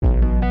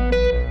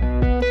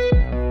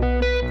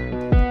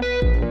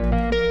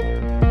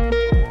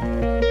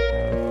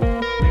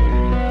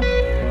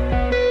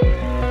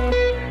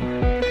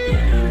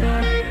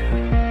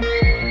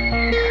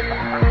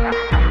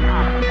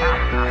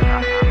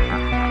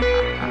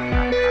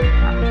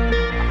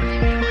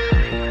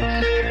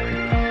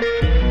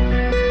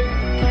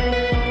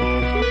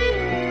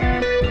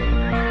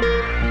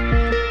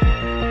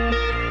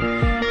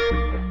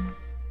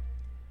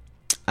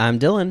I'm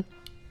Dylan.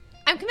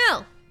 I'm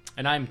Camille.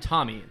 And I'm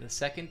Tommy, the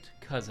second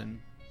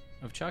cousin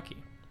of Chucky.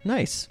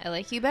 Nice. I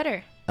like you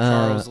better.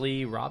 Charles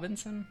Lee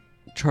Robinson?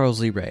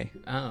 Charles Lee Ray.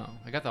 Oh,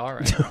 I got the R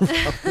right.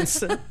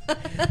 Robinson.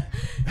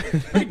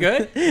 Pretty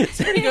good.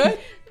 Pretty good.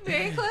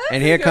 Very close.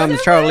 And here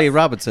comes Charlie Lee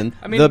Robinson,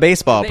 the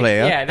baseball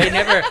player. Yeah,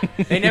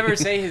 they never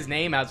say his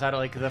name outside of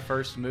like the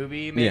first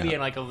movie. Maybe in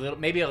like a little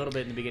bit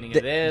in the beginning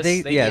of this.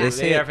 They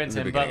say reference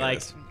it in him, the but beginning like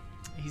of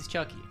this. he's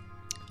Chucky.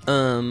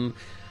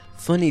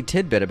 Funny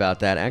tidbit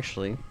about that,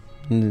 actually,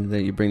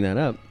 that you bring that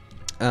up.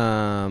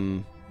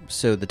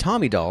 So the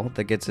Tommy doll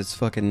that gets its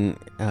fucking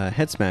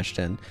head smashed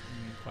in,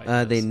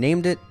 they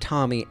named it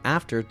Tommy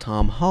after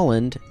Tom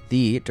Holland,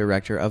 the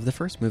director of the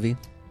first movie.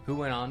 Who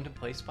went on to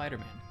play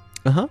Spider-Man.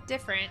 Uh-huh.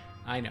 Different.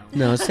 I know.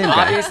 No, same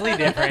guy. Obviously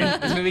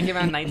different. This movie came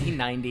out in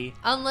 1990.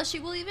 Unless you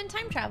believe in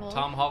time travel.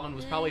 Tom Holland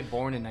was probably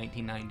born in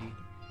 1990.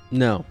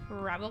 No.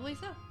 Probably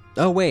so.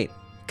 Oh, wait.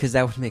 Because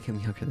that would make him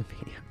younger than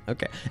me.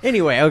 Okay.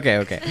 Anyway,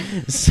 okay.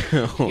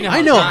 So, You know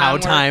I know how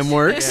time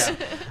works.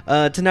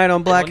 Yeah. Tonight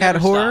on Black Hat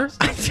Horror.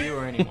 Not for you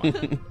or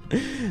anyone.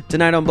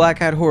 Tonight on Black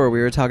Hat Horror,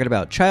 we were talking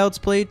about Child's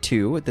Play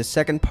 2, the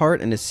second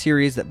part in a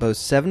series that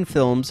boasts 7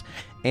 films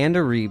and a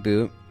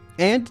reboot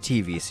and a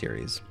TV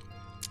series.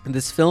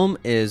 This film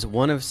is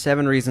one of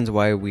 7 reasons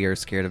why we are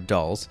scared of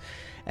dolls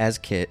as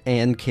kids.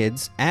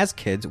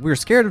 We were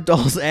scared of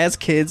dolls as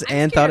kids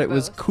and thought it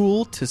was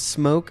cool to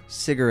smoke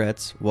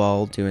cigarettes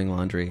while doing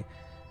laundry.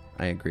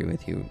 I agree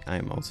with you. I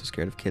am also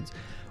scared of kids.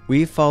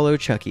 We follow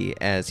Chucky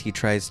as he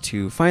tries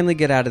to finally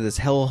get out of this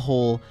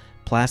hellhole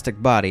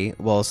plastic body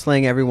while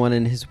slaying everyone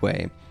in his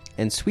way.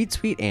 And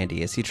sweet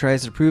Andy as he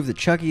tries to prove that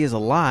Chucky is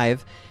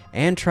alive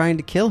and trying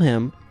to kill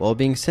him while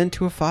being sent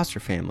to a foster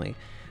family.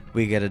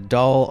 We get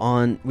doll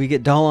on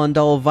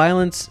doll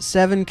violence,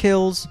 7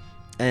 kills,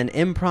 an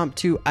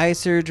impromptu eye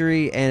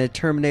surgery, and a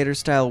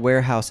Terminator-style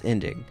warehouse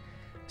ending.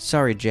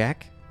 Sorry,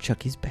 Jack.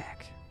 Chucky's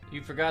back.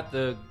 You forgot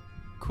the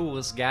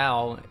coolest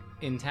gal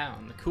in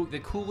town. The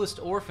coolest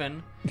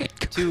orphan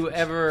to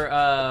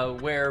ever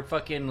wear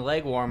fucking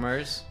leg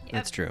warmers. Yep.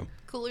 That's true.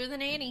 Cooler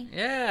than Annie.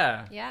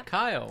 Yeah. Yeah.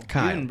 Kyle.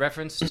 Kyle. You even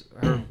referenced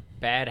her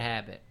bad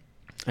habit.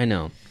 I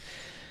know.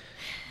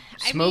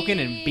 Smoking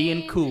and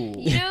being cool.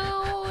 You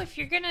know, if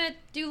you're going to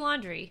do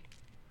laundry.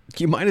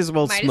 You might as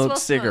well smoke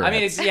cigarettes. I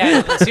mean,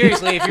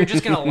 seriously, if you're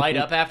just going to light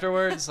up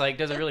afterwards, like,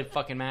 does it really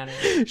fucking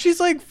matter? She's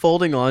like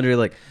folding laundry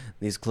like,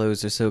 these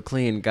clothes are so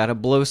clean, gotta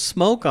blow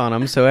smoke on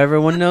them so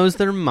everyone knows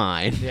they're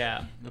mine.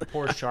 Yeah, the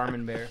poor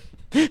Charmin bear.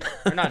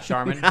 Or not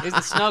Charmin, it's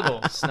the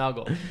Snuggle.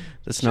 Snuggle.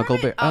 The Snuggle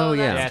Charmin? bear. Oh, Oh,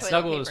 yeah. Yeah, Toilet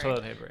Snuggle paper. is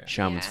toilet paper. Yeah.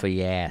 Shaman's Yeah. for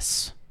your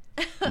ass.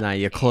 Not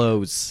your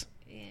clothes.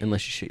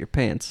 Unless you shit your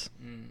pants.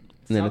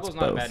 And then it's Snuggle's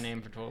not a both. bad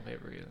name for toilet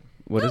paper either.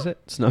 What is it?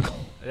 Snuggle.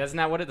 Isn't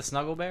that what it? The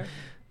Snuggle bear?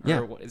 Yeah.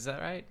 Or what, is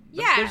that right?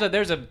 Yeah.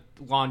 There's a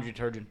laundry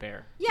detergent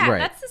bear. Yeah, Right.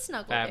 that's the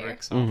snuggle Fabric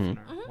bear.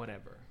 softener,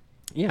 whatever.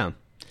 Yeah.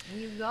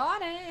 You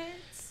got it.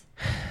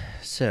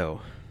 So,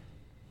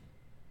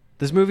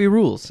 this movie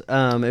rules.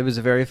 It was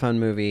a very fun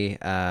movie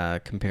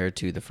compared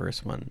to the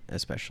first one,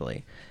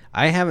 especially.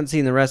 I haven't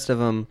seen the rest of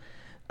them.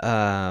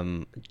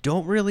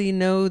 Don't really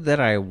know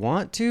that I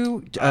want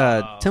to.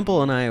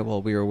 Temple and I,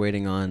 while we were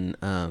waiting on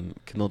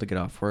Camille to get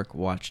off work,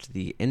 watched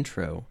the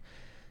intro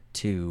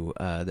to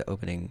the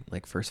opening,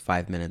 like, first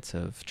 5 minutes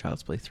of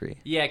Child's Play 3.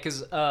 Yeah,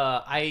 because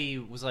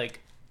I was like,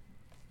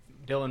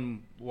 Dylan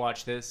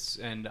watched this,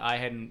 and I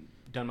hadn't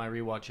done my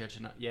rewatch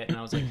yet, and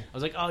I was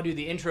like, oh, dude,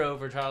 the intro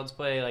for Child's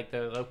Play, like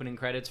the opening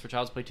credits for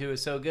Child's Play 2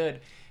 is so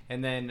good,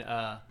 and then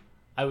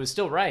I was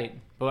still right,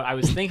 but I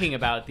was thinking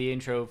about the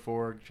intro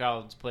for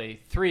Child's Play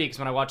 3, because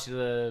when I watched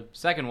the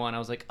second one, I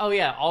was like, oh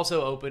yeah,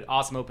 also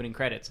awesome opening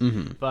credits,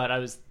 but I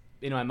was,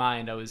 in my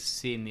mind, I was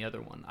seeing the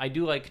other one. I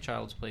do like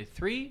Child's Play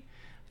 3.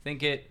 I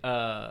think it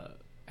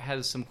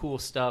has some cool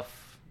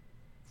stuff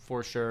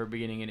for sure,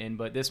 beginning and end,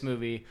 but this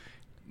movie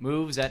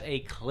moves at a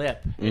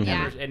clip.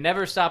 It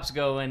never stops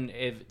going.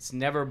 It's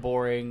never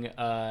boring.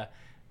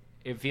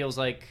 It feels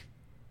like,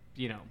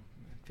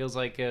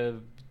 a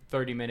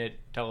 30-minute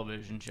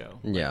television show.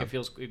 Yeah.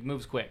 It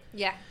moves quick.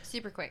 Yeah,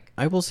 super quick.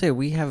 I will say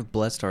we have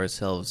blessed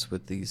ourselves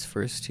with these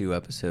first 2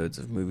 episodes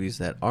of movies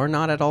that are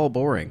not at all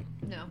boring.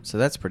 No. So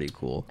that's pretty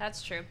cool.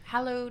 That's true.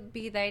 Hallowed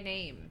be thy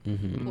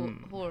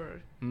name.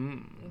 Horror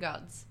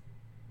gods.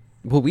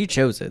 Well, we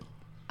chose it.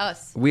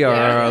 Us. We are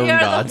our own we are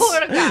gods. The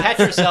Lord of Pat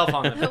gods. yourself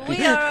on the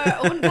We are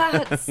our own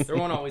gods. There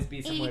won't always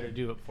be somewhere to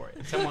do it for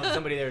you.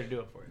 Somebody there to do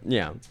it for you.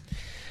 Yeah.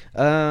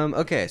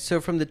 Okay, so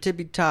from the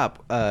tippy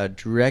top,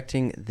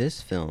 directing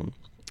this film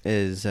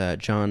is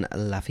John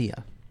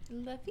LaFia.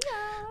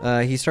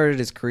 He started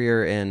his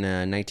career in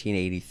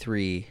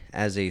 1983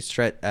 as a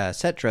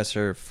set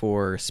dresser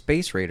for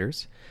Space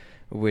Raiders,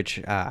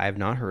 which I've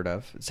not heard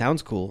of. It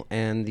sounds cool,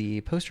 and the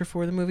poster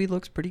for the movie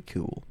looks pretty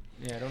cool.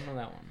 Yeah, I don't know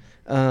that one.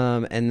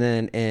 And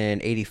then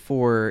in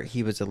 84,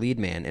 he was a lead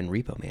man in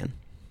Repo Man.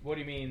 What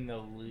do you mean,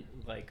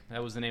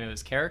 that was the name of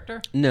his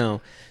character?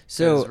 No.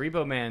 So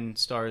Repo Man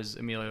stars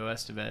Emilio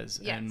Estevez,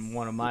 Yes. and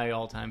one of my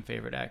all-time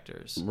favorite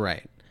actors.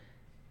 Right.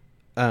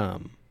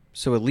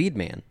 So a lead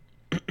man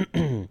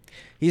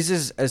He's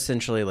just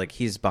essentially like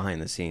he's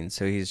behind the scenes,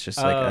 so he's just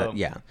like Oh.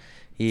 yeah.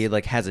 He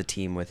like has a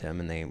team with him,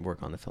 and they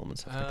work on the film and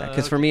stuff like that. Oh,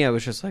 Because for me, I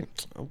was just like,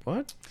 oh,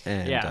 what?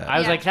 And Yeah, I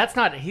was Yeah.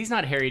 like, he's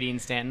not Harry Dean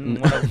Stanton,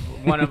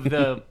 one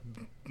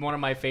of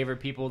my favorite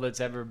people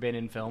that's ever been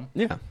in film.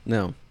 yeah,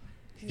 no,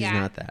 he's Yeah.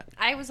 not that.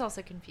 I was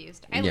also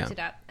confused. I Yeah. looked it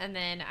up, and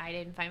then I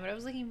didn't find what I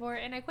was looking for,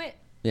 and I quit.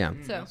 Yeah.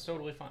 So That's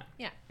totally fine.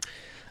 yeah.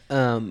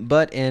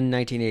 But in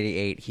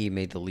 1988, he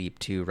made the leap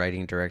to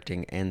writing,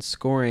 directing, and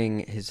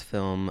scoring his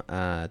film,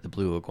 The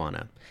Blue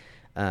Iguana.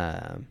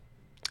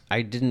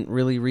 I didn't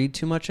really read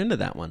too much into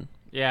that one.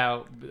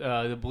 Yeah,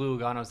 the Blue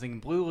Iguana. I was thinking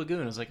Blue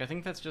Lagoon. I was like, I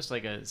think that's just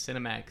like a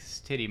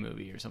Cinemax titty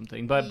movie or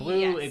something. But Blue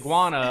Yes.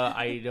 Iguana,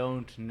 I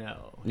don't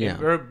know. Yeah.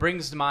 It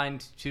brings to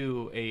mind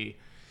to I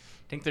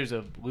think there's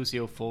a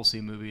Lucio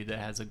Fulci movie that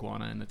has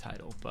iguana in the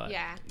title, but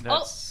Yeah.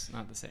 that's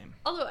not the same.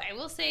 Although I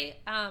will say,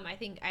 I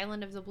think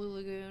Island of the Blue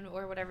Lagoon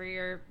or whatever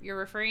you're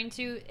referring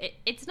to,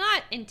 it's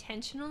not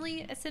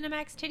intentionally a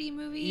Cinemax titty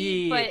movie,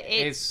 Yeah, but it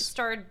it's-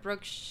 starred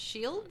Brooke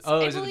Shields.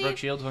 Oh, I is it the believe. Brooke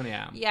Shields one?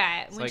 Yeah.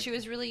 Yeah, It's when like- she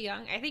was really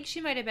young. I think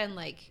she might have been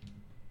like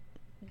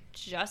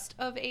just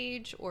of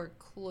age or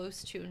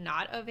close to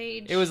not of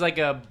age. It was like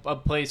a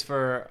place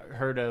for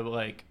her to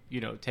like,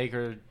 take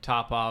her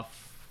top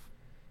off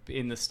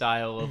in the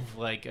style of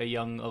like a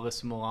young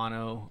Alyssa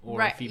Milano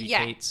or Phoebe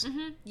yeah. Cates.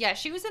 Yeah,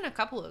 she was in a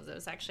couple of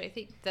those actually. I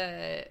think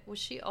was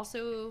she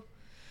also,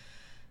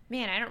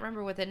 man, I don't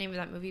remember what the name of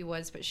that movie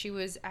was, but she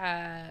was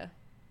a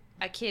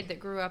kid that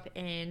grew up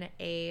in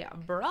a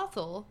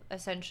brothel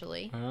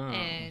essentially, Oh.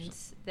 and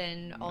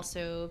then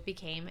also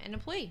became an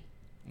employee.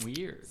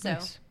 Weird. So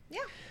Nice. yeah,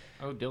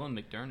 Oh, Dylan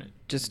McDermott.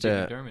 Just,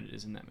 Dylan McDermott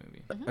is in that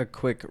movie. A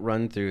quick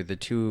run through the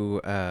two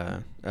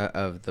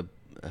of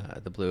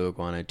the Blue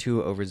Iguana.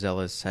 Two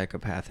overzealous,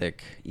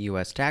 psychopathic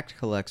U.S. tax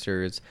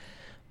collectors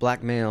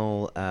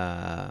blackmail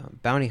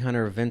bounty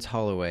hunter Vince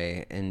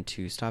Holloway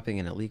into stopping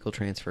an illegal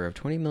transfer of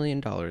 $20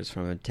 million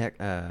from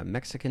a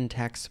Mexican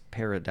tax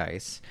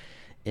paradise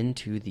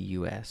into the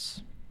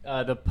U.S.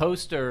 The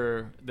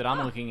poster that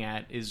I'm looking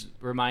at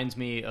reminds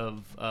me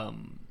of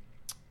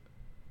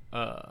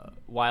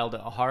Wild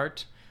at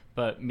Heart,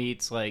 but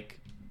meets like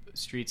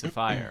Streets of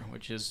Fire,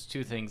 which is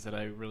two things that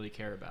I really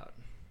care about.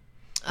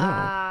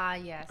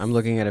 yes. I'm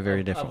looking at a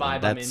very A different vibe one.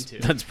 I'm That's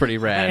into. that's pretty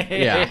rad.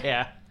 Yeah.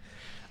 Yeah.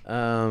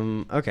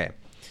 Okay.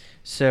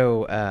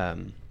 So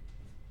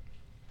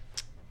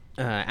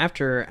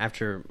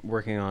after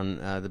working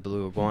on the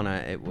Blue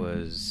Iguana, it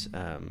was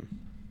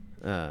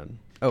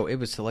it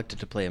was selected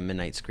to play a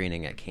midnight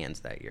screening at Cannes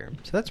that year.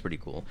 So that's pretty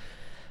cool.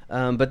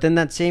 But then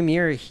that same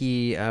year,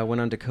 he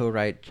went on to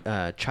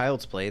co-write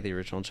Child's Play, the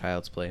original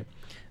Child's Play.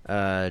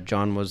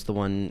 John was the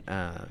one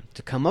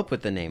to come up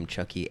with the name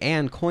Chucky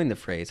and coin the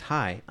phrase,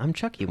 "Hi, I'm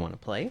Chucky, want to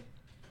play?"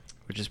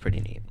 Which is pretty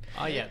neat.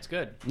 Oh yeah, it's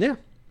good. Yeah.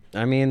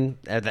 I mean,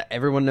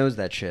 everyone knows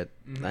that shit.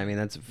 I mean,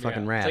 that's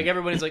fucking Yeah. rad. It's like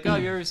everybody's like, "Oh,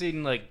 you ever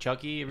seen like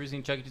Chucky? You ever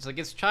seen Chucky?" It's like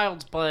it's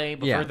Child's Play,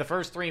 but Yeah. for the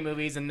first 3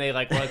 movies, and they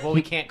like, well,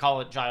 we can't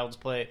call it Child's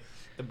Play,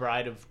 The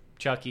Bride of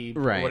Chucky,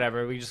 Right. or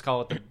whatever. We just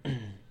call it The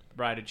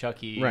Bride of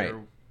Chucky, Right.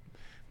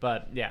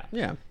 But yeah,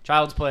 Yeah.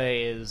 Child's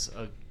Play is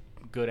a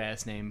good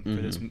ass name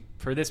Mm-hmm.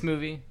 for this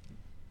movie,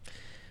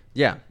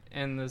 Yeah.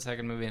 and the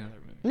second movie, another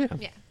movie.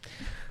 Yeah.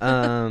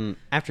 Yeah.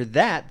 After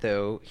that,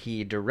 though,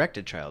 he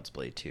directed Child's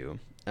Play 2.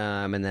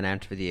 And then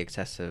after the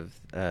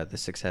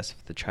success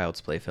of the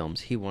Child's Play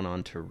films, he went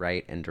on to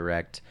write and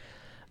direct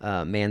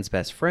Man's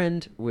Best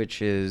Friend,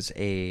 which is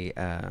a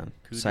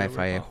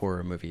sci-fi ripoff?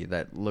 horror movie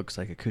that looks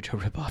like a Cujo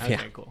ripoff. Okay,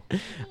 Yeah. cool.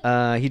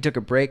 He took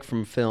a break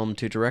from film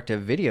to direct a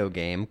video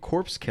game,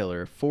 Corpse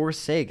Killer, for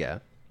Sega,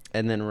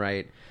 and then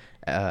write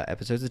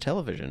episodes of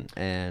television.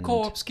 And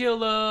Corpse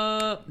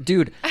Killer.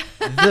 dude,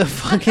 the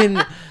fucking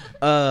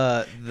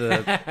the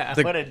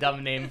What a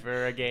dumb name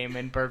for a game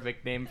and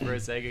perfect name for a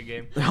Sega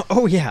game.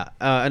 oh yeah,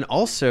 and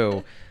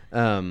also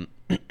the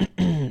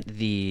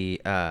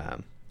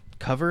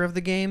cover of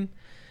the game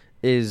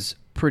is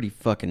pretty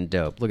fucking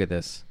dope. Look at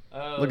this.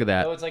 Look at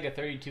that. Oh, it's like a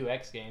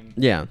 32X game.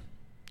 Yeah,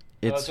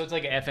 So it's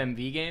like an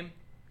FMV game.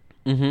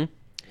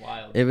 mm-hmm.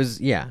 Wild. It was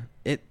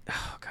It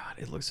oh god,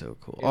 it looks so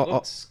cool. It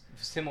looks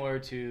similar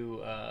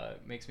to.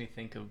 Makes me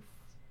think of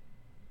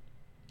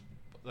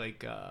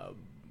like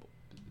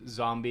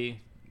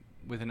Zombie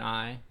with an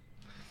eye.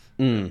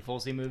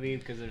 Fulci movie,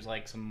 because there's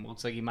like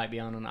looks like he might be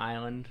on an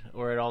island,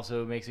 or it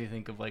also makes me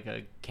think of like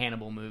a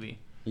cannibal movie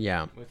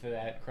Yeah, with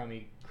that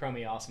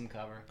crummy awesome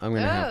cover. I'm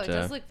gonna Oh, have it to.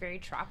 does look very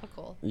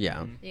tropical.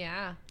 Yeah,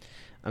 Yeah.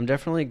 I'm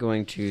definitely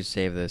going to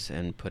save this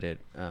and put it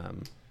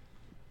on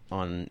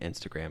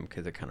Instagram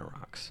because it kind of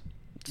rocks.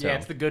 So, Yeah,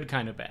 it's the good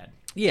kind of bad.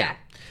 yeah.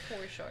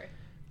 For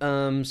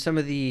sure. Some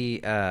of the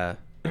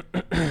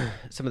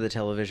some of the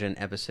television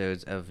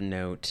episodes of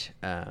note,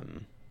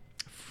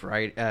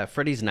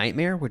 Freddy's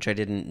Nightmare, which I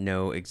didn't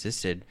know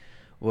existed,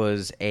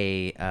 was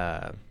a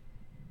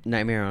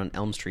Nightmare on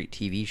Elm Street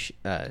TV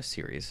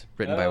series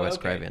written by Wes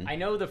Craven. I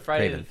know the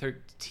Friday Craven. the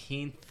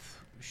 13th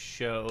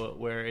show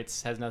where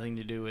it has nothing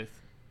to do with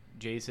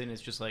Jason.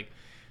 It's just like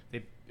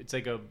it's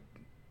like a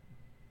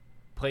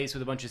place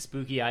with a bunch of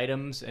spooky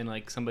items, and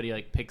like somebody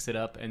like picks it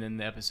up, and then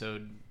the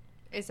episode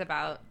It's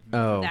about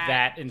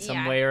that in some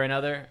yeah. way or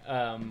another.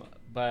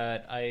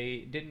 But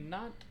I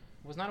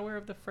was not aware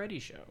of the Freddy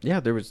show. Yeah,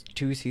 there was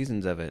 2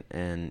 seasons of it,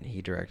 and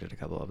he directed a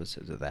couple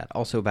episodes of that.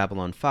 Also,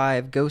 Babylon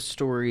 5, Ghost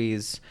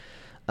Stories,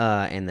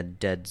 and The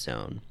Dead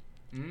Zone.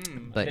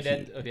 But The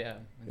Dead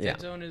Yeah.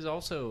 Zone is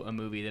also a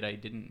movie that I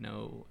didn't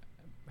know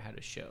had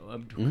a show. A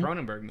Mm-hmm.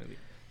 Cronenberg movie.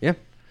 Yeah.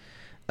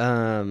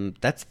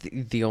 That's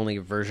the only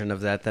version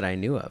of that I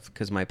knew of,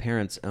 because my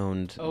parents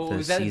owned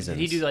the seasons. Did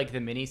he do like the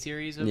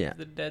miniseries of Yeah.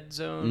 The Dead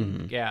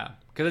Zone? Mhm. Yeah,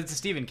 because it's a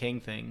Stephen King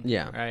thing.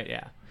 Yeah. Right.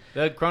 Yeah.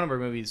 The Cronenberg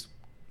movie's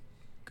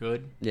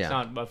good. Yeah.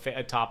 It's not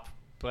a top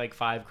like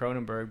 5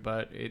 Cronenberg,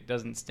 but it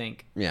doesn't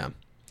stink. Yeah.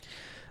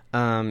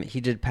 He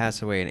did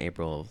pass away in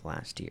April of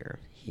last year.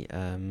 He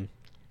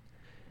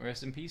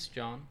Rest in peace,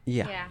 John.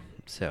 yeah. Yeah.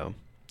 So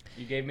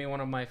You gave me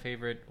one of my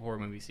favorite horror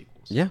movie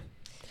sequels. yeah.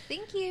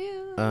 Thank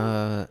you.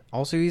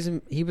 Also,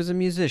 he was a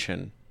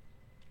musician,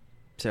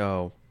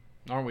 so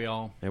Aren't we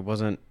all? it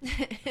wasn't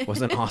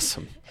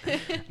awesome.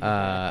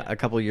 A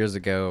couple years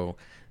ago,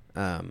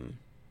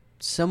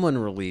 someone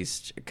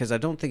released, because I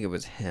don't think it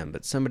was him,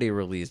 but somebody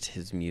released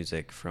his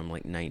music from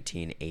like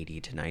 1980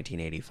 to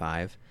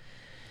 1985,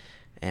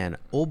 and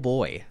oh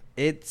boy,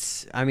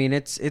 it's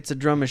a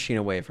drum machine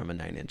away from a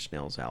Nine Inch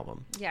Nails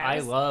album. Yeah, I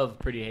love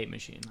Pretty Hate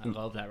Machine. I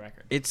love that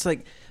record. It's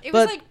like it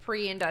but- was like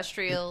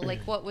pre-industrial,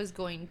 like what was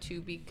going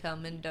to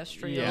become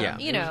industrial. Yeah.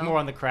 You It was know. more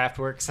on the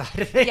Kraftwerk side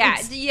of things. Yeah.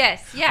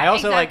 Yes. Yeah. I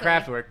also like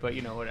exactly. Kraftwerk, but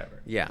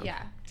whatever. yeah.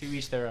 Yeah. To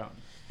each their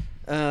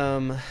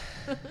own.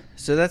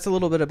 So that's a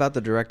little bit about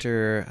the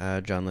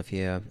director, John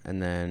LaFia,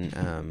 and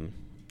then,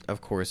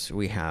 of course,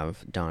 we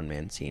have Don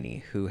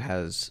Mancini, who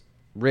has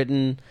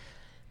written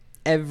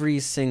every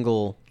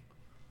single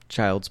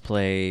Child's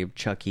Play,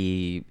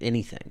 Chucky,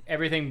 anything.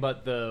 Everything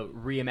but the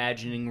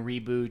reimagining,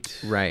 reboot,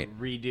 Right.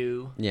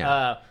 redo.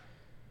 Yeah.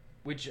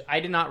 Which I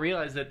did not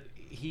realize that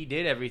he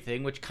did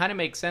everything, which kind of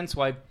makes sense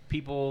why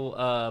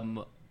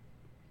people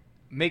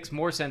makes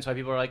more sense why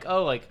people are like,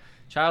 oh, like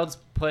Child's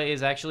Play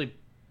is actually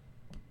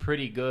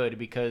pretty good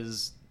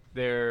because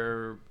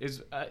there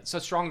is it's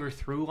a stronger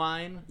through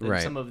line than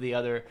Right. some of the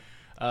other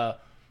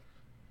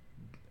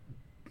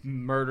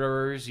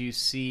murderers you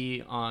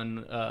see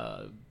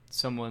on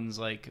someone's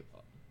like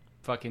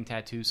fucking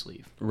tattoo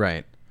sleeve.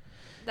 Right.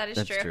 That is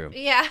That's true. true.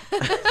 Yeah.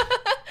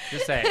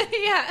 Just saying.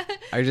 Yeah.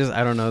 I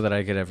don't know that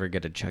I could ever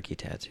get a Chucky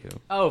tattoo.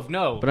 Oh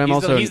no! But I'm he's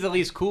also- he's the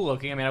least cool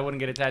looking. I mean, I wouldn't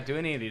get a tattoo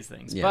any of these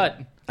things. Yeah.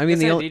 But I mean,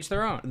 to each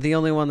their own. the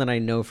only one that I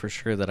know for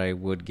sure that I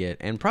would get,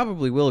 and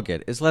probably will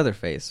get, is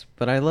Leatherface.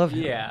 But I love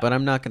him. Yeah. But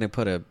I'm not going to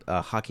put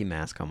a hockey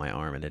mask on my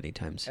arm at any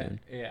time soon.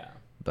 Yeah.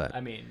 But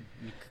I mean,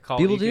 you could call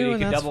People you do, could, you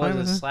and could that's double fine as a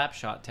with it. slap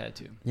shot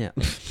tattoo. yeah.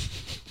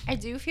 I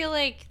do feel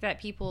like that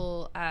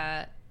people,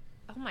 oh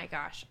my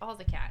gosh, all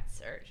the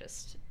cats are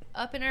just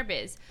up in our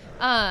biz.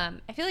 I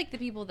feel like the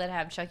people that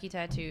have Chucky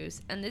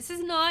tattoos, and this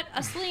is not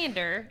a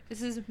slander,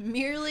 this is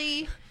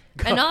merely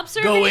an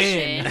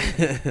observation.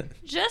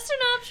 Just an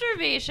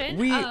observation.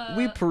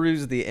 we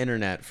perused the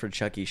internet for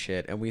Chucky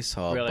shit, and we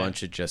saw Really? a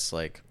bunch of just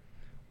like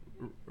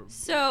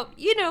So,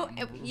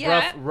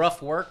 yeah.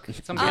 Rough work.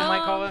 Some people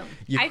might call it.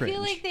 you I cringe.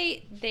 feel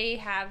like they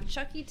have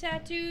Chucky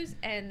tattoos,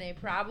 and they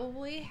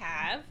probably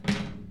have,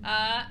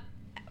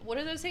 what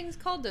are those things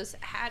called? Those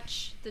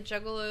the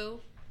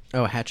Juggalo.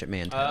 Oh, Hatchet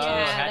Man tattoo.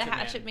 Yeah, the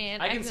Hatchet Man.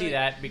 I I can feel see like-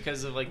 that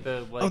because of like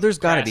the like. Oh, there's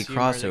got to be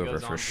crass humor that crossover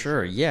goes for on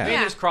sure. Yeah. Maybe Yeah.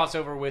 there's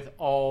crossover with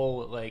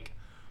all like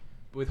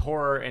with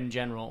horror in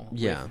general.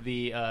 Yeah. With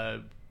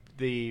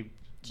the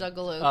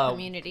Juggalo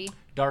community.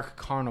 Dark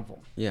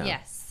Carnival. Yeah.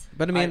 Yes.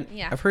 But I mean,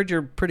 yeah. I've heard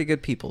you're pretty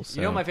good people. So,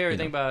 You know what my favorite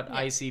thing know. about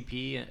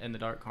ICP and the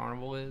Dark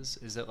Carnival is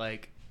that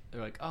like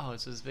they're like, oh,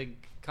 it's this big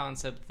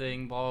concept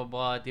thing, blah blah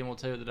blah. At the end, we'll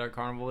tell you what the Dark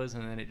Carnival is,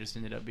 and then it just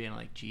ended up being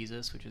like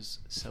Jesus, which is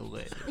so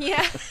lit.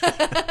 Yeah.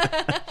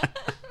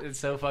 It's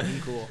so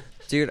fucking cool.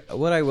 Dude,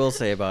 what I will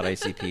say about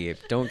ICP,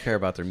 don't care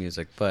about their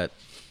music, but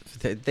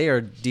they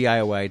are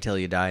DIY till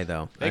you die,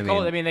 though. They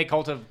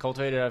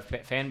cultivated a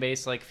fan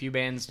base like few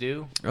bands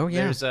do. Oh,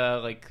 yeah. There's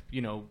like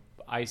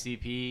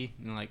ICP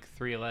and like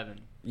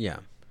 311. yeah.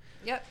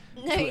 Yep.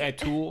 A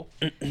Tool.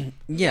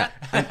 Yeah.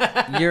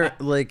 You're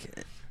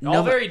like...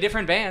 All very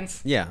different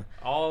bands. Yeah.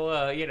 All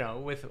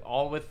with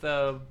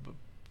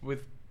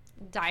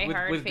Die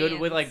Hard with fans. good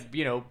with like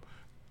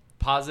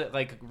positive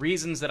like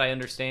reasons that I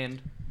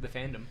understand the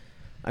fandom.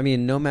 I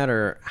mean, no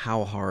matter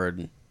how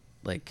hard,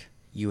 like,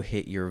 you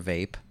hit your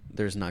vape,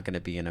 there's not going to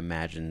be an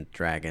Imagine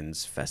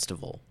Dragons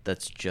festival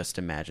that's just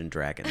Imagine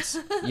Dragons.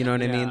 You know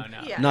what I Yeah, mean?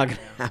 no. Yeah. Not going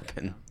to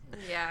happen.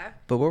 Yeah.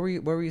 But what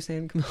were you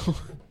saying, Camille?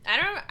 I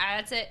don't know.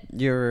 That's it.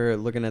 You're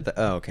looking at the...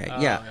 Oh, okay.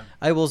 Oh, yeah. yeah.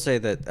 I will say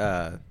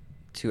that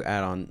to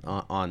add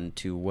on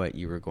to what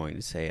you were going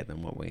to say and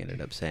then what we ended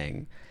up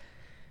saying,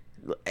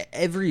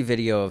 every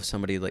video of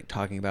somebody like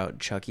talking about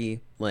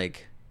Chucky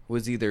like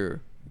was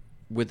either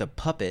with a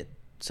puppet,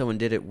 someone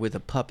did it with a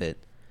puppet,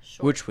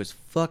 Sure. which was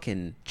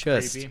fucking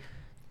just... Creepy.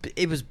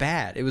 It was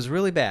bad. It was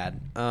really bad.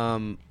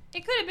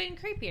 It could have been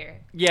creepier.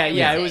 Yeah.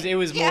 Yeah. It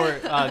was Yeah. more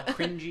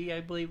cringy,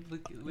 I believe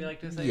we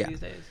like to say Yeah. these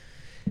days.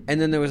 And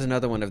then there was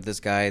another one of this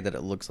guy that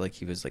it looks like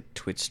he was like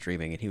Twitch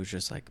streaming, and he was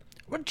just like,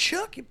 "What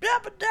Chucky?" Blah,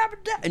 blah, blah,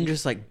 blah," and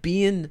just like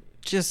being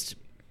just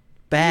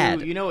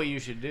bad. You know what you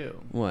should do?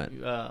 What?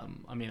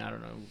 I mean, I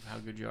don't know how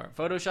good you are at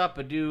Photoshop,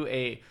 but do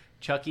a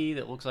Chucky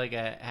that looks like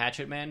a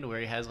Hatchet Man, where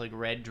he has like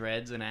red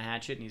dreads and a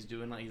hatchet, and he's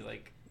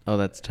Oh,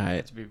 that's tight.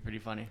 It's be pretty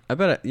funny. I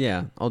bet.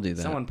 Yeah, I'll do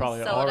that. Someone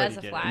probably Sell it already as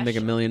a did flash. it. Make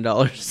 $1 million.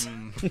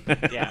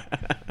 Yeah.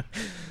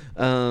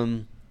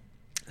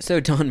 So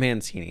Don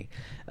Mancini.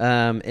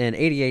 In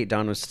 '88,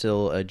 Don was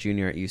still a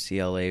junior at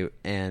UCLA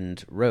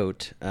and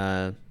wrote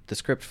the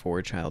script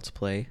for Child's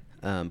Play.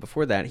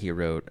 Before that, he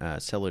wrote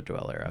Cellar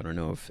Dweller. I don't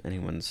know if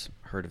anyone's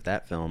heard of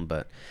that film,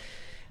 but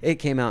it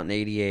came out in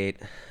 '88.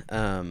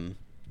 And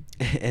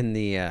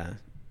the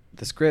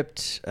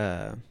script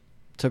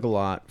took a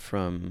lot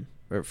from,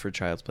 or for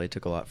Child's Play,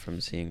 took a lot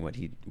from seeing what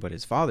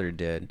his father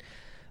did,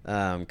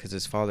 because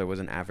his father was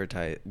in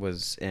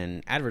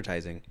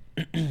advertising,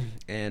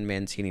 and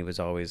Mancini was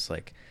always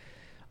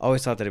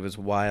thought that it was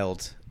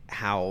wild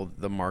how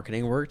the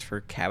marketing worked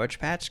for Cabbage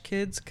Patch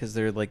Kids, because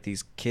they're like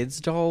these kids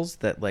dolls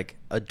that like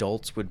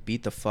adults would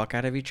beat the fuck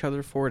out of each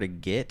other for to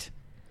get.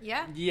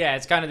 Yeah. Yeah,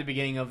 it's kind of the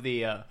beginning of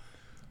the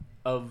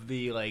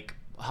like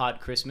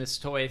hot Christmas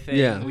toy thing.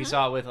 Yeah. We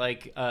saw it with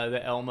like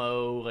the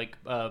Elmo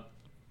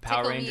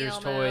Power Tickle Me Rangers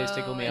Elmo, toys,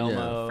 Tickle Me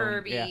Elmo,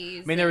 Furbies, Yeah.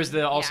 I mean, there was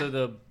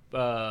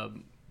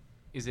and-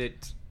 is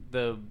it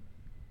the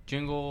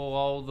Jingle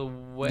All the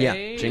Way?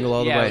 Yeah, Jingle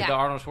All the Way. Yeah, the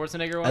Arnold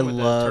Schwarzenegger one. I with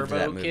loved the Turbo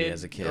that movie Kid,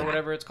 as a kid. or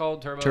whatever it's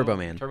called, Turbo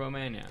Man. Turbo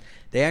Man, yeah.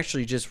 They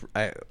actually just,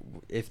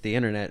 if the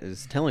internet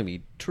is telling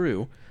me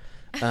true,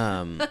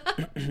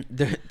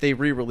 they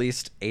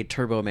re-released a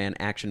Turbo Man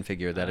action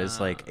figure that is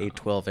like a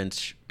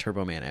 12-inch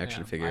Turbo Man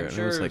action Yeah, figure. I'm and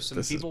sure I was like, some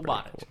this is people pretty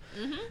bought cool.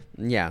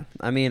 Mm-hmm. Yeah,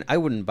 I mean, I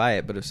wouldn't buy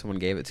it, but if someone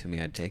gave it to me,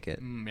 I'd take it.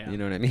 Yeah. You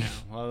know what I mean? Yeah.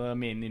 Well, I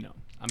mean,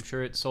 I'm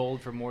sure it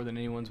sold for more than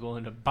anyone's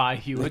willing to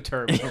buy you a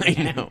Turbo I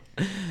Man.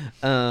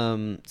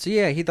 know. So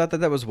yeah, he thought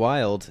that was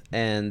wild,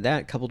 and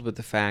that coupled with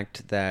the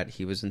fact that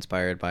he was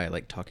inspired by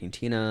like Talking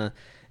Tina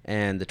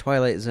and The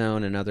Twilight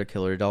Zone and other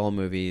killer doll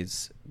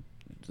movies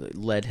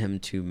led him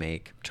to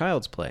make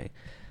Child's Play.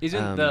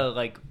 Isn't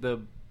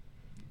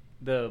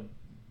the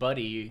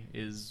Buddy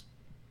is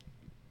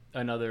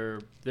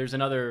another? There's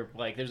another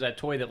there's that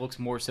toy that looks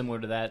more similar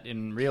to that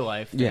in real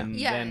life than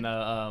than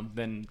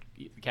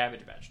the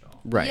Cabbage Patch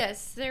doll. Right.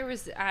 Yes, there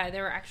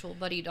were actual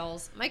Buddy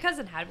dolls. My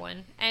cousin had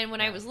one, and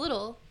when I was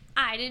little,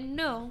 I didn't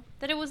know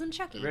that it wasn't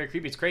Chucky. Very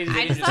creepy. It's crazy.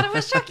 I just thought it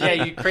was Chucky.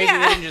 Yeah, you crazy.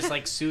 Yeah. They didn't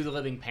just sue the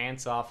living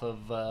pants off of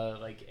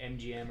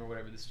MGM or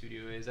whatever the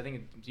studio is. I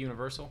think it's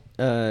Universal.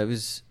 It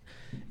was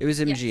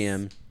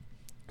MGM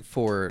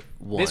for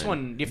one. This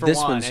one for This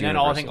one, one's and then I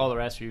think Universal. all the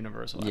rest are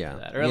Universal Yeah. after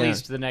that, or at Yeah.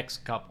 least the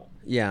next couple.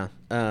 Yeah,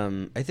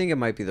 I think it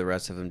might be the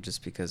rest of them,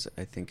 just because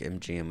I think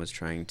MGM was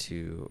trying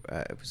to,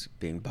 it was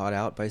being bought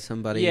out by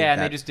somebody. Yeah,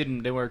 and they that- just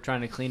didn't. They were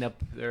trying to clean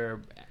up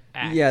their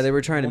acts. Yeah, they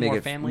were trying to make more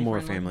it family more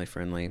friendly? family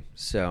friendly.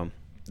 So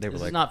they were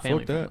This is like, not family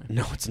 "Fuck that." friendly.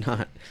 No, it's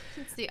not.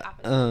 It's the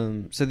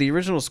opposite. So the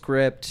original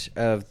script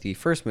of the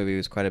first movie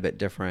was quite a bit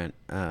different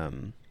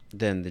than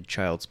the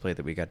Child's Play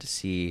that we got to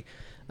see.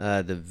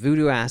 The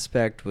voodoo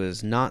aspect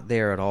was not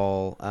there at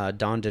all.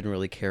 Don didn't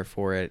really care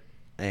for it,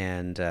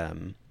 and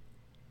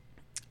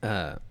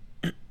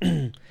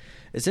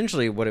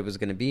essentially what it was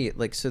going to be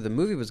so the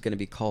movie was going to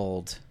be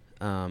called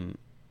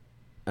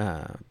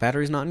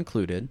Batteries Not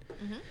Included,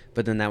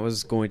 but then that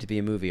was going to be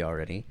a movie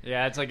already.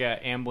 Yeah, it's like a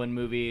Amblin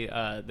movie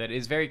that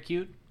is very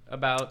cute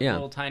about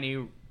little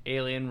tiny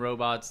alien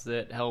robots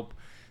that help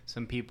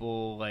some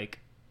people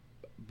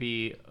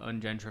be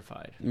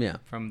ungentrified. Yeah.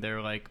 From their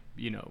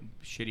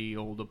shitty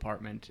old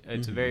apartment.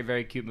 It's a very,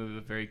 very cute movie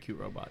with very cute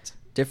robots.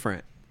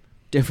 Different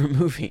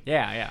movie.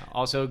 Yeah.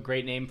 Also,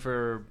 great name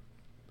for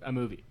a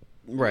movie.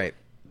 Right.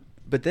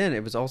 But then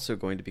it was also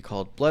going to be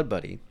called Blood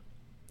Buddy.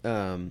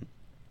 A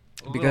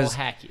Because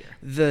little hackier.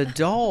 the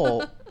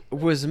doll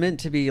was meant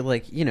to be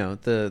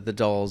the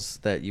dolls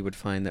that you would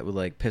find that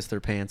would piss their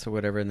pants or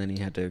whatever, and then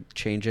you had to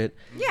change it.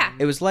 Yeah.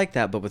 It was like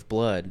that, but with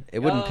blood. It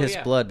wouldn't piss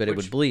blood, but it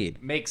Which would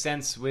bleed. Makes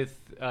sense with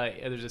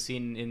there's a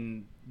scene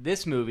in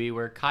this movie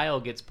where Kyle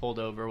gets pulled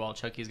over while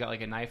Chucky's got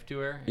a knife to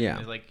her. And Yeah.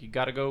 he's like, you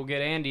got to go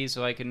get Andy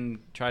so I can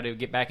try to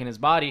get back in his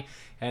body.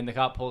 And the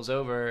cop pulls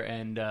over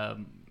and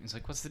he's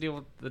like, what's the deal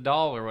with the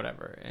doll or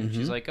whatever? And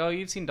she's like, oh,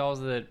 you've seen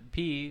dolls that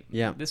pee.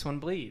 Yeah. This one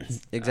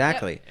bleeds.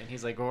 Exactly. And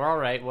he's like, well, all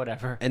right,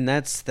 whatever. And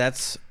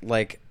that's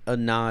like a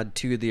nod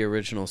to the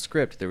original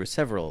script. There were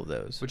several of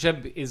those. Which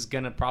is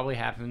going to probably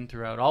happen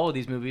throughout all of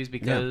these movies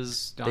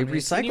because They Don Mancini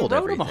recycled wrote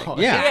them everything.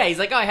 all. Yeah. He's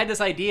like, oh, I had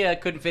this idea,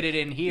 couldn't fit it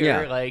in here.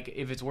 Yeah.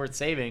 If it's worth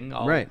saving,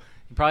 Right.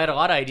 He probably had a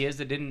lot of ideas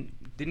that didn't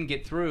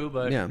get through,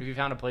 but Yeah. if you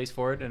found a place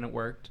for it and it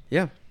worked.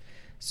 Yeah.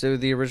 So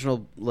the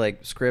original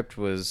script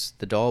was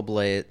the doll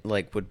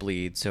would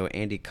bleed. So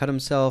Andy cut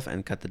himself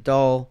and cut the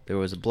doll. There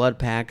was a blood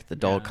pack. The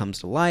doll comes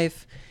to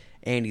life,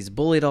 Andy's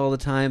bullied all the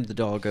time. The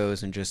doll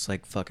goes and just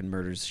like fucking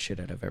murders the shit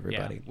out of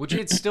everybody. Yeah. Which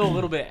it's still a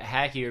little bit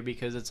hackier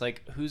because it's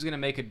like, who's gonna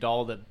make a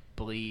doll that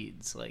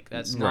bleeds? Like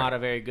that's not a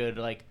very good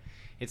like.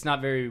 It's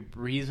not very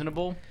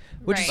reasonable.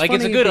 Which is like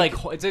it's a funny good like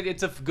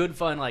it's a good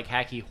fun like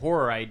hacky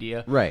horror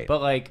idea. Right.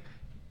 But like.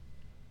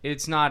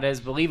 It's not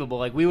as believable.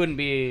 Like we wouldn't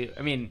be.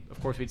 I mean,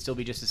 of course, we'd still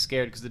be just as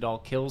scared because the doll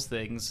kills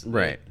things.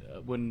 Right.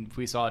 When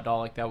we saw a doll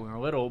like that when we were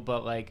little,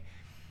 but like,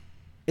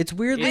 it's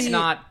weirdly it's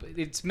not.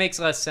 It makes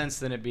less sense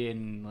than it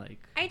being like.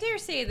 I dare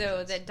say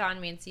though that Don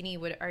Mancini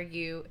would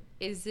argue: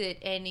 is it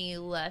any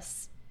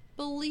less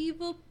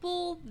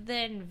believable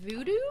than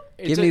voodoo?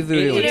 Give me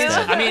voodoo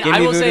instead. I mean, Give I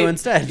me will voodoo say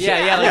instead.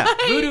 Yeah,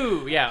 like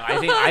voodoo. Yeah, I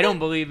think I don't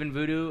believe in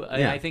voodoo.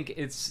 Yeah. I think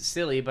it's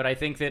silly, but I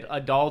think that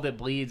a doll that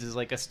bleeds is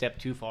like a step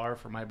too far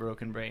for my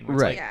broken brain. Where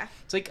it's Right. Like, Yeah.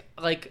 It's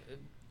like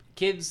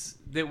kids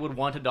that would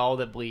want a doll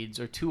that bleeds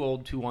are too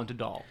old to want a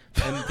doll,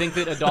 and think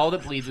that a doll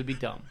that bleeds would be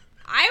dumb.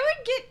 I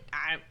would get.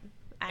 I'm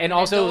And an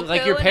also, adult,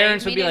 like though, your and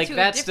parents I would be made it like, to a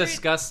 "That's different-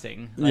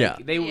 disgusting." Like, Yeah.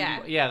 they would.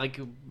 Yeah. Yeah, like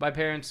my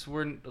parents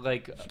weren't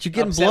like. You're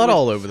getting upset blood with-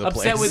 all over the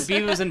upset place. with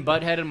Beavis and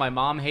Butthead, and my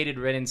mom hated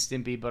Ren and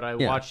Stimpy, but I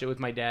Yeah. watched it with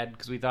my dad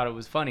because we thought it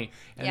was funny.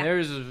 And Yeah.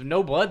 there's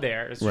no blood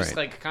there. It's just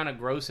Right. like kind of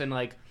gross and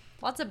like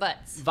Lots of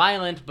butts.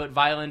 violent, but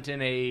violent in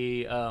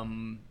a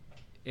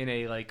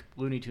like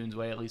Looney Tunes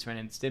way. At least Ren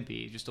and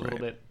Stimpy, just a little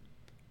Right. bit.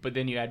 But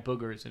then you add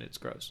boogers, and it's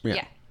gross. Yeah.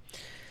 Yeah.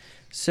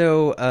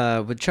 So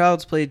with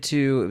Child's Play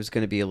 2, it was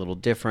going to be a little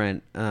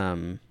different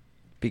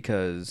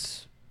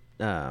because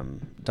Don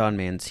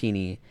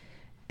Mancini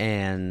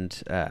and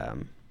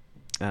John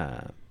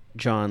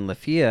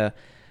LaFia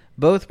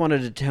both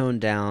wanted to tone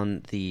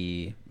down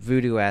the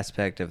voodoo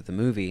aspect of the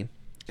movie,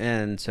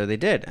 and so they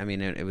did. I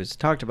mean, it was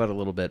talked about a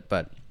little bit,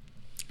 but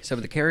some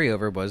of the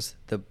carryover was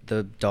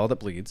the doll that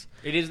bleeds.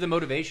 It is the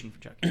motivation for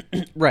Chucky.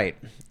 Right.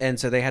 And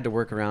so they had to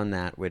work around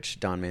that,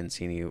 which Don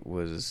Mancini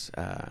was...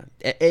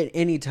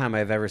 any time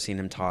I've ever seen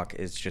him talk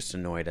is just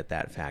annoyed at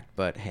that fact.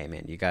 But hey,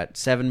 man, you got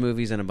 7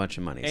 movies and a bunch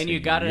of money. And so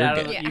you got it you're out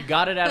of good. Yeah. you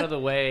got it out of the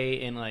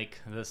way in like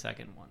the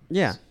second one.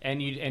 Yeah.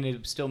 And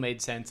it still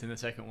made sense in the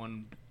second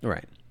one.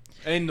 Right.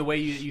 And the way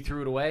you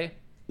threw it away,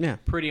 Yeah.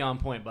 pretty on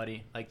point,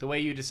 buddy. Like the way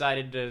you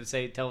decided to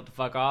tell it to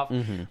fuck off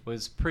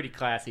was pretty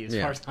classy as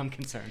Yeah. far as I'm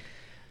concerned.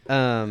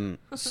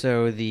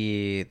 So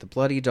the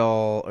bloody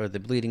doll or the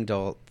bleeding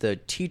doll, the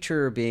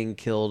teacher being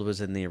killed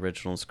was in the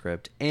original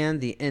script,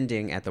 and the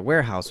ending at the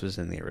warehouse was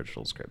in the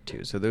original script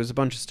too. So there was a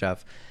bunch of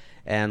stuff,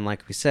 and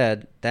like we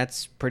said,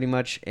 that's pretty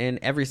much in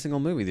every single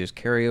movie. There's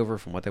carryover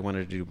from what they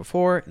wanted to do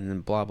before, and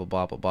then blah blah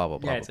blah blah blah blah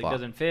blah. Yeah, it's blah. like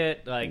doesn't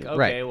fit. Like okay,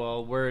 Right.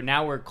 well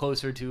we're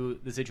closer to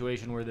the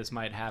situation where this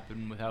might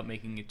happen without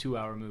making a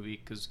 2-hour movie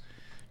because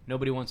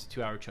nobody wants a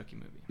 2-hour Chucky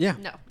movie. Yeah.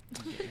 No.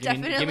 Give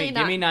Definitely me, not.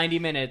 Give me 90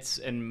 minutes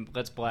and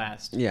let's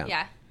blast. Yeah.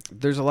 Yeah.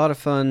 There's a lot of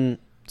fun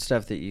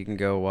stuff that you can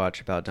go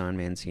watch about Don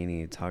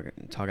Mancini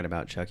talking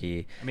about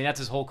Chucky. I mean, that's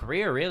his whole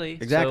career, really.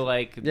 Exactly. So,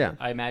 like, Yeah.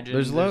 I imagine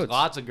There's there's loads.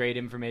 lots of great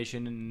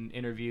information and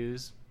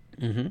interviews.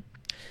 Mm-hmm.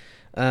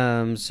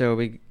 So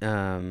we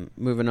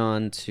moving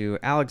on to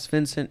Alex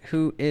Vincent,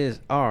 who is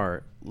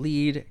our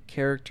lead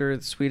character,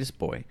 the sweetest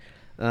boy.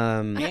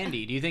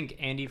 Andy, do you think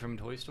Andy from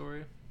Toy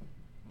Story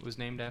was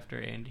named after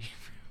Andy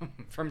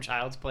from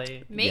Child's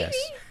Play? Maybe. Yes.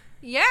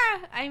 Yeah.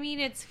 I mean,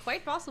 it's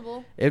quite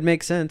possible. It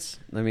makes sense.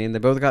 I mean, they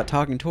both got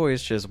talking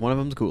toys, just one of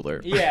them's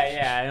cooler.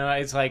 Yeah. I know,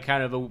 it's like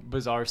kind of a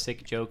bizarre,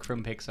 sick joke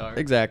from Pixar.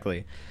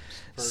 Exactly.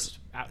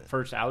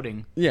 First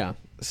outing. Yeah.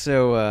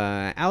 So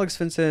Alex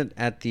Vincent,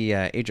 at the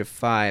age of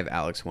 5,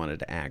 Alex wanted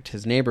to act.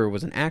 His neighbor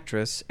was an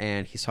actress,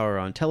 and he saw her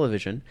on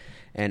television.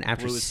 And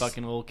after Blew his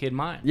fucking little kid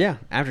mind. Yeah,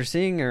 after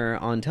seeing her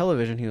on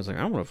television, he was like,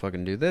 I want to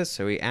fucking do this.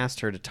 So he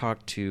asked her to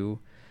talk to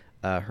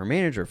her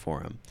manager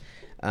for him.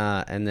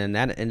 And then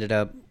that ended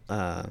up,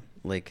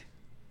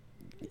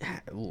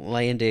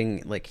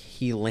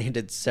 he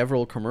landed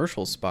several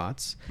commercial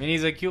spots. And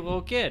he's a cute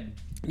little kid.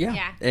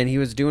 Yeah. And he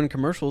was doing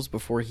commercials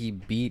before he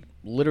beat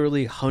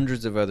literally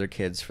hundreds of other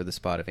kids for the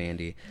spot of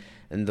Andy.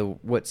 And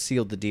what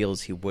sealed the deal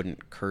is he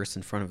wouldn't curse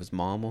in front of his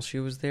mom while she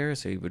was there,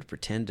 so he would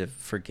pretend to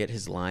forget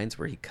his lines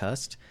where he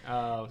cussed.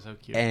 Oh, so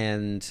cute.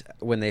 And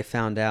when they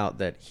found out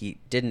that he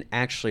didn't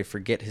actually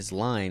forget his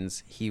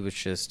lines, he was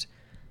just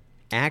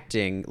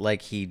acting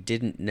like he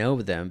didn't know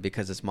them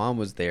because his mom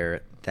was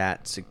there.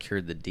 That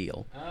secured the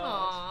deal.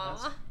 Oh,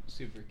 that's Aw.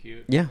 super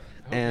cute. Yeah.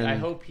 I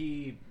hope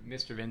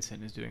Mr.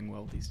 Vincent is doing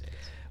well these days.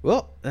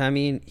 Well, I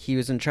mean, he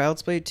was in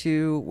Child's Play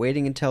 2,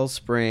 Waiting Until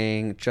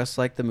Spring, just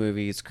like the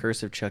movies,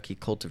 Curse of Chucky,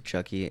 Cult of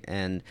Chucky,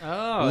 and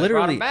Oh, they literally,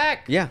 brought him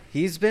back. Yeah,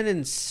 he's been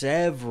in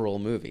several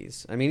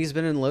movies. I mean, he's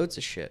been in loads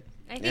of shit.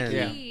 I think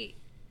And- he.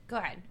 Go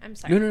ahead. I'm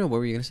sorry. No. What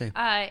were you gonna say?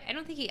 I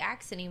don't think he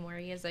acts anymore.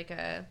 He has like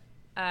a.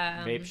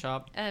 Vape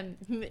shop?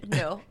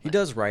 No. He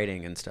does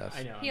writing and stuff.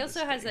 I know. He I'm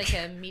also just has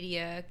kidding. like a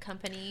media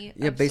company.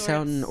 Yeah, of based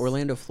out in sorts.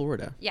 Orlando,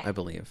 Florida. Yeah. I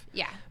believe.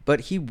 Yeah.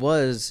 But he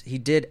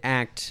did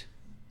act.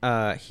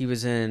 He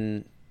was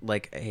in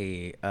like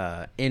a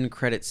end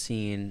credit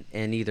scene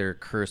in either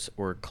Curse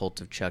or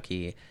Cult of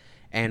Chucky,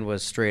 and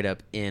was straight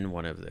up in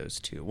one of those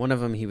two. One of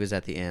them he was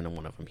at the end, and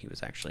one of them he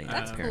was actually in.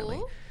 That's apparently.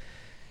 cool.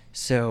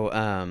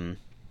 So,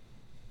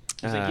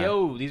 He's like,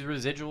 yo, these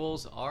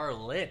residuals are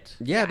lit.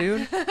 yeah,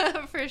 dude.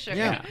 For sure.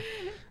 Yeah.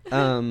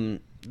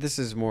 This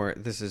is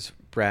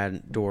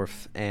Brad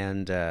Dourif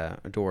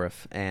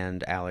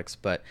and Alex,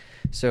 but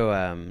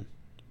so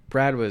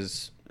Brad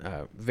was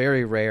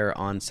very rare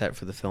on set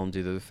for the film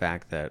due to the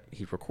fact that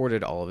he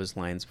recorded all of his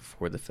lines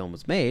before the film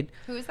was made.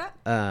 Who is that?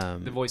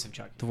 The voice of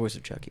Chucky. The voice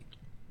of Chucky.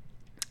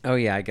 Oh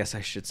yeah, I guess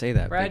I should say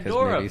that Brad because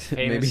Dourif,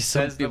 maybe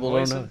some says the people don't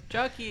voice know. of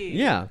Chucky.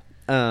 Yeah.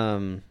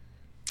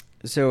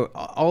 So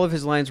all of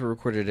his lines were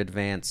recorded in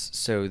advance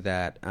so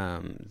that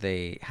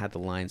they had the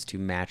lines to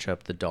match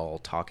up the doll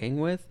talking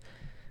with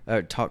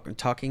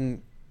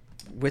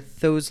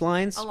those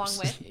lines. Along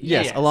with?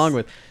 Yes, Yes. along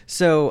with.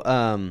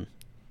 So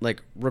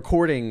like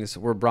recordings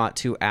were brought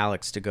to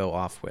Alex to go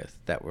off with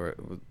that were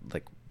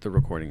like the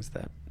recordings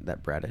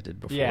that Brad had did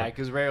before. Yeah,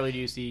 because rarely do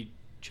you see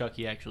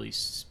Chucky actually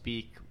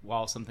speak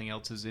while something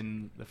else is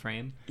in the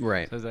frame.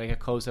 Right. So it's like a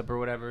close up or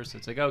whatever. So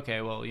it's like,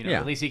 okay, well, Yeah.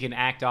 at least he can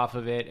act off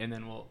of it, and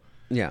then we'll,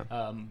 Yeah.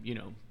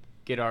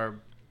 get our,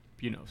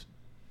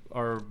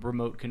 our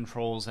remote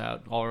controls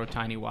out, all our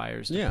tiny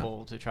wires to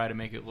pull to try to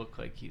make it look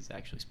like he's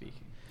actually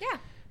speaking. Yeah.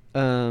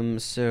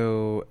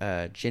 So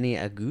Jenny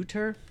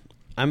Agutter,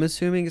 I'm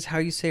assuming is how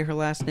you say her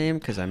last name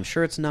because I'm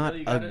sure it's not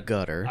Really, you a got it?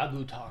 gutter.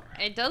 Agutar.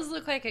 It does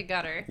look like a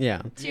gutter.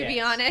 Yeah. To be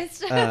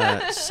Yes.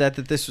 honest. Said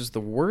that this was the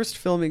worst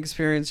filming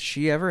experience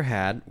she ever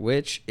had,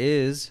 which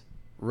is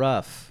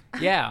rough.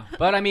 Yeah,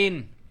 but I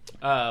mean,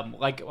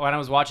 like when I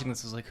was watching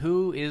this, I was like,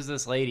 who is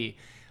this lady?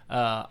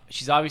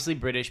 She's obviously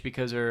British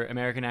because her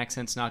American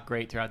accent's not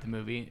great throughout the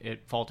movie.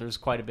 It falters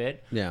quite a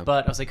bit. Yeah.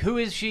 But I was like, who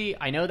is she?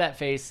 I know that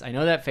face. I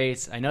know that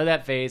face. I know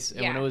that face. And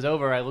when Yeah. it was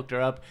over, I looked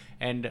her up,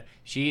 and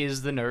she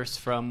is the nurse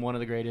from one of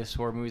the greatest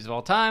horror movies of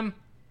all time,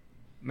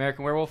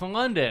 American Werewolf in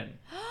London.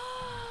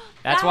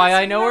 That's why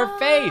I know her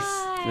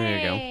face. There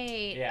you go.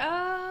 right.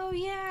 Yeah. Oh,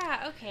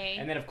 yeah. Okay.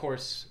 And then, of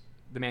course,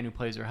 the man who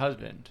plays her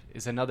husband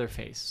is another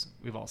face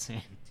we've all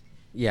seen.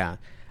 Yeah.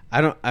 I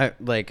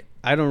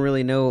don't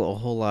really know a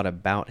whole lot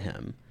about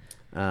him.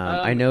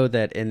 I know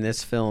that in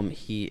this film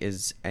he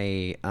is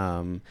a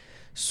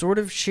sort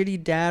of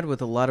shitty dad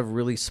with a lot of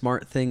really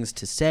smart things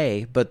to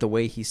say, but the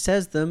way he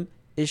says them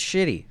is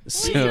shitty. he's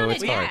So not a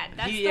it's hard. dad.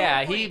 That's he the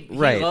whole he point.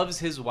 Right. loves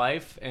his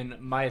wife, and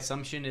my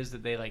assumption is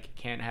that they like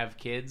can't have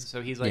kids,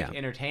 so he's like Yeah.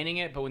 entertaining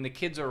it. But when the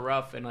kids are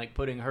rough and like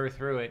putting her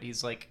through it,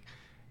 he's like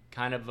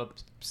kind of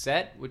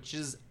upset, which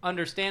is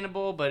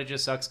understandable. But it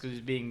just sucks because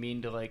he's being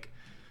mean to like,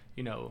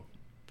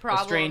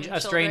 Problem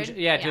a strange,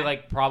 children. to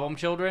like problem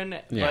children.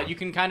 Yeah. But you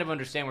can kind of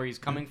understand where he's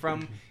coming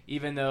from,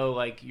 even though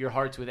like your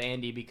heart's with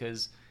Andy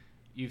because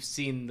you've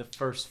seen the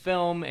first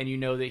film and you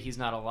know that he's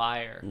not a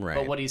liar. Right.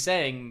 But what he's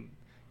saying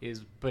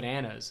is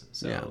bananas.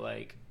 So Yeah.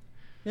 like.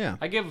 Yeah.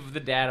 I give the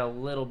dad a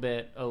little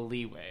bit of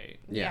leeway.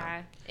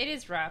 Yeah. It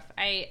is rough.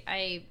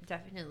 I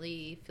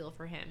definitely feel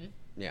for him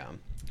Yeah.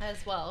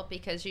 as well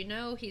because he's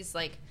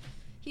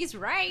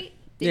right.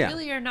 They Yeah.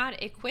 really are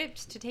not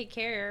equipped to take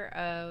care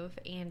of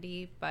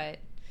Andy, but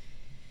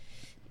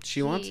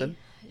She wants him.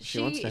 She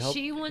wants to help.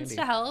 She wants Andy.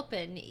 to help,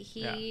 and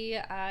he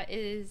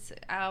is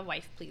a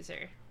wife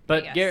pleaser.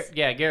 But I guess.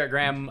 Garrett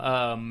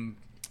Graham,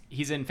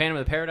 he's in Phantom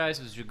of the Paradise,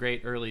 which is a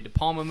great early De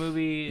Palma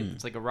movie.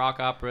 It's like a rock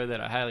opera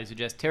that I highly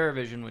suggest.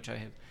 Terrorvision, which I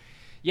have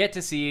yet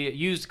to see.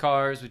 Used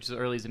Cars, which is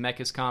early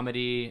Zemeckis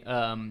comedy.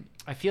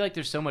 I feel like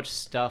there's so much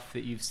stuff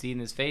that you've seen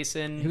his face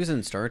in. He was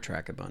in Star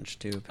Trek a bunch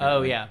too.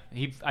 Oh apparently. yeah,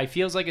 I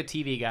feels like a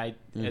TV guy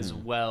as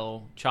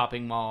well.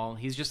 Chopping Mall.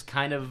 He's just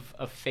kind of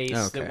a face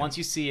Okay. that once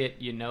you see it,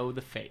 you know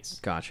the face.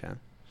 Gotcha.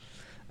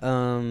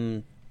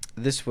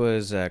 This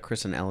was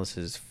Kristen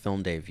Ellis's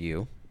film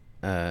debut.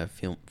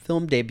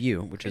 Film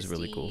debut, which is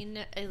really cool.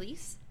 Christine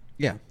Elise?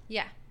 Yeah.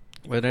 Yeah.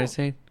 What did I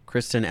say?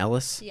 Kristen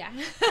Ellis. Yeah.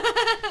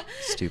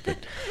 Stupid.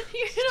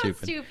 You're not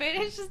Stupid. stupid.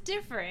 It's just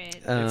different.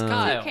 It's Um,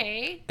 Kyle.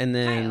 Okay. And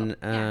then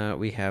Kyle, yeah.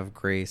 we have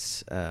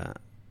Grace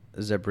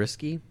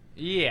Zabriskie.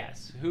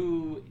 Yes,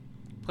 who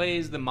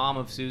plays the mom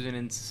of Susan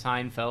in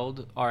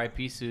Seinfeld,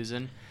 R.I.P.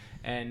 Susan,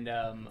 and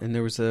And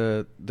there was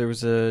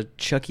a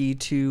Chucky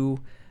 2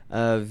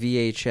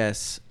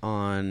 VHS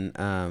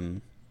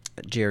on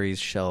Jerry's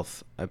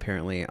shelf,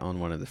 apparently on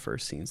one of the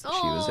first scenes that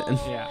she was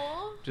in. Yeah.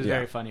 which is Yeah.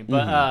 very funny.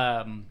 But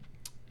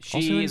Also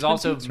she in is Twin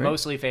also Peaks, right?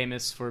 mostly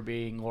famous for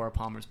being Laura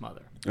Palmer's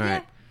mother. All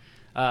right.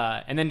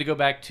 And then to go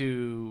back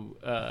to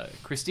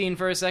Christine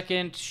for a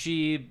second,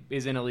 she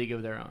is in A League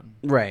of Their Own.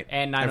 Right.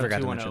 And I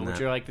forgot to 90210, mention which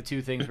that. are like the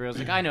two things where I was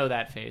like, I know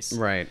that face.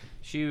 Right.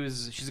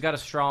 She's got a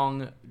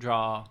strong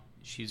draw.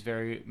 She's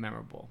very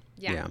memorable.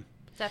 Yeah. Yeah.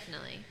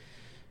 Definitely.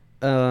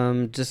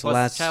 Just Plus,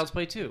 last. Child's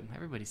Play 2.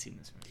 Everybody's seen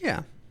this movie.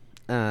 Yeah.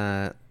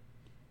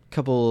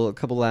 Couple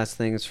last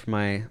things for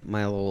my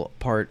little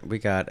part. We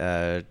got.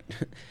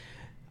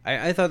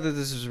 I thought that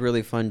this was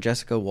really fun.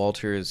 Jessica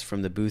Walters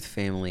from the Booth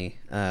family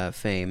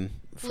fame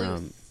from.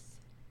 Bluth.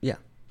 Yeah.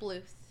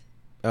 Bluth.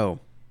 Oh,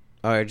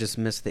 I just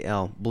missed the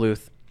L.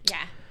 Bluth.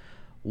 Yeah.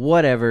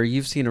 Whatever.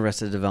 You've seen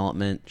Arrested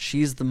Development.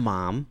 She's the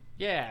mom,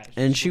 Yeah.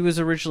 and she was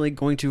originally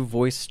going to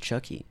voice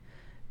Chucky,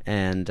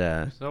 And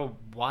So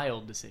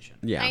wild decision.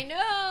 yeah, I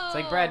know. It's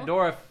like Brad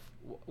Dourif.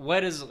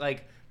 What is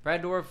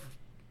Brad Dourif?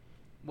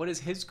 What is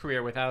his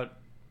career without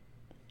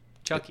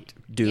Chucky?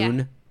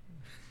 Dune.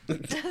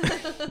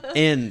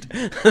 End.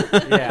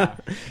 Yeah.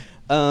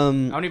 I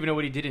Um, don't even know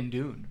what he did in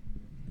Dune.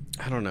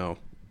 I don't know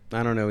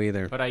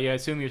either. But I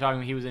assume you're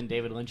talking. He was in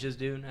David Lynch's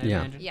Dune. I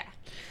Yeah. imagine. Yeah.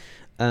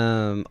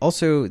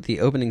 Also, the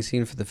opening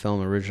scene for the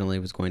film originally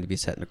was going to be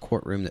set in a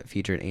courtroom that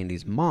featured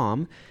Andy's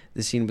mom.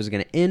 The scene was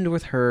going to end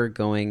with her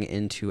going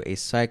into a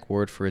psych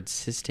ward for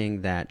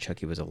insisting that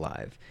Chucky was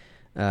alive,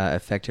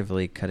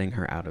 effectively cutting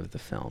her out of the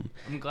film.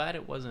 I'm glad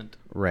it wasn't,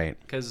 Right.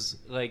 because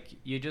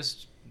you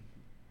just.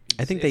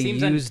 I think it they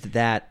seems used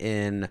that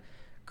in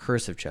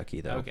Curse of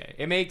Chucky, though. Okay,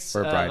 it makes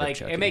Or Bride of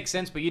Chucky. it makes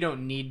sense, but you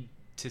don't need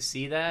to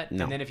see that.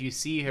 No. And then if you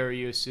see her,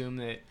 you assume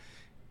that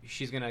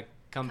she's gonna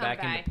come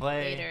back into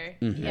play later.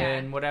 Mhm. Yeah.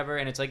 and whatever.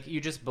 And it's like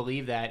you just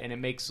believe that, and it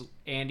makes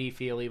Andy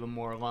feel even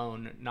more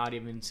alone, not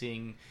even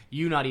seeing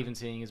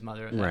his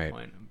mother at that Right.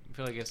 point. I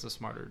feel like it's a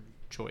smarter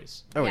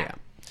choice. Oh, Yeah.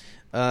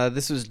 yeah.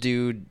 This was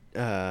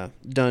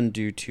done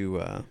due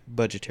to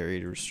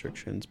budgetary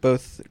restrictions.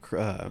 Both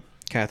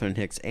Catherine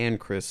Hicks and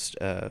Chris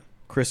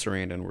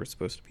Sarandon were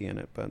supposed to be in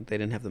it, but they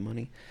didn't have the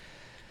money.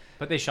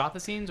 But they shot the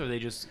scenes, or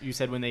you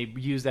said when they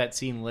use that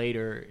scene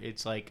later,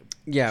 it's like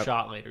Yeah.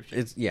 shot later.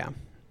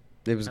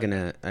 It was Okay.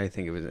 gonna. I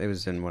think it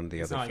was in one of the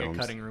It's other not films.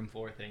 like a cutting room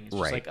floor thing. It's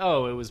Right. just like,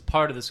 oh, it was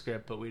part of the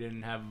script, but we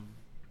didn't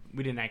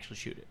actually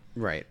shoot it.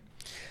 Right.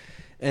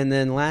 And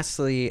then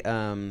lastly,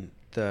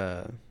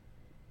 the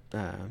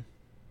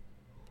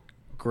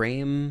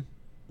Graham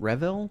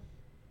Revell.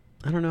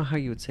 I don't know how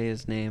you would say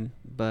his name,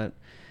 but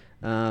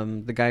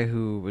the guy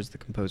who was the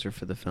composer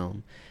for the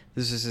film.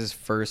 This is his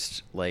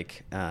first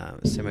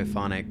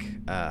symphonic,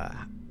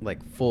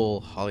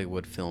 full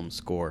Hollywood film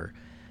score.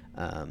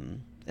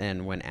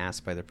 And when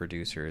asked by the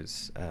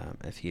producers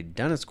if he had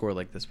done a score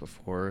like this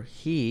before,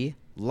 he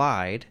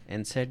lied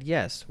and said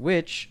yes,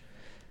 which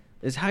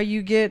is how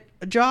you get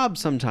a job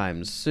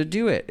sometimes. So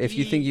do it. If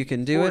you think you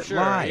can do For it, sure.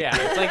 lie. Yeah,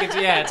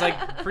 it's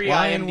like pre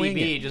Lie and wing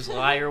IMDb. it. Just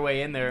lie your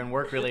way in there and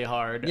work really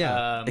hard.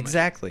 Yeah,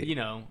 exactly.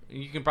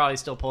 You can probably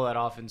still pull that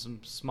off in some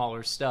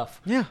smaller stuff.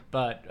 Yeah.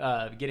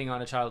 But getting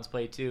on a Child's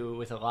Play 2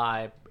 with a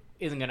lie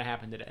isn't going to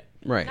happen today.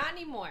 Right. Not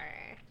anymore.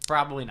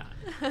 Probably not.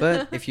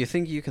 But if you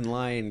think you can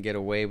lie and get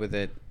away with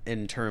it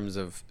in terms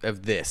of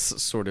this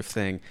sort of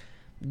thing,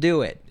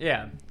 do it.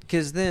 Yeah.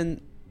 Because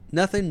then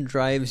nothing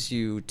drives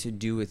you to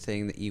do a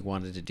thing that you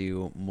wanted to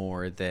do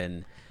more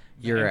than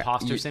your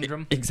Imposter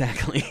syndrome?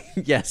 Exactly.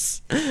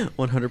 Yes.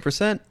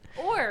 100%.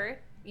 Or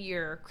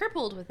you're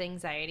crippled with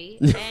anxiety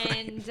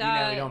and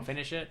You don't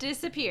finish it.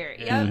 disappear.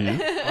 Yep. Mhm.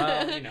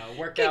 Well, it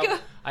worked Could out. go.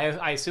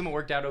 I assume it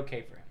worked out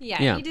okay for him.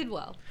 Yeah, Yeah. he did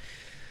well.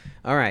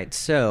 All right,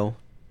 so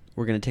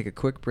we're going to take a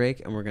quick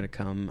break, and we're going to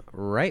come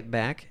right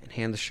back and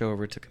hand the show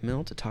over to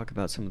Camille to talk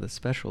about some of the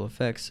special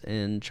effects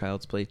in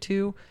Child's Play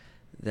 2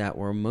 that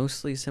were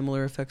mostly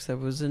similar effects that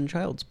was in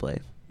Child's Play,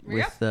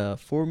 with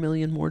 $4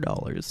 million more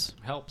dollars.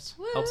 Helps.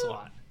 Woo. Helps a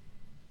lot.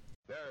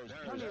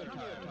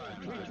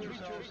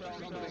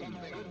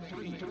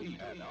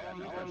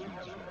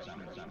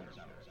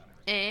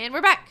 And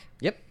we're back.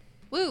 Yep.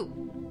 Woo.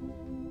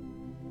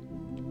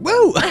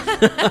 Woo!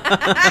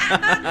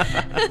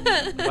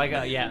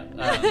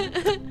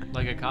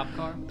 Like a cop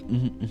car.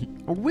 Woo,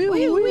 Woo,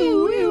 woo,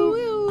 woo,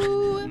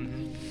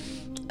 woo.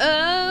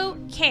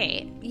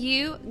 Okay,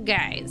 you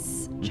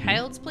guys.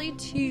 Child's Play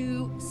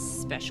 2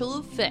 special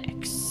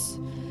effects.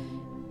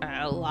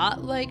 A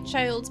lot like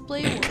Child's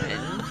Play 1.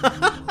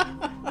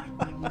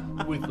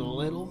 With a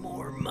little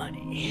more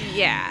money.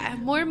 Yeah,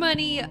 more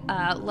money,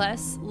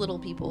 less little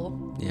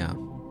people. Yeah.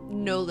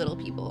 No little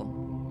people.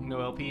 No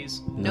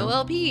LPs. No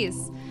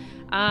LPs.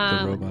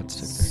 The robots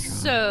took their job.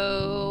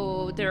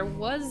 So there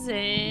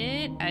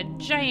wasn't a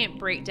giant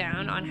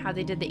breakdown on how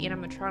they did the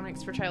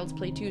animatronics for Child's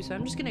Play 2. So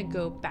I'm just gonna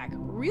go back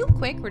real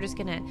quick. We're just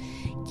gonna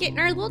get in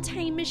our little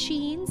time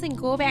machines and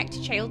go back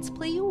to Child's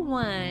Play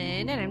 1,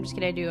 and I'm just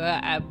gonna do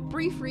a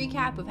brief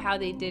recap of how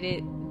they did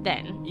it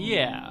then.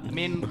 Yeah, I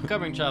mean,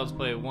 covering Child's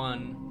Play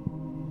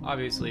 1,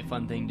 obviously a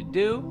fun thing to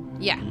do.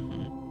 Yeah.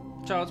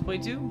 Child's Play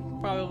 2,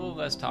 probably a little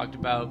less talked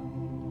about,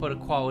 but a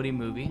quality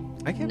movie.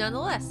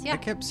 Nonetheless, yeah. I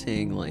kept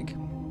seeing like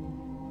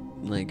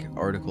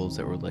articles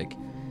that were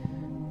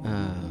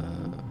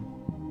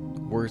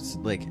worse,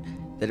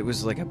 that it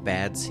was like a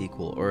bad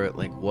sequel, or it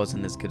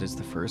wasn't as good as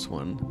the first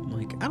one. I'm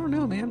like, I don't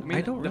know, man.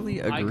 I don't really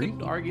agree. I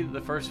could argue that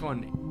the first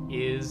one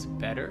is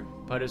better,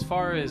 but as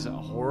far as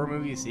horror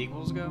movie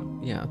sequels go,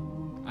 Yeah.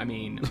 I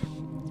mean,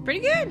 It's pretty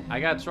good. I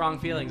got strong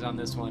feelings on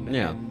this one,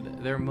 Yeah.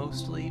 and they're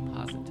mostly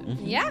positive.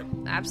 Yeah,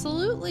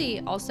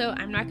 absolutely. Also,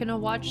 I'm not going to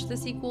watch the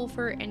sequel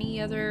for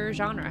any other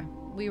genre.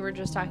 We were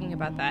just talking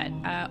about that.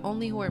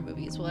 Only horror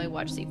movies will I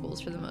watch sequels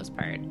for the most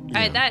part.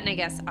 Yeah. That, and I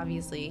guess,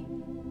 obviously,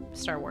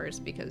 Star Wars,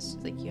 because,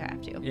 you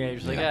have to. Yeah, you're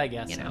just like, Yeah. I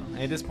guess You so. know.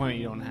 At this point,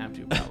 you don't have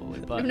to, probably.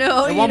 But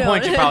No, at you one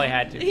point, don't. you probably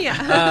had to.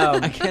 Yeah.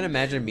 I can't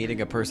imagine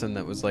meeting a person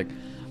that was like,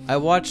 I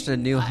watched A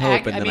New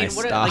Hope and then I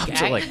stopped.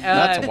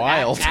 That's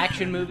wild.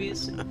 Action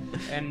movies,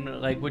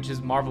 and like, which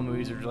is Marvel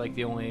movies are like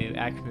the only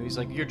action movies.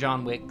 Like your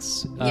John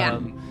Wicks,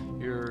 Yeah.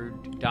 your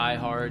Die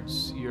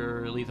Hards,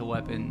 your Lethal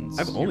Weapons.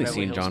 I've only your Beverly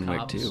seen Hills John Wick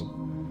Cops. 2.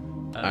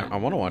 I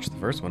want to watch the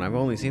first one. I've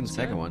only seen the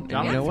second one.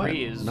 John And you know Wick what?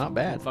 3 is Not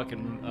bad.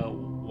 Fucking a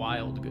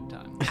wild good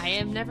time. I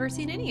have never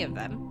seen any of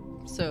them.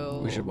 So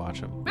We should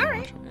watch them. All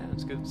right. Yeah,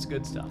 it's good. It's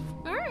good stuff.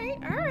 All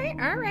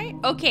right.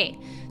 Okay,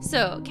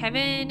 so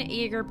Kevin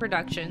Yeager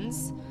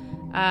Productions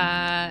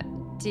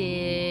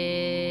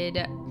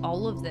did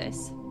all of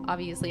this.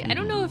 Obviously, I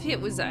don't know if it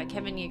was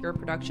Kevin Yeager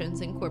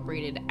Productions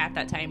Incorporated at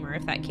that time or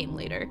if that came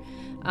later.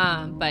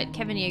 But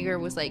Kevin Yeager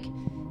was like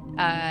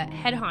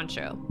head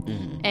honcho,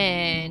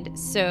 and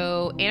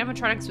so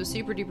animatronics was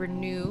super duper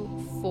new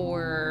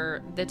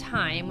for the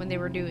time when they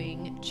were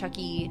doing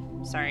Chucky.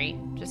 Sorry,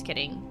 just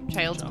kidding.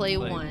 Child's Play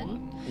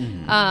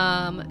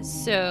 1.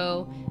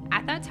 So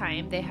at that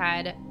time they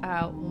had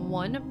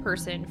one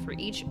person for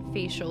each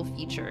facial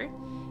feature.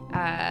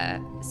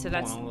 So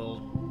that's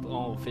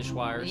all fish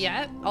wires.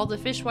 yeah, all the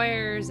fish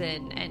wires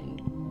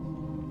and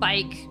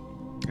bike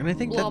And I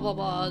think blah blah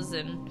blahs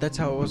and that's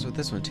how it was with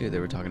this one too. They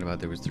were talking about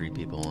there was 3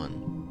 people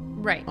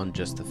right. on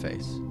just the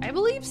face. I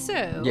believe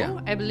so. Yeah.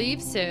 I believe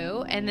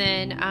so. And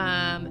then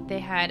they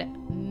had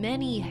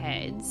many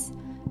heads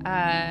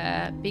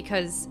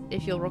because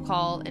if you'll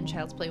recall in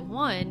Child's Play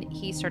 1,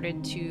 he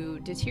started to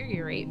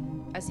deteriorate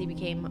as he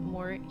became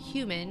more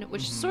human,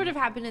 which sort of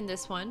happened in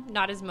this one.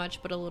 Not as much,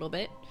 but a little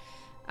bit.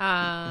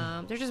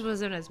 There just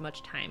wasn't as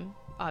much time,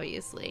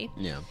 obviously.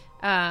 Yeah.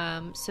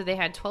 So they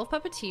had 12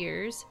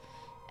 puppeteers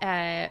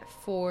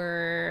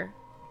for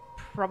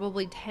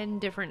probably 10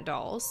 different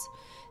dolls.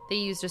 They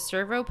used a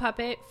servo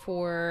puppet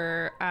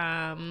for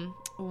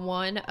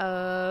one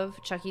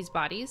of Chucky's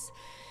bodies.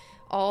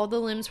 All the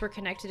limbs were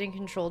connected and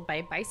controlled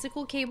by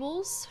bicycle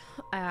cables.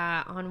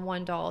 On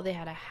one doll, they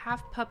had a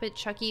half puppet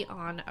Chucky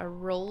on a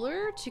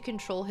roller to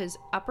control his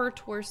upper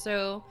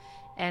torso.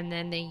 And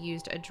then they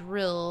used a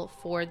drill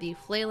for the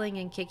flailing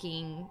and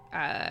kicking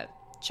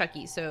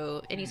Chucky.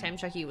 So anytime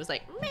Chucky was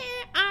like, "Meh,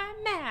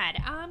 I'm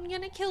mad, I'm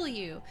gonna kill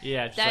you."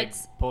 Yeah, it's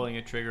That's like pulling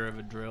a trigger of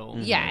a drill.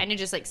 yeah, and it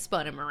just like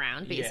spun him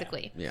around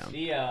basically. Yeah.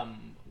 The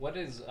what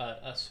is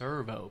a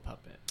servo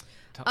puppet?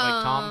 Like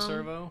Tom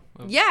Servo?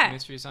 Of Yeah.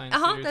 Mystery Science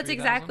Theater That's 3000?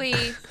 exactly.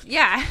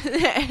 Yeah.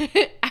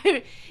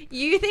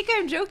 You think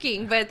I'm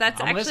joking, but that's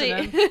I'm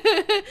actually.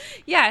 listening.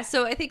 Yeah.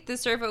 So I think the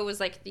servo was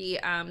like the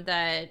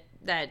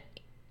that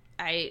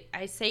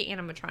I say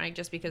animatronic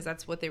just because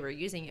that's what they were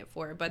using it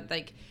for, but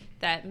like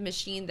that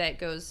machine that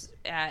goes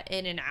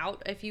in and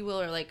out, if you will,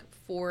 or like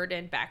forward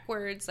and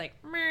backwards, like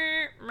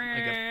Like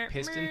a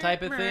piston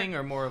type of thing,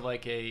 or more of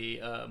like a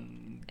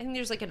I think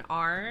there's like an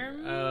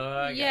arm. I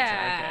gotcha.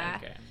 Yeah.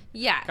 Okay.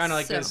 Yeah. Kind of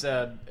like so-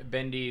 this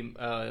bendy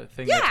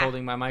thing Yeah. that's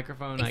holding my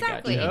microphone.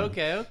 Exactly. I got you.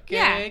 Okay.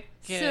 Yeah.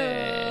 Okay.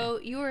 So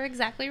you were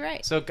exactly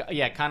right. So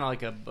yeah, kind of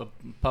like a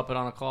puppet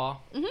on a claw.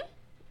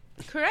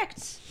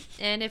 Correct.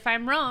 And if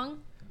I'm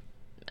wrong,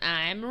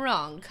 I'm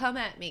wrong. Come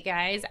at me,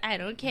 guys. I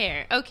don't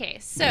care. Okay,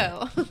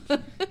 so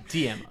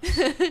DM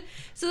us.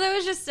 so that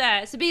was just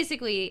so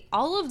basically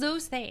all of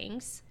those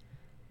things,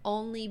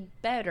 only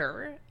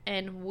better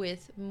and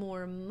with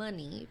more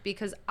money,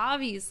 because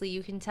obviously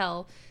you can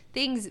tell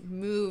things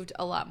moved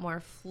a lot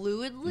more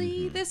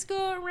fluidly this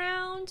go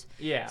around.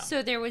 Yeah.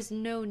 So there was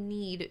no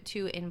need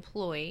to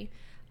employ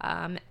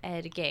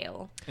Ed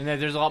Gale. And then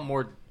there's a lot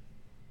more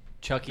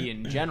Chucky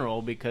in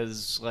general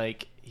because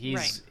like he's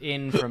Right.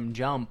 in from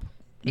Jump.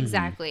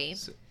 Exactly.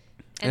 So-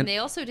 And they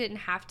also didn't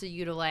have to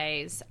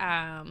utilize,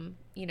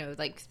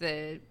 like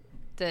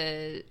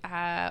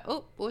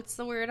what's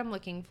the word I'm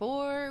looking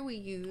for? We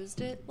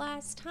used it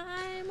last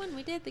time when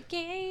we did the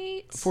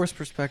gate. Forced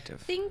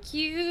perspective. Thank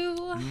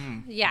you.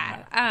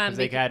 Yeah. 'Cause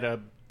they had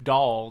a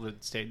doll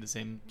that stayed the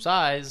same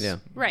size. Yeah.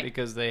 Right.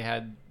 Because they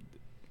had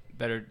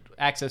better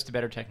access to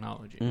better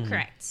technology.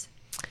 Correct.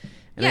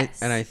 And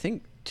Yes. I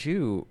think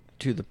too,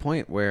 to the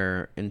point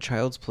where in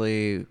Child's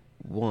Play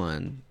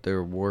 1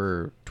 there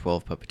were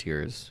 12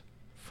 puppeteers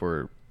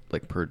for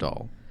like per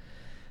doll.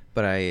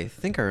 But I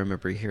think I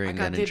remember hearing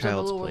got that in dibs on the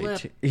Child's lower Play lip.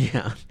 2.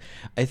 Yeah.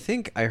 I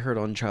think I heard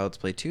on Child's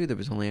Play 2 there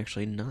was only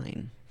actually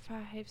 9.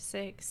 5,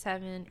 6,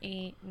 7,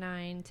 8,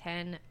 9,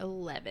 10,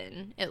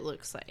 11. It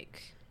looks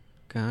like.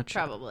 Gotcha.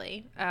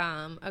 Probably.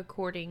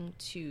 According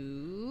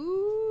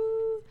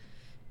to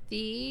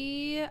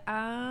the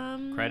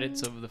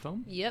Credits of the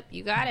film. Yep,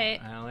 you got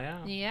it. Hell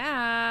yeah.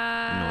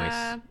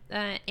 Yeah.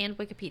 And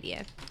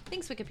Wikipedia.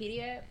 Thanks,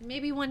 Wikipedia.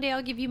 Maybe one day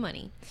I'll give you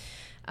money.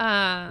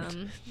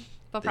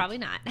 But probably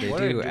not. they What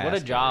do a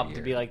ask job every to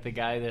year. be like the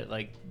guy that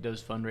like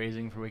does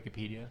fundraising for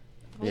Wikipedia.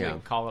 Yeah.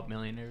 Like, call up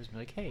millionaires and be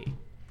like, hey,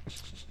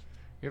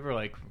 you ever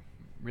like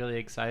really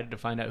excited to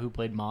find out who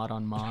played Maud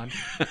on Maud?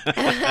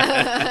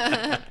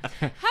 How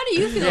do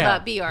you feel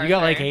about B. Arthur? You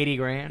got like 80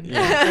 grand.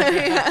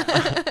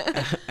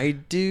 I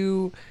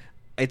do.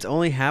 It's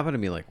only happened to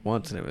me like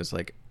once, and it was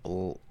like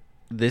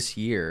this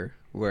year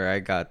where I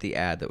got the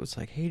ad that was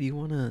like, "Hey, do you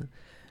want to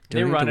They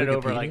donate run to it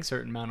over Wikipedia? like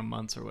certain amount of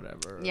months or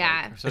whatever.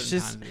 Yeah. Like, or certain It's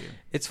just, times of the year.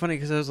 it's funny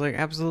because I was like,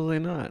 absolutely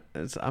not.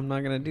 I'm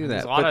not gonna do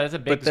There's that. a lot of, it's a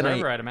big but then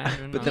server, I'd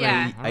imagine. but then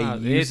Yeah. I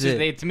don't know. use It's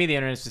just, it. to me, the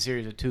internet's a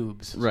series of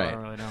tubes. So Right. I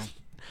don't really know.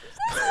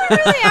 That's not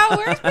really how it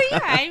works, but yeah,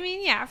 I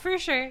mean, yeah, for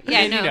sure. Yeah,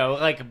 And, no. you know,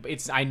 like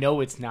I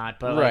know it's not,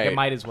 but like Right. it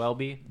might as well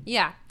be.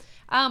 Yeah.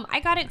 I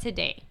got it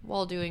today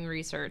while doing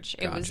research.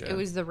 It Gotcha.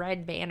 was the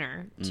red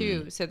banner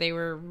too, so they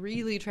were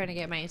really trying to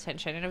get my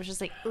attention, and I was just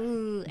like,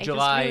 "Ooh, I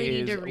July just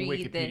really is need a to read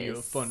Wikipedia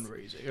this."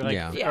 fundraiser. Or like,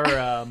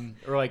 Yeah.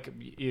 or like,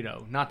 you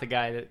know, not the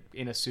guy that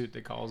in a suit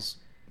that calls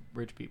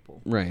rich people.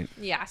 Right.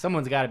 Yeah,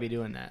 Someone's got to be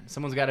doing that.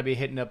 Someone's got to be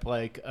hitting up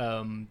like,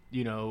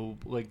 you know,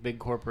 like big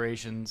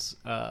corporations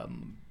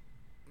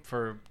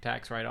for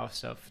tax write-off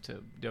stuff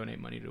to donate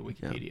money to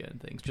Wikipedia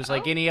and things, just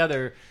like any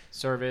other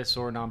service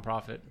or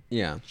nonprofit.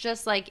 Yeah.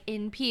 just like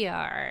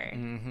NPR,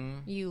 Mm-hmm.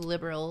 you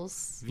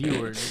liberals.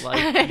 Viewers like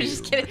I'm you,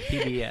 just kidding.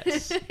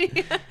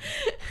 PBS.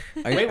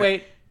 I-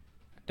 Wait!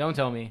 Don't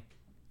tell me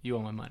you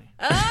owe my money.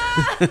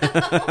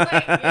 Oh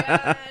my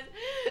god!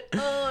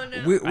 Oh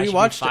no! We I should be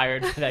watched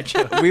fired for that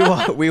joke.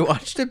 we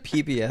watched a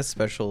PBS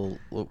special.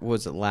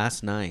 Was it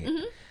last night?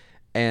 Mm-hmm.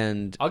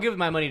 And I'll give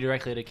my money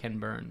directly to Ken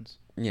Burns.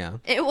 yeah.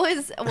 It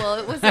was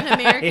an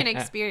American Yeah.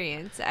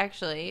 experience,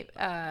 actually.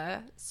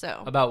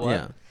 So About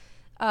what?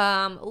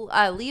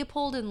 Yeah.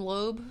 Leopold and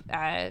Loeb,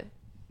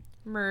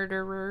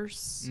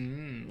 murderers.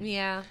 Mm.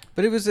 Yeah.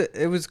 But it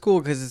was cool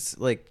because it's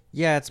like,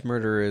 yeah, it's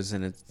murderers,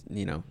 and it's,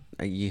 you know,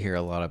 you hear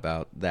a lot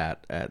about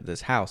that at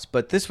this house.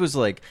 But this was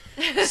like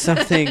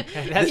something.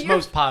 That's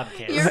most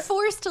podcasts. You're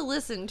forced to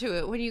listen to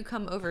it when you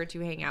come over to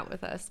hang out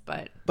with us,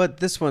 but But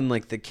this one,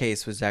 like, the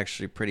case was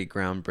actually pretty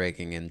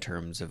groundbreaking in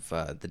terms of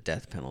the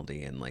death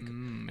penalty and like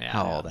yeah,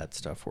 how yeah. all that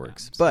stuff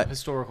works. Some But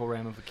historical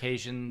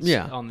ramifications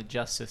Yeah. on the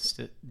justice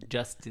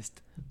justice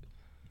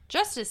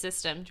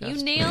system. You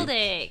Just- nailed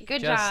it.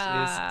 Good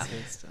job.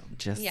 system.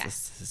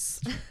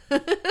 justice.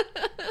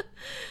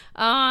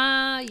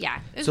 Yeah.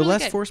 It was So really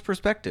less good. forced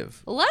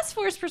perspective. Less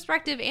forced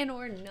perspective and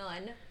or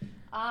none.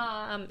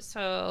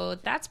 So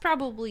that's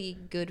probably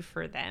good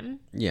for them.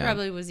 Yeah.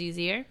 Probably was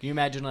easier. Can you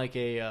imagine like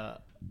a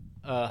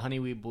Honey,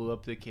 We Blew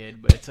Up the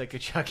Kid, but it's like a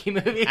Chucky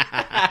movie?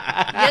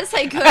 Yes,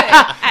 I could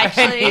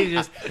actually. And he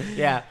just,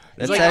 yeah. That's,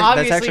 It's like that's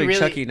obviously actually really,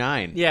 Chucky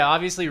 9. Yeah,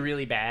 obviously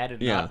really bad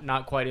and Yeah.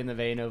 not quite in the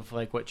vein of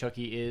like what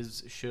Chucky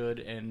is, should,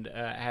 and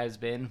has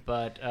been,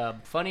 but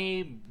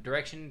funny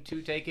direction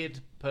to take it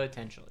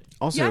potentially.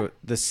 Also, Yeah.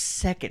 the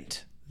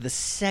second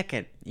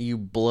you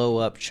blow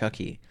up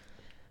Chucky,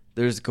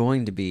 there's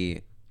going to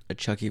be a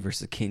Chucky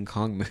versus King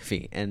Kong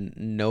movie, and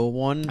no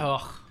one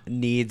Oh,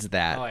 needs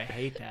that I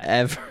hate that.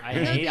 ever.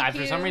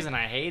 For some reason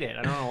I hate it.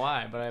 I don't know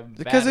why, but I have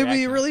because bad it'd be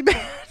reaction. really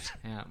bad.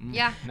 Yeah,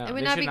 Yeah, no, it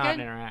would they not should be not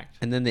good. interact.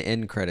 And then the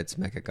end credits,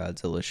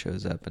 Mechagodzilla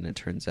shows up, and it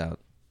turns out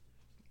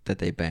that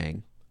they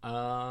bang.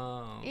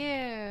 Oh,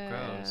 Ew.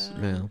 gross.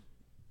 Yeah.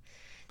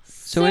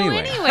 So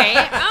anyway.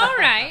 All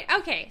right.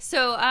 Okay.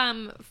 So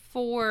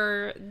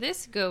for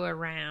this go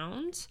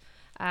around,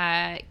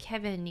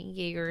 Kevin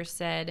Yeager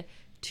said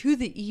to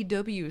the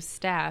EW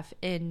staff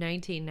in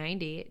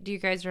 1990. Do you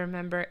guys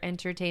remember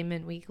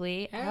Entertainment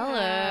Weekly?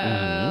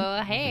 Hello.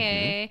 Mm-hmm.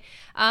 Hey.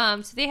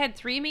 So they had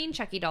 3 main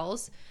Chucky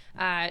dolls,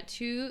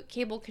 2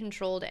 cable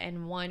controlled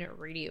and 1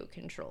 radio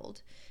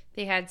controlled.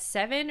 They had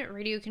 7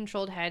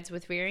 radio-controlled heads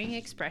with varying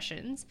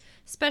expressions,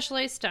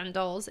 specialized stunt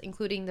dolls,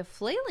 including the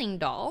flailing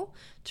doll,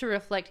 to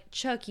reflect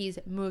Chucky's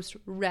most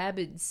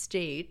rabid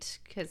state.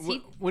 Because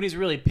When he's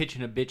really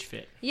pitching a bitch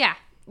fit. yeah,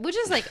 which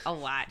is like a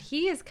lot.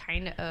 He is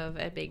kind of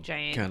a big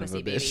giant Kind of pussy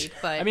a baby. bitch.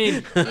 But I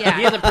mean, yeah.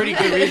 he has a pretty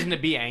good reason to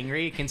be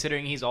angry,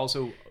 considering he's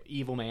also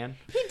evil man.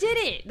 He did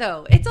it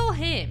though. It's all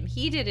him.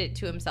 He did it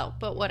to himself.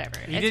 But whatever.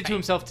 He It's did it to fine.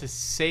 himself to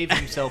save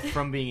himself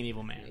from being an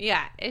evil man.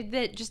 Yeah,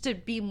 just to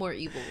be more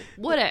evil.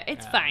 Whatever.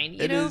 It's fine.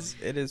 You know.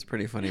 It is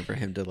pretty funny for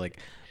him to like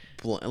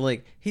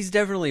he's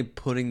definitely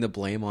putting the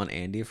blame on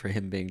Andy for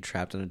him being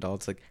trapped in a doll.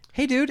 It's like,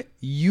 hey dude,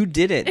 you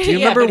did it. Do you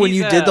Yeah, remember But when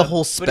he's, you did the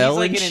whole but spell he's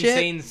like and an shit?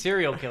 insane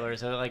serial killer,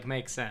 so it like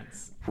makes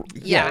sense.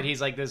 Yeah. That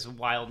he's like this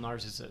wild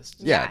narcissist.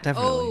 Yeah,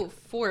 definitely. Oh,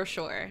 for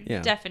sure.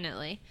 Yeah.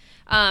 Definitely.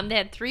 They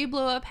had 3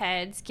 blow-up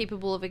heads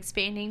capable of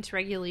expanding to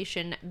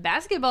regulation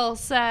basketball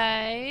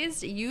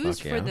size,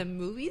 used Fuck for yeah. the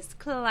movie's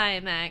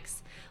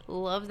climax.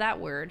 Love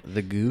that word.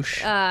 The goosh.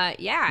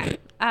 Yeah.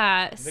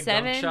 The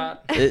 7. gunk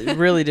shot. It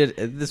really did.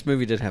 This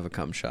movie did have a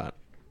cum shot.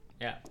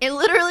 Yeah. It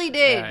literally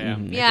did. Yeah,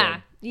 Mm-hmm. yeah.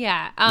 It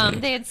Yeah.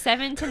 They had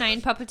 7 to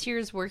 9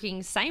 puppeteers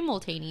working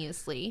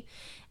simultaneously,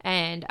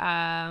 and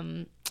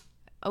they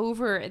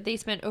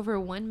spent over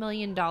 $1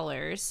 million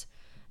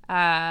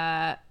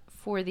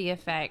for the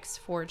effects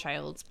for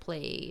Child's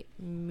Play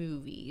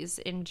movies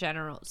in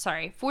general.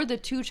 Sorry, for the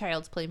 2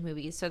 Child's Play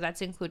movies. So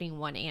that's including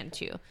 1 and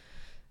 2.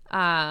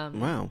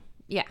 Wow.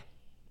 Yeah.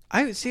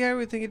 I would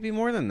think it'd be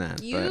more than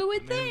that. You but,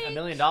 would $1 think.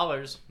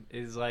 million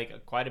is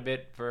like quite a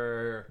bit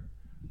for.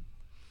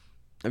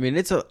 I mean,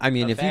 if you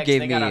effects. gave They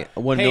me gotta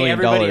 $1 pay million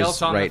everybody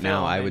else on the right now,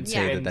 film I and- would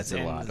say Yeah. that that's a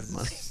and lot of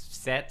money.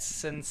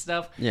 Sets and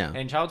stuff. Yeah.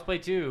 And Child's Play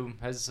 2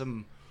 has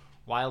some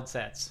wild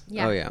sets.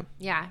 Yeah. Oh, yeah.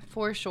 Yeah,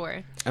 for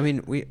sure. I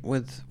mean,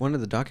 with one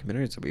of the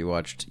documentaries that we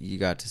watched, you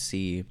got to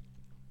see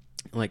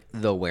like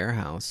the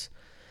warehouse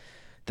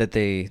that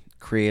they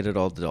created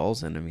all the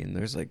dolls in. I mean,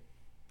 there's like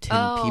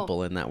 10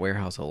 people in that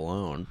warehouse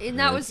alone. And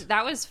that was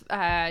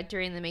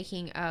during the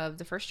making of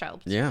the first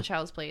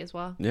Child's Play as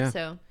well. Yeah.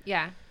 So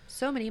yeah,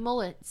 so many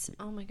mullets.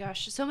 Oh my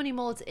gosh, so many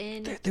mullets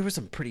in. There was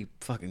some pretty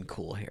fucking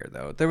cool hair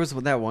though. There was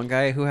that one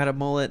guy who had a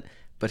mullet,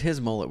 but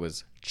his mullet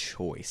was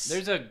choice.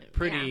 There's a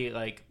pretty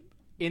like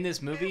in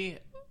this movie,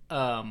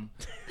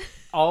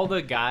 all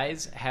the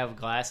guys have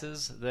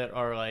glasses that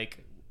are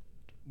like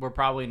were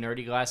probably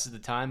nerdy glasses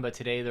at the time, but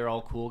today they're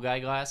all cool guy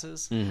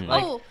glasses. Mm-hmm.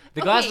 Like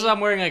the glasses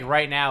I'm wearing like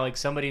right now, like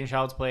somebody in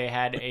Child's Play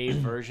had a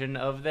version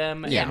of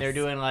them, Yes. and they're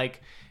doing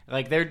like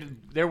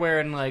they're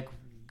wearing like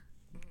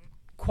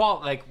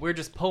we're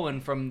just pulling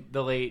from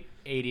the late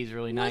 80s,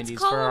 early Let's 90s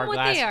call for them our what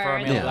glasses they for our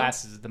are. male Yeah.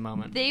 glasses at the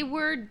moment. They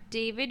were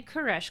David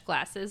Koresh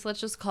glasses.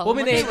 Let's just call Well, I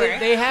them mean, what they were.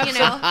 they have you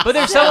some, know? but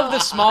there's some of the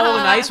small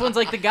and nice ones,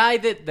 like the guy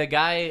that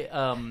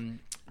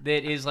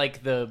is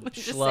like the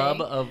Just schlub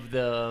saying. of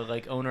the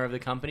like owner of the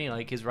company,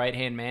 like his right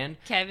hand man.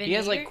 Kevin He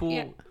has like Eager? cool.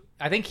 Yeah.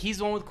 I think he's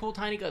the one with cool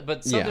tiny glasses.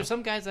 But Yeah. there's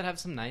some guys that have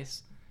some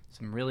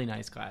really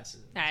nice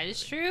glasses. That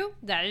is true.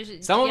 That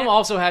is Some of them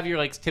also have your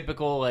like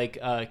typical like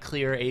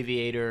clear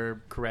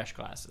aviator Koresh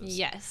glasses.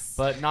 Yes.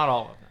 but not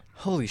all of them.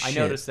 Holy shit. I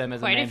noticed them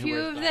as Quite a man a few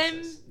who of wears them.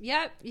 glasses.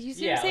 Yep. You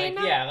see Yeah, what I'm saying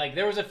like, now? yeah, like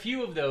there was a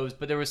few of those,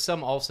 but there was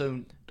some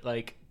also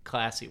like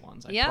classy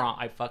ones. Yeah.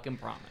 I fucking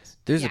promise.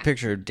 There's a Yeah.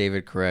 picture of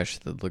David Koresh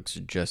that looks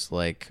just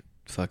like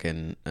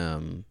fucking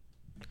oh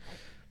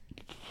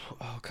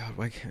god,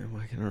 why can't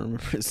I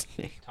remember his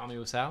name? Tommy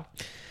Wiseau.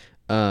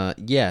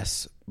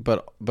 Yes,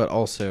 but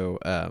also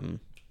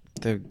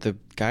the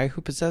guy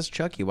who possessed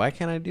Chucky. Why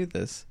can't I do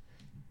this?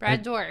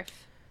 Brad Dorff.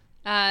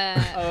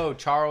 Oh,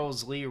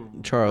 Charles Lee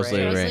Charles Lee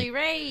Ray. Charles Ray. Lee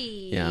Ray.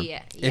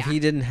 Yeah. If he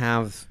didn't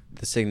have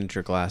the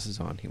signature glasses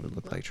on, he would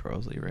look like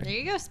Charles Lee There Ray.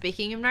 you go.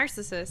 Speaking of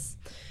narcissists.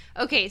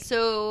 Okay,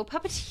 so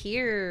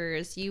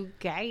puppeteers, you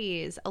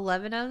guys,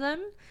 11 of them.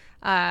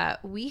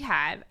 We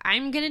have,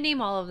 I'm going to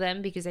name all of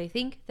them because I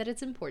think that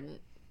it's important.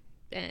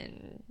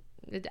 And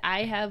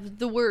I have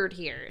the word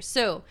here.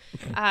 So,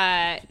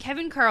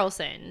 Kevin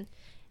Carlson.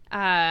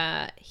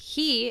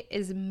 He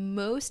is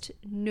most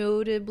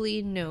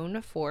notably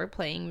known for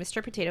playing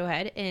Mr. Potato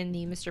Head in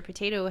the Mr.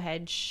 Potato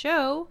Head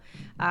show,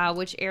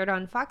 which aired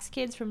on Fox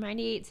Kids from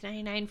 98 to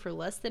 99 for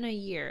less than a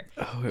year,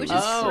 which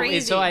is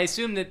crazy. So I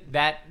assume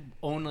that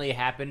only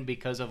happened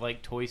because of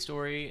like Toy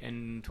Story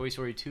and Toy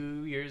Story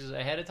 2 years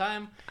ahead of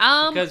time.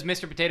 Because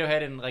Mr. Potato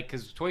Head and like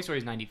because Toy Story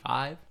is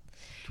 95,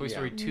 Toy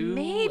Story 2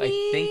 Maybe.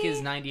 I think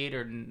is 98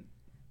 or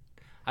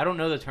I don't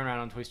know the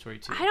turnaround on Toy Story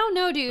 2. I don't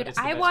know, But dude. it's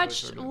the I best Toy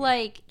watched Story movie.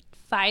 like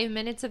 5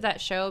 minutes of that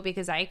show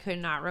because I could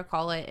not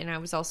recall it, and I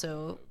was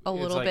also a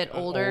little like, bit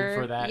old older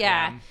for that,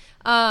 yeah.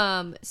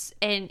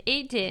 And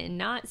it did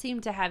not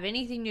seem to have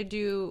anything to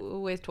do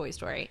with Toy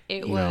Story.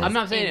 It was I'm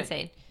not saying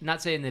insane.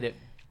 not saying that it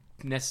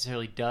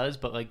necessarily does,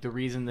 but like the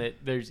reason that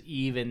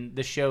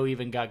the show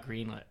even got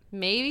greenlit.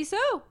 Maybe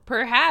so.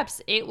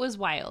 Perhaps it was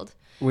wild.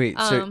 Wait,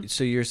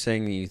 so you're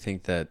saying that you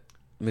think that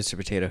Mr.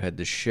 Potato Head,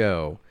 the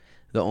show,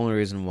 the only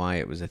reason why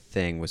it was a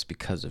thing was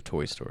because of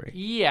Toy Story?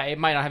 Yeah, it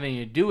might not have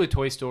anything to do with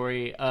Toy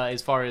Story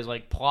as far as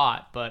like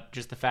plot, but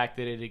just the fact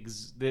that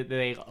that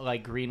they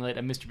like greenlit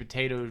a Mr.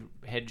 Potato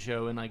Head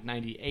show in like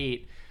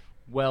 '98,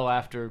 well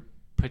after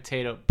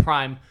Potato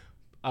Prime,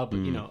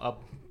 you know, a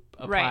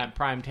Right.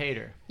 prime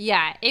tater.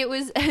 Yeah, it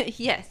was.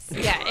 Yes,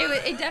 yeah.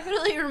 It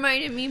definitely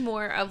reminded me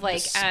more of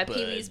like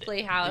Pee-wee's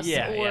Playhouse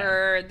Yeah,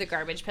 or the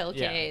Garbage Pail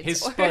Yeah,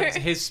 Kids.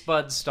 his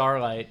Spud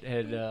Starlight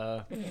had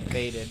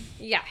faded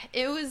Yeah,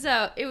 it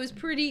was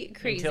pretty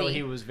crazy. until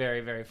he was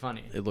very very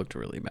funny It looked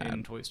really in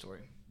bad. Toy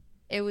Story.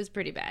 It was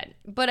pretty bad.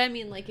 But I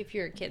mean, like, if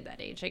you're a kid that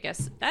age, I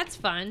guess that's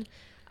fun.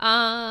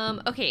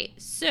 Okay,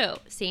 so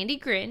Sandy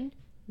Grin,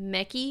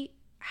 Mekhi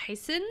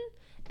Heisen,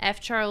 F.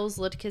 Charles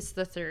Lutkus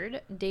III,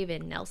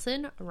 David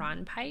Nelson,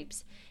 Ron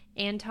Pipes,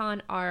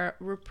 Anton R.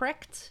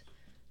 Ruprecht,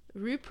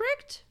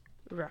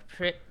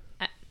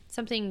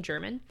 something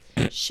German,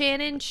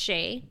 Shannon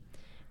Shea,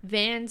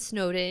 Van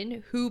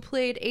Snowden, who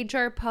played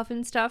H.R.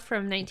 Pufnstuf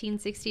from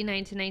 1969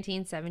 to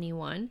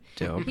 1971.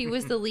 Dope. He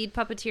was the lead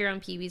puppeteer on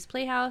Pee-wee's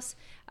Playhouse,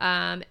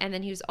 and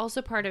then he was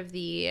also part of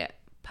the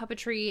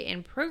puppetry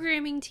and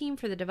programming team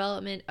for the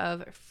development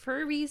of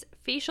Furby's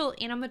facial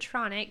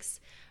animatronics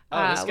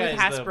This with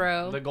guy's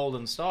Hasbro. the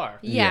Golden Star.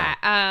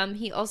 Yeah.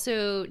 He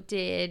also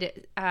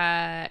did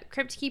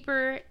Crypt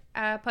Keeper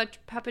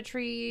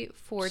puppetry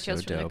for So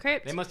Tales from the dope.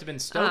 Crypt. They must have been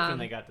stoked when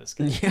they got this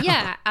guy.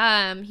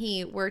 Yeah.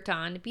 He worked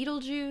on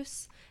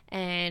Beetlejuice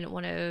and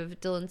one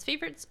of Dylan's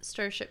favorites,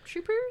 Starship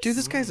Troopers. Dude,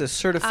 this guy's a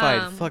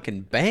certified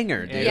fucking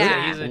banger, dude.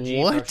 Yeah. He's a G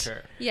What? for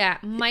sure. Yeah,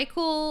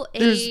 Michael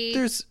A.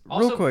 There's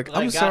Also, real quick. like,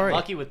 I'm got sorry.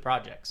 lucky with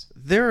projects.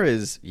 There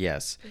is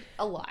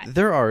a lot.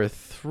 There are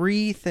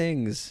 3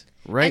 things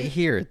right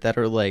here that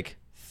are like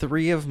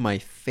 3 of my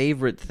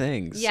favorite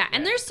things. Yeah,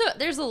 and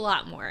there's a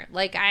lot more.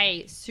 Like,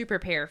 I super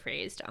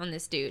paraphrased on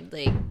this dude,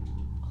 like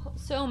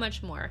so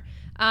much more.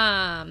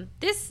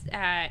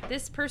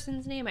 This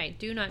person's name I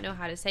do not know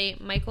how to say.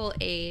 Michael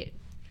A.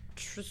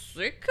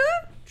 Tricic,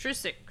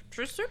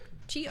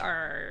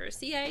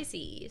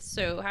 TRCIC.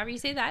 So however you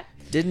say that.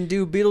 Didn't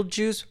do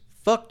Beetlejuice?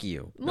 Fuck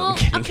you. No, Well,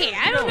 I'm kidding. okay,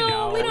 I don't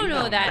know. We don't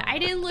know that. know. I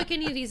didn't look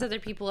any of these other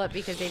people up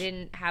because they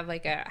didn't have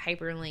like a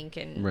hyperlink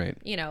and Right.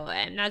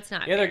 and that's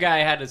not The other fair. guy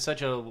had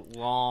such a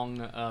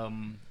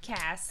long,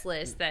 Cast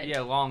list that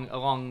a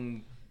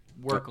long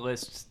work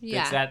list.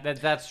 Yeah.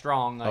 That's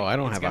strong. Like, Oh, I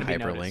don't it's have a gonna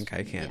be hyperlink.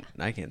 noticed.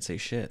 I can't say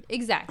shit.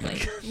 exactly.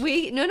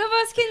 None of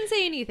us can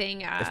say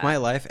anything. If my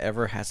life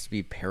ever has to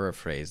be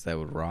paraphrased, that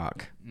would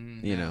rock.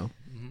 You know.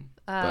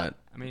 But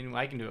I mean,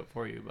 I can do it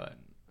for you, but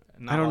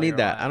I don't need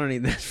that. I don't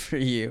need that for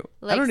you.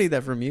 I Like- don't need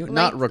that from you.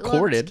 Not Loved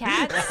recorded.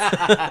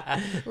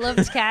 cats,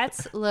 loved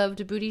cats,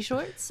 loved booty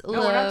shorts. No,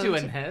 we're not loved...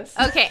 doing this.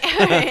 Okay.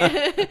 All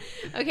right.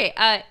 Okay.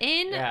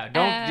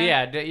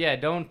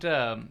 Don't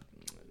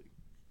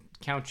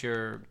count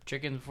your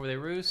chickens before they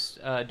roost.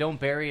 Don't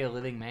bury a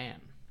living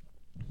man.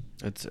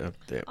 It's up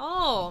there.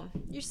 Oh,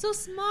 you're so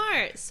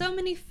smart. So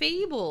many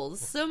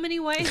fables. So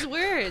many wise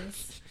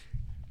words.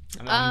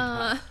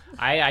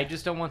 I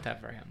just don't want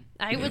that for him.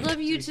 I would love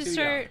you He's to too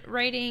start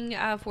writing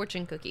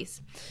fortune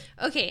cookies.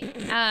 Okay.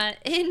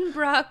 In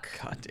Brock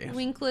Goddamn.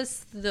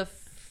 Winkless the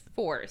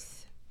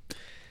Fourth.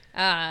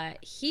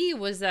 He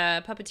was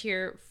a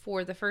puppeteer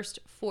for the first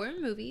 4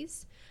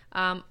 movies.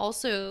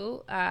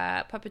 Also,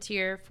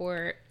 puppeteer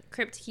for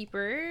Crypt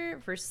Keeper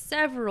for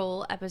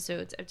several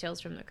episodes of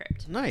Tales from the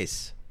Crypt.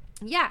 Nice.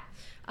 Yeah.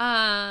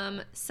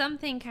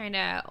 Something kind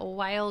of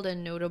wild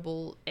and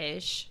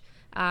notable-ish.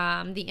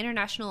 The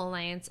International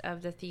Alliance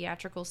of the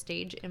Theatrical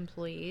Stage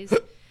Employees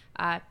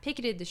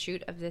picketed the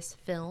shoot of this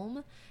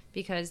film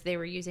because they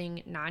were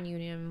using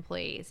non-union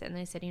employees. And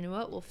they said, you know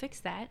what, we'll fix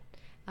that.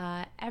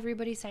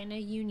 Everybody signed a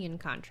union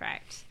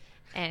contract.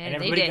 And they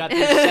everybody did. got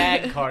their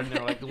SAG card, and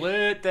they're like,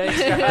 "Lit, thanks,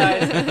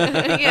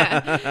 guys."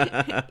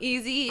 Yeah.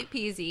 Easy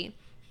peasy.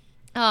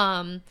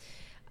 Some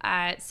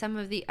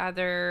of the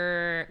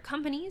other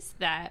companies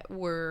that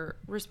were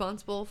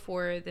responsible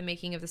for the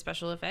making of the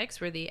special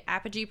effects were the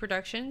Apogee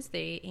Productions.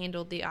 They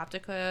handled the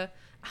optical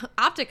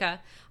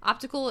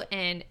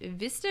and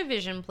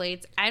VistaVision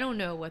plates. I don't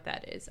know what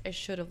that is. I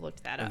should have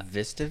looked that A up.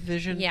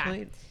 VistaVision Yeah.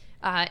 plate?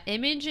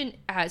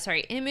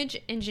 Image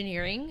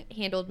Engineering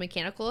handled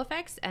mechanical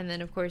effects, and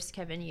then of course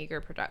Kevin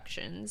Yeager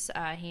Productions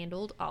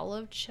handled all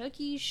of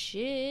Chucky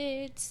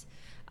shit.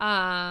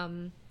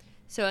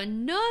 So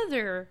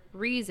another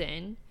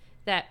reason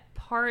that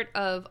part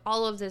of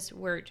all of this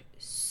worked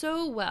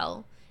so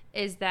well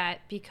is that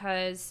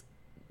because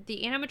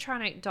the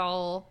animatronic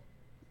doll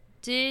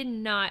did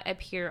not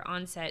appear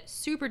on set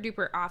super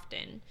duper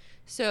often.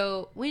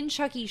 So when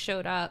Chucky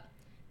showed up,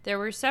 there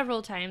were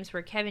several times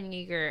where Kevin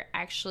Yeager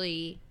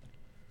actually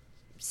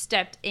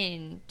stepped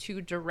in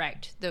to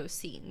direct those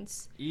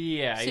scenes.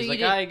 Yeah, So he's you like,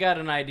 did- I got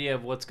an idea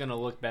of what's gonna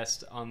look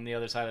best on the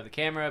other side of the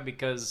camera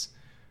because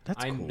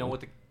That's I cool. know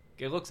what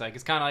it looks like.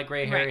 It's kind of like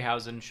Ray Right.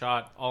 Harryhausen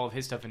shot all of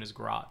his stuff in his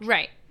garage.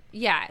 Right.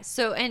 Yeah.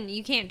 So, and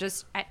you can't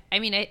just,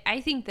 I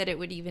think that it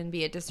would even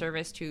be a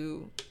disservice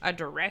to a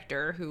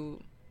director who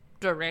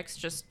directs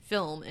just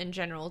film in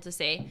general to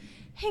say,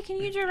 hey,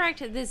 can you direct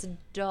this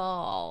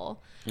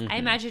doll? I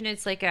imagine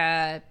it's like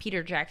a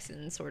Peter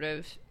Jackson sort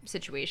of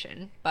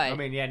situation. But I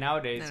mean, yeah,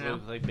 nowadays I don't know.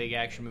 with like big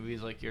action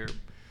movies like your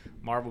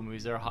Marvel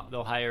movies,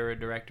 they'll hire a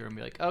director and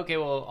be like, okay,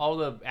 well, all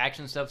the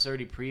action stuff's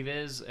already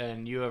previs,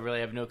 and you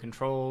really have no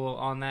control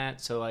on that,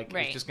 so like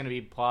Right. it's just gonna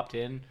be plopped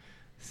in.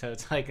 So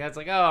it's like that's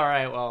like, oh, all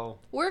right, well,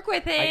 work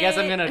with it. I guess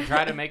I'm gonna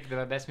try to make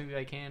the best movie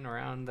I can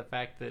around the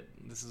fact that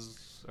this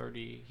is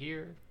already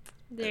here.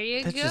 There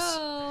you That's go.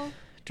 just-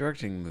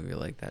 Directing a movie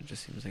like that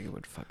just seems like it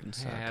would fucking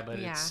suck. Yeah, but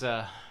Yeah. it's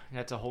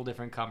that's a whole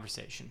different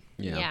conversation.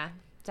 Yeah,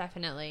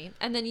 definitely.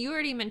 And then you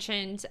already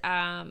mentioned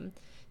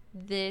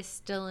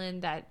this,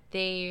 Dylan, that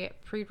they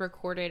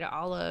pre-recorded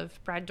all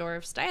of Brad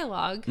Dourif's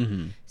dialogue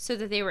so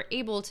that they were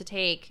able to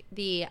take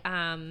the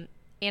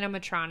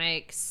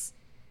animatronics.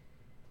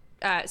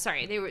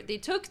 They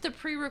took the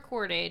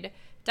pre-recorded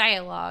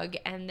dialogue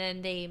and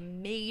then they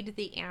made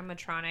the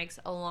animatronics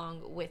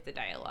along with the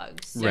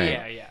dialogue. So,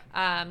 Right.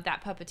 Yeah.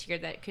 that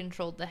puppeteer that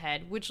controlled the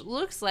head, which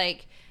looks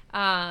like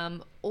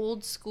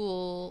old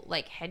school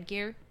like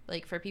headgear,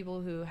 like for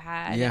people who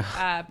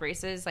had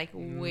braces like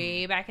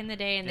way back in the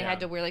day, and they Yeah. had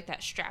to wear like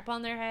that strap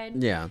on their head.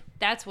 Yeah.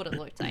 That's what it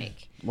looked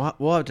like.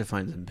 We'll have to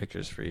find some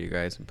pictures for you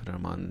guys and put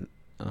them on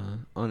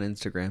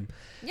Instagram.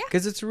 Yeah.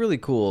 Because it's a really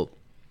cool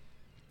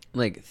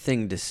like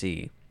thing to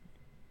see.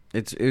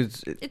 It's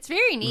It's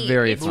very neat.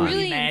 Very it's fun.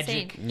 really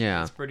Magic. insane.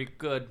 yeah. It's pretty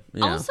good.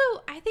 Yeah. Also,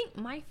 I think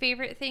my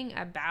favorite thing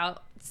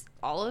about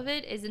all of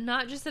it is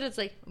not just that it's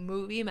like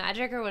movie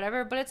magic or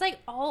whatever, but it's like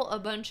all a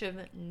bunch of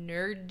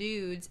nerd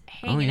dudes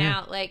hanging yeah.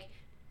 out, like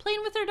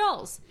playing with their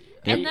dolls.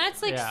 Yep. And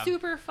that's like Yeah.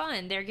 super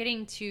fun. They're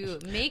getting to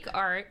make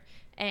art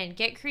and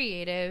get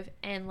creative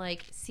and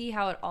like see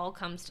how it all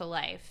comes to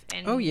life.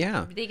 And Oh,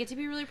 yeah. they get to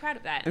be really proud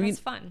of that. I mean, That's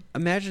fun.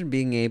 Imagine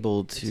being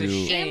able It's a to.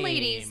 shame. And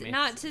ladies, It's-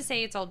 not to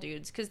say it's all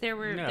dudes, because there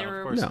were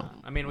Of course No. not.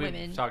 I mean, we've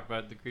women. talked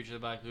about the Creature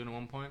of the Black Lagoon at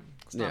one point.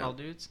 It's not Yeah. all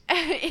dudes.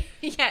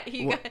 Yeah,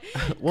 you Wha-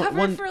 got one- covered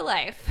one- for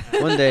life.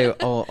 One day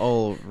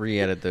I'll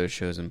re-edit those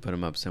shows and put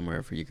them up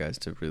somewhere for you guys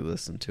to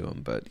re-listen to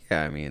them. But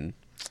yeah, I mean,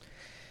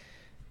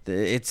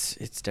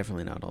 it's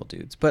definitely not all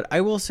dudes. But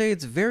I will say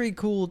it's very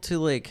cool to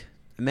like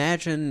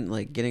imagine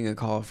like getting a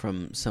call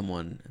from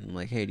someone and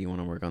like, hey, do you want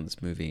to work on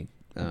this movie,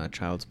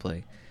 Child's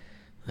Play?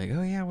 Like,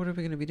 oh yeah, what are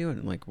we gonna be doing?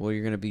 I'm like, well,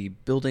 you're gonna be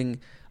building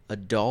a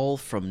doll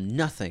from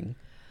nothing.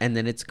 And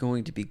then it's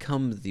going to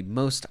become the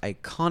most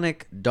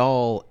iconic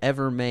doll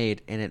ever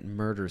made, and it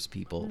murders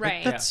people. Like,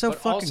 Right. that's so but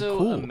fucking also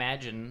cool.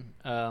 imagine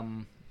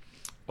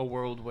a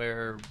world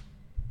where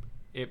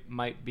it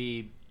might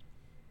be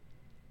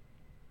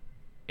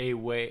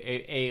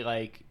a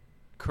like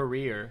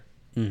career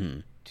Mm-hmm.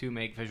 to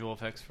make visual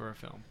effects for a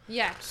film.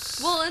 Yeah.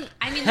 Well, and,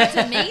 I mean, that's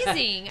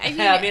amazing. I mean,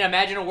 I mean,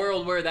 imagine a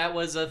world where that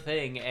was a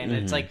thing, and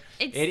it's like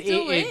It it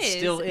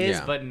still is.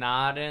 Yeah. but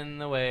not in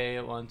the way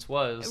it once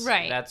was.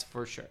 Right. That's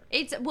for sure.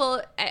 it's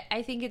well,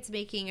 I think it's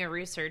making a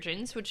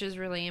resurgence, which is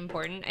really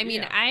important. I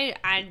mean, Yeah.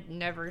 I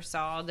never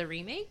saw the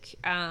remake,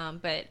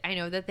 but I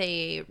know that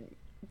they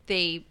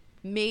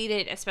made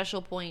it a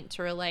special point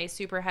to rely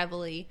super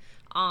heavily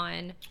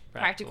on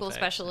practical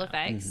special yeah.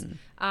 effects. And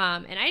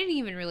I didn't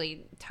even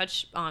really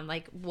touch on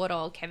like what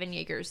all Kevin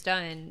Yeager's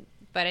done,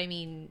 but I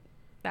mean,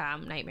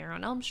 Nightmare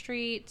on Elm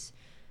Street,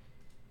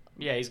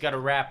 Yeah, he's got a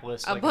rap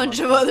list. a like bunch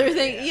of motherfucker. other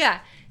things. Yeah.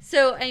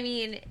 So I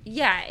mean,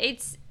 yeah,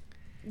 it's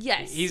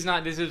yes. He's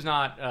not. This is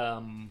not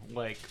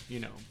like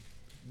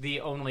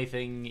the only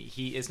thing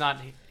he is not.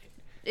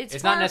 It's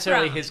not far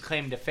necessarily from. his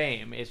claim to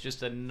fame. It's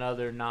just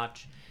another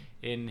notch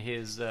in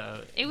his.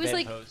 It was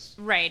like bedpost.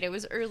 right. It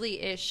was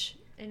early-ish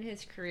in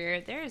his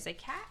career. There is a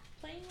cat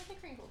playing with a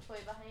crinkle toy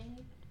behind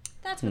me.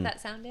 That's what that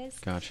sound is.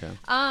 Gotcha.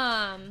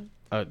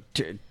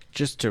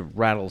 Just to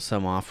rattle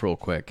some off real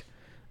quick.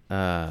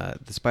 The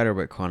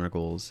Spiderwick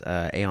Chronicles,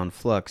 Aeon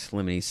Flux,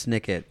 Lemony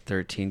Snicket,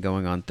 13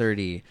 going on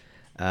 30,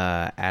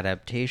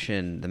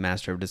 Adaptation, The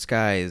Master of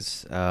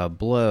Disguise,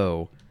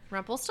 Blow.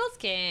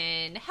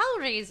 Rumpelstiltskin,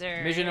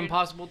 Hellraiser, Mission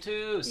Impossible 2,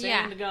 Yeah.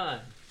 Sand Gun.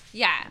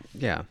 Yeah,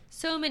 Yeah.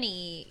 so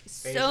many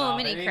Face Off.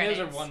 I mean, credits.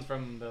 those are ones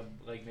from the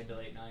mid to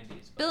late 90s.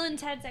 but- Bill and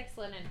Ted's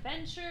Excellent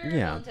Adventure.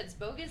 Yeah. Bill and Ted's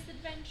Bogus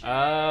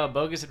Adventure.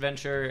 Bogus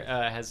Adventure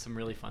has some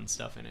really fun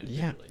stuff in it.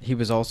 Yeah. visually. He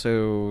was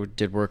also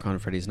did work on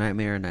Freddy's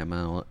Nightmare,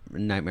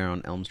 Nightmare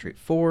on Elm Street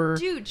 4.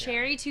 Dude,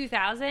 Cherry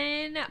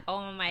 2000.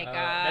 Oh my god.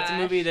 That's a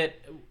movie that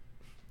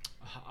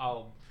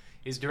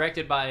is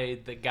directed by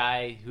the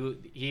guy who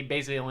he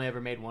basically only ever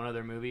made one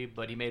other movie,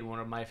 but he made one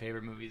of my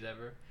favorite movies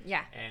ever.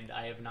 Yeah. And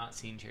I have not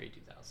seen Cherry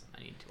 2000.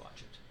 I need to watch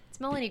it. It's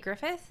Melanie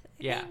Griffith. I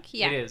Yeah, think?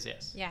 Yeah. it is.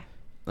 Yes. Yeah.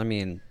 I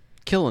mean,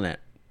 killing it.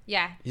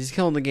 Yeah. He's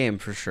killing the game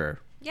for sure.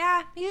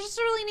 Yeah. He's just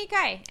a really neat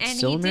guy. And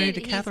Still he married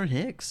did, to Catherine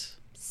Hicks.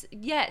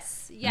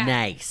 Yes. Yeah.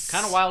 Nice.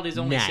 Kind of wild. He's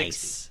only nice.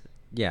 60.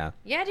 Yeah.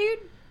 Yeah, dude.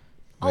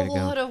 Way A to go.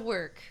 lot of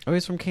work. Oh,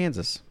 he's from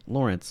Kansas.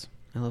 Lawrence.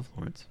 I love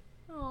Lawrence.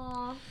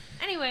 Aw.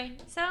 Anyway,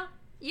 so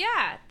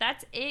yeah,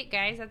 that's it,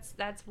 guys.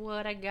 That's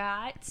what I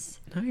got.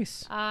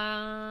 Nice.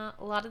 A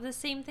lot of the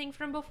same thing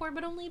from before,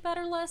 but only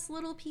better, less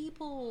little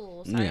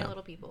people. Sorry, Yeah.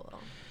 little people.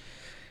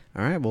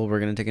 All right, well, we're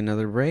going to take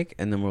another break,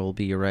 and then we'll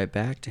be right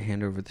back to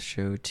hand over the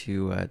show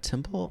to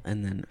Temple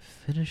and then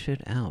finish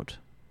it out.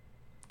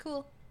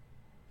 Cool.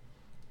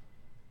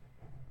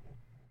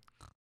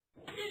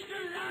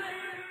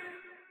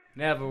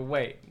 Never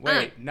wait.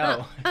 Wait.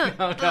 No.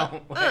 No,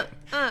 don't wait.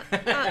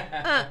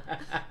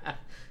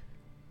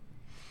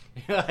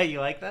 You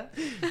like that?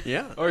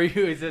 Yeah. Or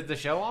is it the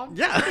show on?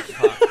 Yeah.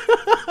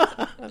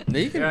 No,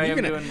 you Here I you am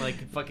can- doing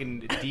like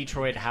fucking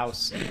Detroit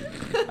House.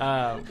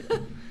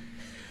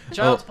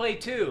 Child's Play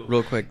 2.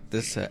 Real quick,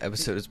 this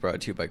episode is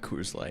brought to you by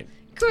Coors Light.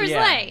 Coors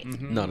Yeah. Light.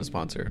 Mhm. Not a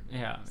sponsor.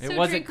 Yeah, So it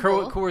wasn't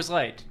drinkable. Coors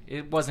Light.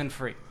 It wasn't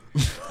free.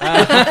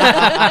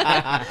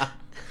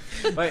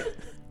 But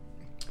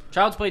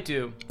Child's Play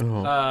 2,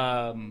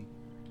 Oh.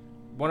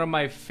 one of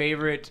my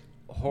favorite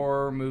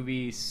horror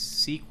movie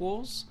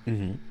sequels,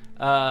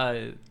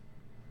 Mm-hmm.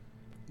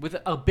 with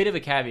a bit of a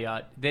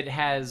caveat that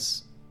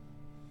has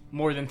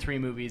more than 3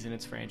 movies in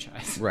its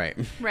franchise. Right.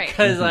 Right.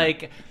 Because,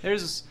 like,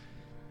 there's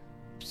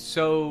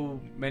so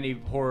many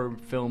horror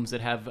films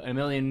that have a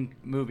million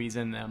movies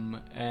in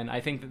them, and I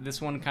think that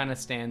this one kind of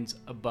stands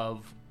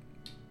above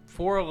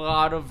for a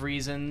lot of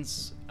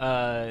reasons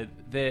that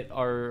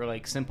are,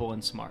 like, simple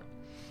and smart.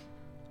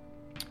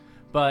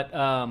 But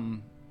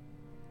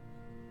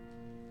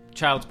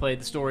Child's Play,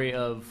 the story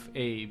of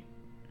a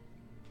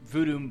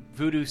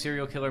voodoo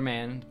serial killer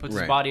man puts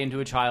his Right. body into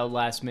a child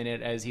last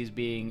minute as he's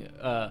being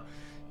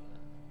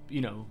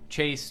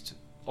chased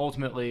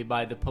ultimately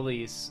by the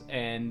police,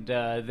 and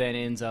then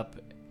ends up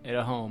at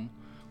a home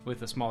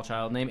with a small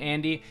child named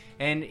Andy,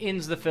 and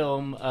ends the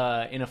film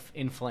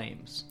in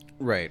flames.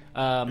 Right.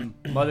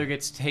 Mother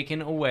gets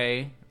taken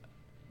away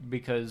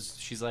because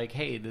she's like,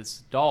 hey, this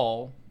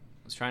doll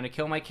was trying to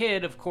kill my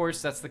kid. Of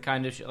course, that's the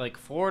kind of shit like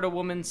Florida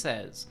woman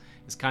says.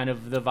 Is kind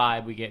of the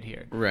vibe we get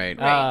here. Right.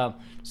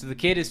 So the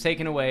kid is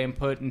taken away and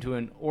put into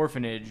an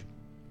orphanage,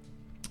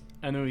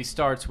 and the movie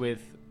starts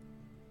with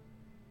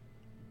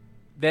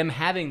them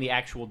having the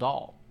actual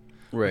doll,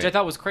 Right. which I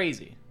thought was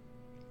crazy.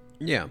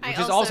 Yeah. I Which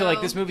is also like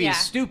also- this movie yeah. is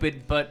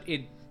stupid, but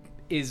it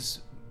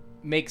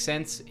makes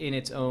sense in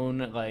its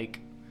own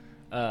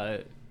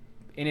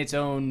in its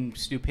own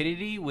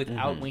stupidity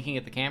without winking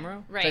at the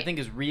camera, which I Right. think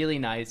is really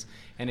nice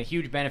and a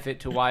huge benefit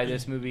to why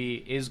this movie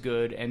is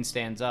good and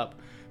stands up,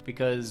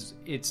 because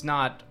it's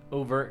not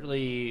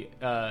overtly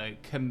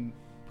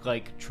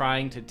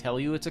trying to tell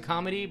you it's a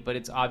comedy, but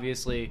it's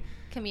obviously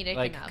Comedic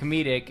like enough.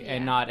 comedic Yeah.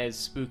 and not as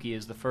spooky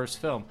as the first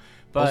film.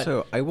 But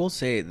Also, I will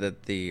say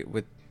that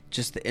with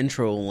just the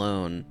intro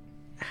alone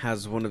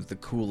has one of the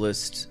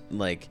coolest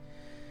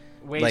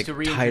ways like, to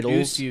reintroduce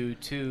titles. you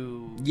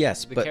to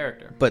yes, the but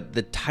character. but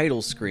the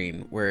title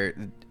screen where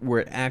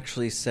it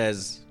actually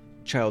says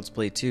Child's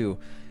Play 2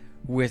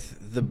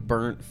 with the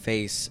burnt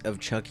face of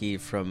Chucky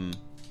from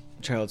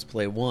Child's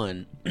Play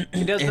 1 does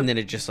and the- then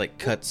it just like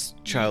cuts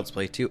Child's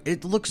Play 2.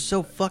 It looks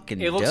so fucking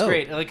It looks dope.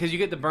 great, like because you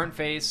get the burnt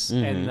face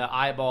Mm-hmm. and the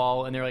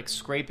eyeball, and they're like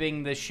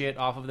scraping the shit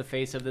off of the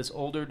face of this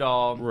older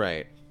doll,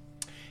 Right.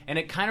 and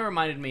it kind of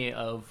reminded me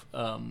of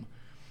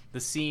the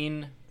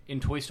scene in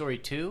Toy Story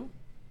 2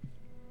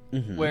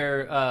 Mm-hmm.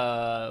 where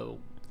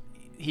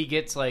he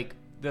gets like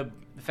the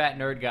fat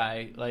nerd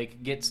guy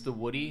like gets the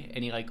Woody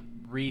and he like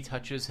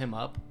retouches him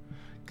up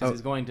because Oh.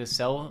 he's going to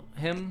sell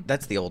him.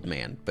 That's the old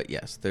man, but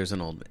yes, there's the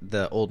old man.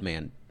 The old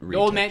man,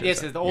 retouches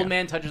yes, it. the old Yeah.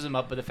 man touches him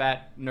up, but the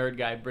fat nerd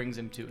guy brings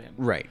him to him.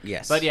 Right.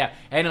 Yes. But yeah,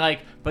 and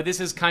but this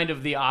is kind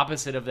of the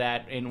opposite of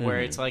that, in where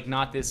Mm-hmm. it's like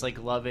not this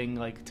like loving,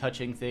 like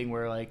touching thing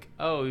where like,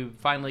 oh, he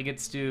finally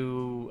gets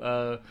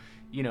to,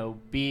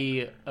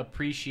 be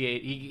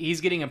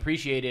he's getting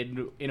appreciated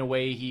in a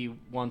way he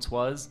once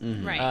was,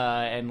 Mm-hmm. Right.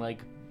 and like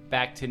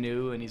back to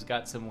new, and he's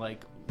got some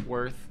like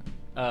worth,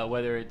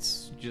 whether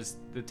it's just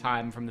the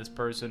time from this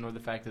person or the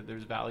fact that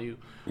there's value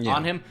Yeah.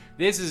 on him.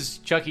 This is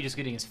Chucky just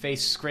getting his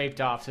face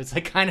scraped off, so it's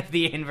like kind of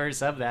the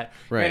inverse of that.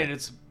 Right. Granted,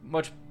 it's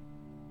much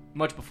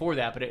before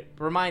that, but it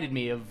reminded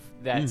me of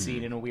that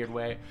scene in a weird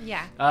way.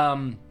 Yeah.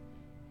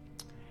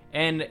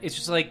 And it's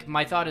just like,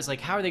 my thought is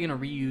like, how are they going to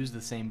reuse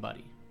the same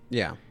buddy?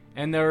 Yeah.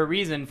 And their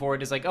reason for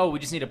it is like, oh, we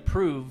just need to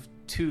prove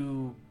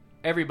to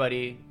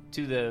everybody,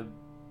 to the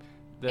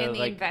And the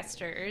like,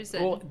 investors.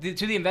 And, well,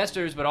 to the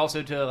investors, but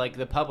also to like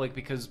the public,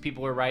 because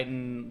people are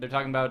writing, they're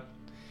talking about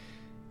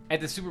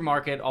at the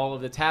supermarket, all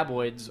of the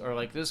tabloids are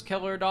like, this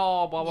killer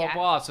doll, blah blah Yeah.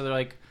 blah. So they're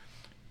like,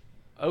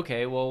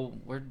 okay, well,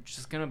 we're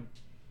just gonna.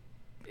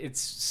 It's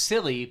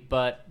silly,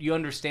 but you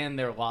understand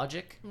their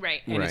logic,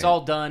 right. and it's Right. all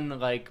done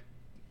like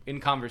in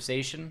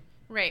conversation.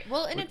 Right.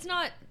 Well, and it's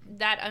not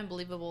that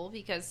unbelievable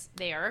because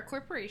they are a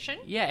corporation.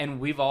 Yeah, and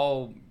we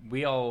all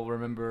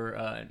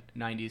remember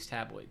 '90s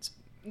tabloids.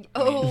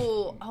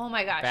 Oh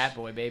my gosh. Fat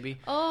Boy, baby.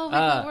 Oh,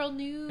 Weekly World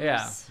News.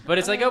 Yeah, but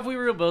it's like, oh, if we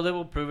rebuild it,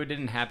 we'll prove it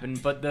didn't happen.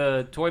 But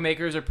the toy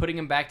makers are putting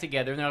them back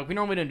together, and they're like, we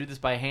normally don't do this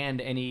by hand,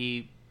 and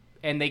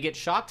they get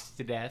shocked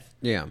to death.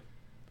 Yeah.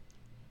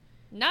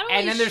 Not only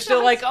And then they're still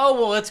shocked- like, oh,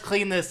 well, let's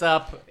clean this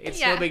up. It's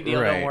Yeah. no big deal.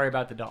 Right. Don't worry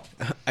about the doll.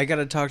 I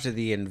gotta talk to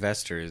the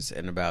investors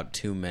in about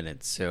 2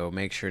 minutes, so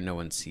make sure no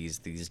one sees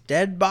these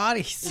dead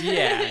bodies.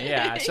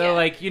 Yeah. So,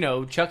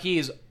 Yeah. Chucky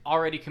is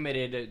already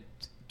committed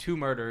 2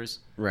 murders,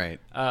 Right.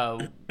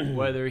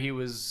 whether he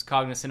was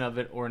cognizant of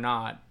it or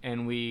not.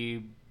 And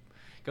we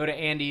go to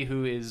Andy,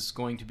 who is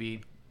going to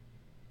be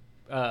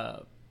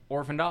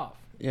orphaned off.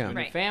 Yeah. To a new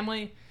Right.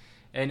 family,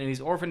 and then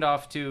he's orphaned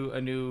off to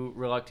a new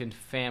reluctant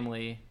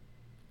family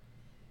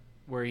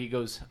where he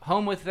goes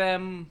home with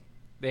them.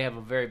 They have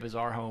a very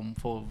bizarre home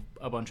full of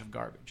a bunch of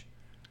garbage.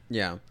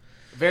 Yeah.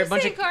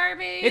 Bunch Say of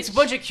garbage. It's a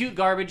bunch of cute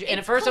garbage, and at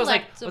It's first I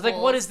was like,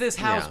 what is this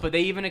house? Yeah. But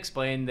they even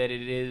explained that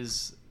it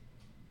is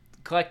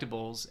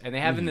collectibles, and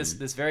they have in this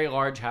very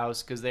large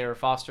house because they are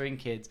fostering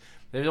kids.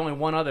 There's only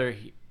one other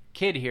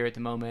kid here at the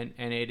moment,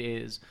 and it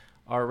is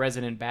our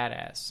resident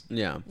badass,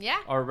 Yeah. Yeah.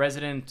 our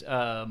resident,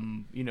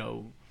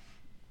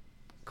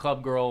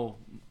 club girl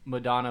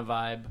Madonna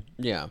vibe.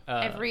 Yeah.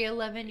 Every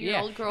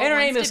 11-year-old girl and her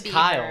wants name to is be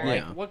Kyle. her.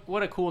 Like, Yeah.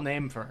 what a cool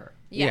name for her.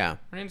 Yeah.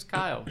 Her name's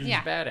Kyle. She's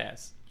Yeah.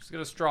 badass. She's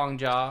got a strong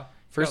jaw.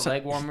 First Got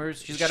leg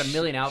warmers. She's got a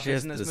million She outfits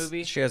has in this the-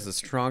 movie. She has the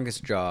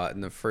strongest jaw.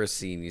 In the first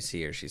scene you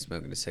see her, she's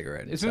smoking a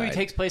cigarette. This movie inside.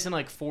 takes place in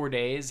like 4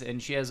 days,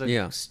 and she has a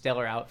Yeah.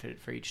 stellar outfit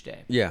for each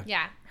day. Yeah.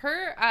 Yeah.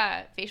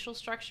 Her facial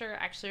structure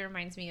actually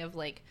reminds me of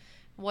like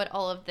what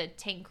all of the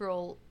Tank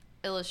Girl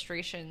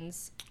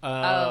illustrations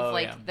of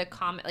like yeah. the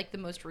comic, like the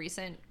most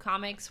recent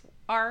comics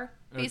are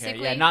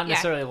basically. Okay, yeah, not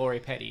necessarily Lori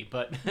Petty,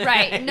 but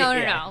Right. No,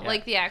 Yeah, yeah.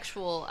 Like the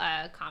actual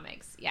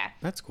comics. Yeah.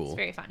 That's cool. It's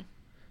very fun.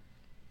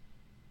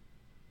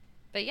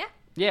 But yeah.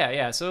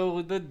 yeah.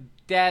 So the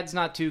dad's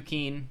not too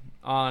keen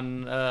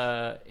on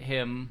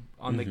him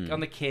on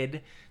the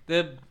kid.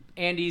 The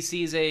Andy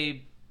sees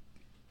is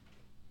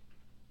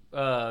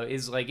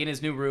like in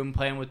his new room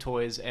playing with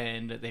toys,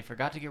 and they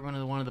forgot to get rid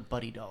of one of the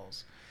buddy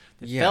dolls.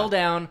 that Yeah. fell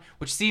down,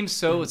 which seems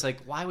so. It's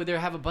like, why would there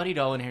have a buddy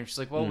doll in here? And she's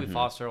like, well, we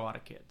foster a lot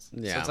of kids.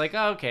 So Yeah. it's like,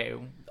 oh, okay,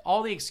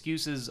 all the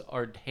excuses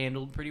are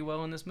handled pretty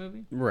well in this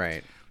movie,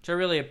 Right. which I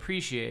really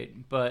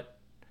appreciate. But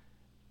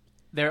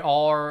they're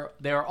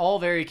all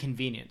very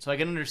convenient. So I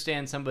can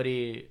understand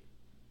somebody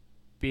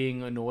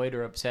being annoyed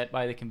or upset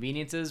by the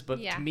conveniences, but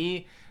Yeah. to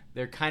me,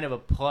 they're kind of a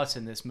plus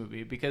in this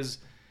movie because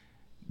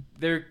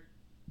they're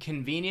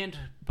convenient,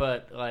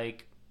 but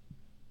like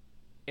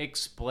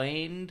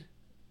explained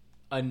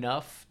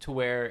enough to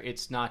where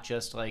it's not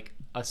just like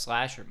a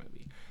slasher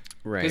movie.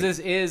 Right. Because this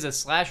is a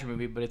slasher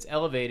movie, but it's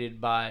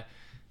elevated by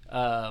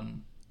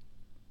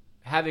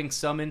having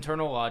some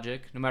internal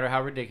logic, no matter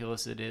how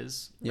ridiculous it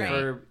is, Right.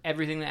 for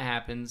everything that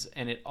happens.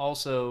 And it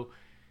also,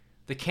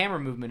 the camera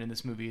movement in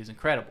this movie is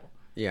incredible.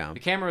 Yeah. The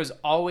camera is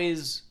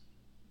always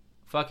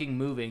fucking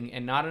moving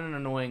and not in an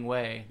annoying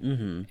way.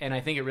 Mm-hmm. And I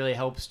think it really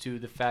helps to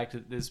the fact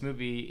that this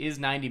movie is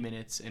 90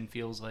 minutes and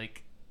feels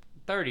like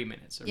 30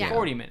 minutes or Yeah.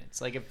 40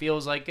 minutes. Like it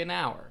feels like an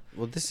hour.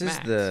 Well, this Max.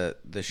 is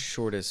the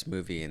shortest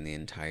movie in the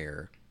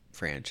entire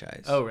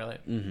franchise. Oh, really?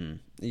 Mm-hmm.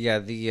 Yeah,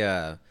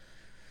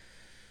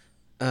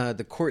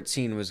 the court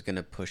scene was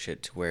gonna push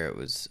it to where it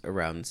was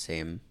around the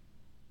same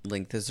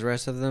length as the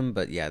rest of them,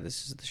 but yeah,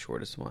 this is the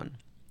shortest one.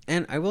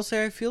 And I will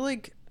say, I feel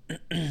like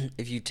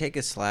if you take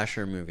a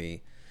slasher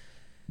movie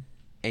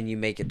and you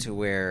make it to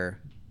where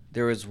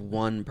there was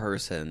one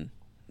person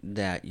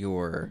that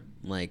your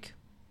like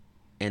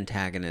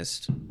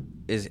antagonist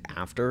is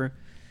after,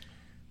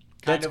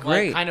 that's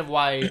great. Kind of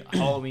why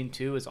Halloween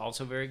 2 is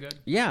also very good.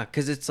 Yeah,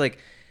 because it's like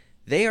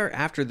they are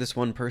after this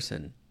one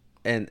person,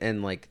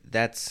 and like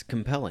that's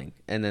compelling.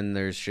 And then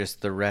there's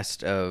just the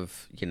rest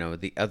of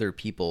the other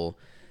people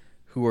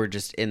who are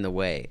just in the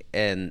way,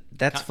 and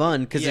that's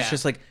fun because Yeah. it's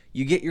just like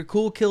you get your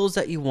cool kills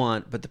that you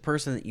want, but the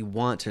person that you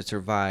want to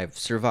survive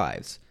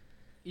survives.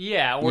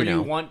 Yeah, or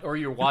You know.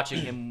 you're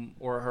watching him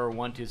or her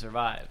want to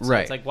survive. So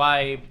Right. It's like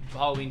why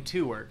Halloween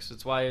 2 works.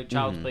 It's why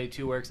Child's Play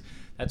 2 works.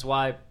 That's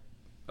why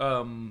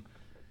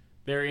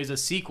there is a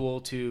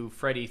sequel to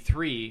Freddy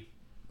 3.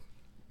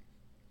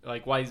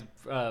 Like why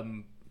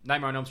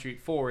Nightmare on Elm Street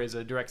 4 is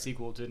a direct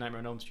sequel to Nightmare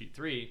on Elm Street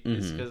 3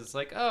 is because it's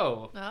like,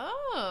 oh,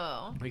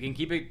 Oh. we can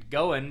keep it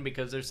going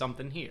because there's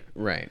something here.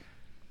 Right.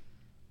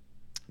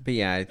 But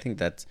yeah, I think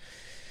that's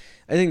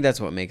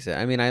what makes it.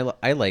 I mean,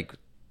 I like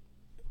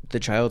the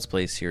Child's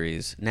Play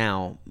series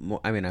now.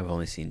 I mean, I've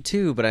only seen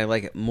 2, but I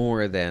like it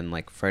more than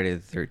like Friday the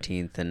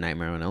 13th and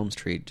Nightmare on Elm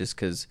Street, just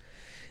because.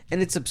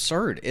 And it's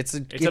absurd. It's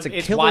a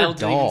killer wild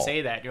to doll. even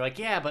say that. You're like,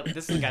 yeah, but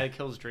this is the guy that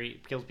kills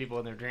people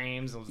in their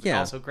dreams. It's Yeah.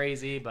 also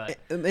crazy, but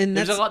And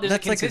there's a lot. There's a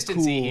that's like a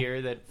consistency cool-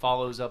 here that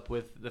follows up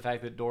with the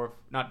fact that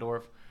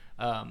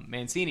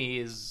Mancini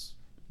is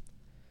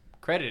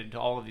credited to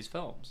all of these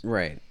films.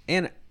 Right.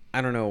 And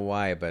I don't know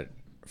why, but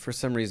for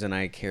some reason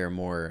I care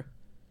more.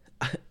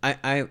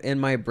 I in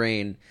my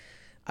brain,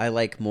 I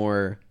like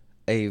more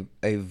a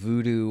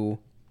voodoo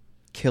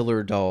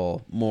killer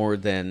doll more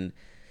than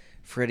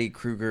Freddy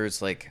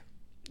Krueger's like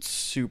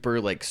super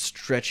like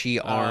stretchy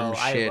arm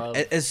I shit. love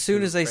As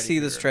soon as I Freddy see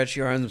the Krueger.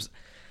 stretchy arms,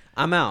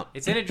 I'm out.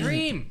 It's in a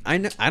dream. I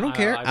know. I don't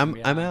care. I'm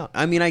yeah. out.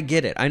 I mean, I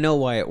get it. I know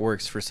why it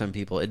works for some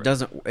people. It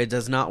doesn't. It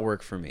does not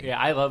work for me. Yeah,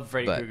 I love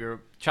Freddy But-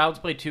 Krueger. Child's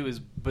Play 2 is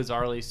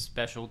bizarrely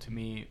special to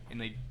me,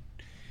 and they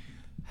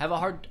have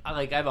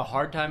I have a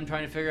hard time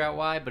trying to figure out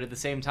why, but at the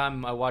same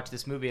time I watch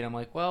this movie and I'm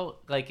like, well,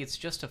 like it's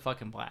just a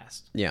fucking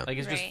blast. Yeah. Like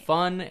it's Right. just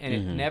fun and it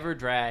never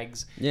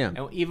drags. Yeah.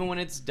 And even when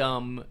it's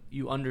dumb,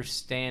 you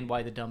understand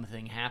why the dumb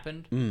thing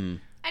happened. Mm.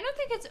 I don't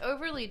think it's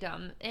overly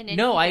dumb in anything.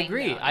 No, I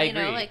agree. Though. I You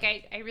know, agree.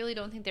 like I really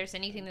don't think there's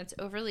anything that's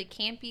overly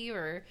campy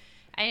or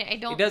I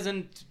don't. It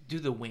doesn't do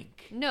the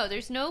wink. No,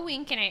 there's no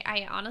wink, and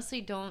I honestly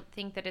don't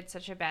think that it's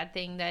such a bad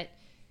thing. That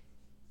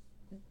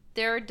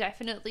there are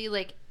definitely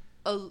like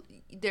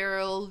there are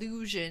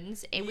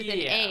allusions with an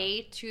Yeah.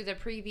 A to the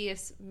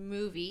previous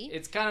movie.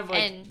 It's kind of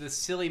like And- the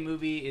silly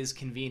movie is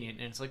convenient,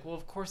 and it's like, well,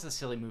 of course the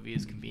silly movie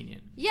is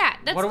convenient. Yeah,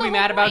 that's What are the we whole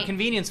mad about point.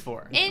 convenience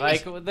for? And-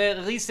 Like,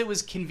 at least it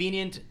was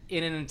convenient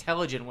in an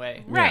intelligent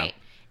way. Right.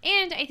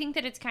 And I think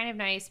that it's kind of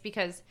nice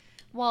because,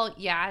 well,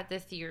 yeah, the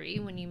theory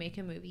when you make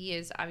a movie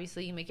is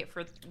obviously you make it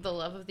for the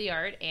love of the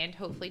art and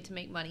hopefully to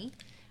make money.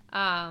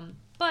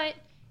 But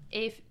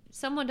if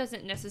someone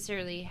doesn't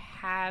necessarily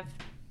have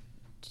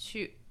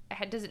to,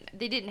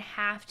 they didn't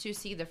have to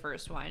see the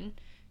first one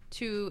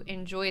to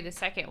enjoy the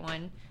second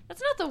one,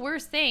 that's not the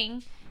worst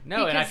thing.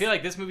 No, and I because- feel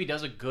like this movie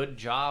does a good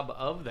job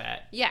of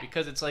that. Yeah.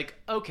 Because it's like,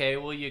 okay,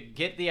 well, you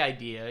get the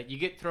idea, you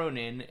get thrown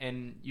in,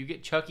 and you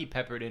get Chucky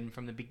peppered in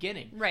from the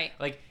beginning. Right.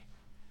 Like,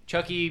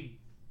 Chucky,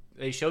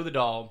 they show the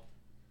doll,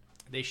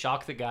 they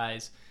shock the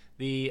guys,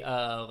 the,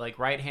 like,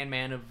 right-hand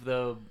man of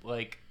the,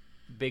 like,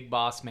 big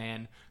boss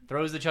man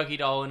throws the Chucky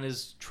doll in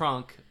his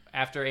trunk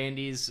after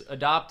Andy's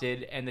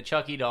adopted, and the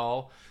Chucky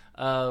doll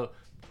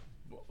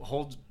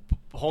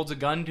holds a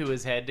gun to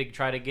his head to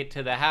try to get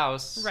to the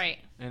house. Right.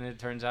 And it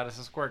turns out it's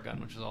a squirt gun,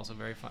 which is also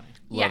very funny.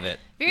 Love it.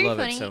 Very Love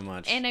funny. it so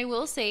much. And I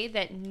will say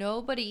that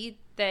nobody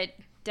that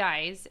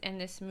dies in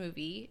this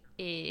movie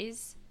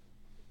is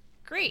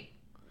great.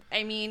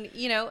 I mean,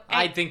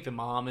 I think the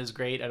mom is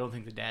great. I don't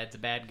think the dad's a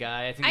bad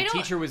guy. I think I the don't-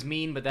 teacher was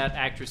mean, but that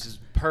actress is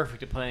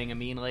perfect at playing a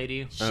mean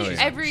lady. Oh,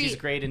 yeah. She's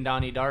great in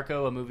Donnie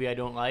Darko, a movie I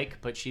don't like,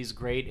 but she's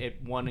great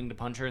at wanting to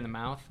punch her in the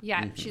mouth.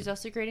 Yeah, she's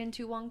also great in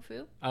Tu Wong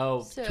Fu.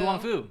 Oh, So- Tu Wong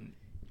Fu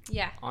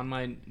Yeah, on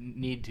my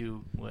need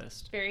to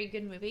list. very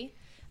good movie.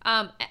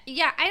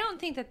 Yeah, I don't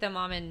think that the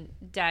mom and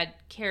dad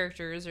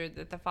characters or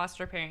that the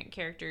foster parent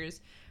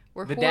characters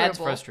were The horrible. dad's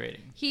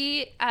frustrating.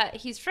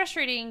 He's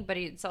frustrating, but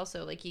it's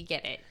also like you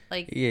get it.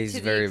 Like Yeah, he's to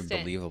the very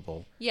extent-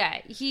 believable. Yeah,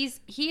 he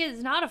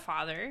is not a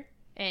father,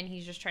 and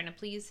he's just trying to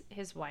please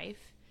his wife.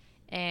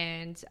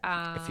 And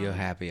If you're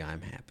happy,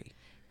 I'm happy.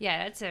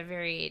 yeah, that's a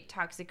very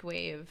toxic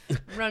way of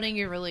running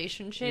your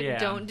relationship. Yeah.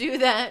 Don't do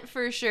that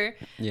for sure.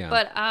 Yeah.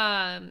 But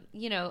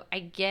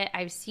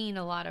I've seen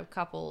a lot of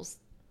couples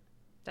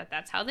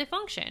that's how they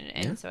function,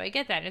 and Yeah. so I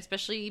get that, and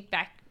especially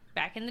back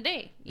in the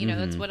day.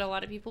 That's what a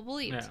lot of people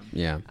believed.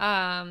 Yeah.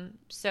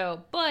 Yeah.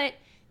 But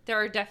there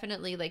are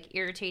definitely like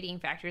irritating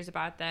factors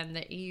about them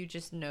that you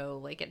just know,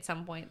 like at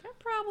some point they're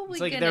probably It's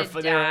like gonna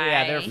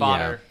die. they're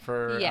fodder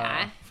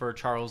Yeah. for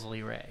Charles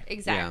Lee Ray.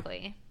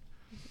 Exactly.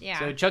 Yeah.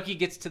 So Chucky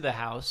gets to the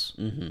house,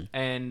 Mm-hmm.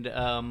 and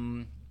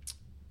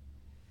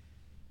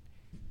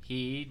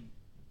he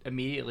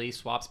immediately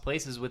swaps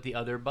places with the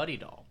other buddy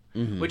doll,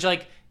 Mm-hmm. which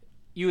like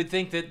you would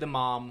think that the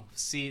mom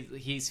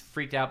he's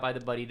freaked out by the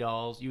buddy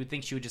dolls. You would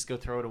think she would just go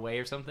throw it away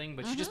or something,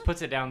 but she just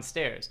puts it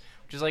downstairs,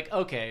 which is like,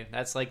 okay,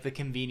 that's like the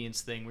convenience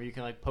thing where you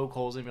can like poke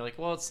holes and be like,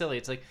 well, it's silly.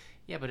 It's like,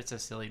 yeah, but it's a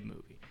silly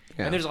movie.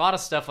 Yeah. And there's a lot of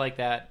stuff like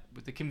that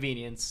with the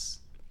convenience,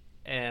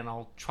 and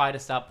I'll try to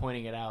stop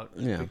pointing it out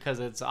because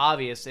it's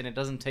obvious and it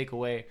doesn't take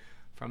away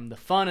from the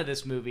fun of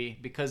this movie,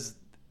 because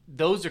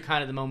those are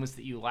kind of the moments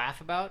that you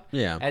laugh about,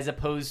 Yeah. as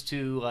opposed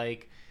to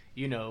like,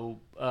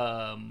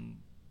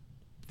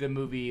 the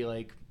movie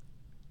like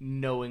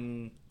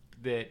knowing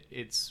that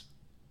it's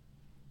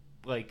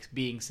like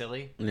being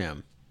silly, Yeah.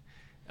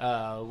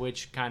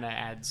 which kind of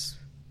adds,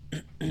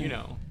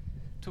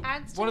 to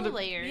Adds to one of the the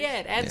layers. Yeah,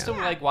 it adds to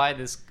Yeah. like why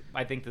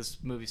I think this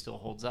movie still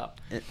holds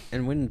up.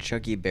 And when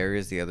Chucky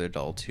buries the other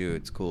doll too,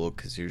 it's cool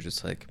because you're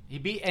just like, He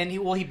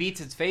beats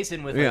its face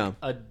in with Yeah.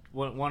 like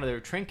one of their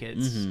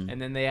trinkets, Mhm.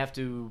 and then they have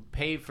to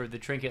pay for the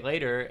trinket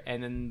later,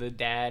 and then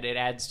it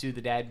adds to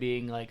the dad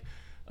being like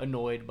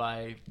annoyed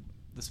by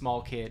the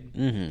small kid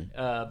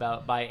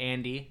by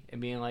Andy and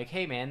being like,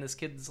 hey man, this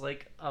kid's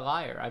like a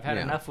liar. I've had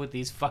Yeah. enough with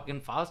these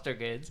fucking foster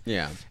kids.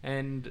 yeah,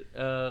 And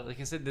like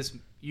I said,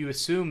 you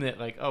assume that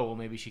like, oh well,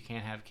 maybe she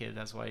can't have kids,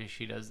 that's why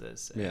she does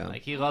this. And, Yeah.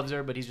 like he loves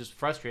her, but he's just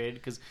frustrated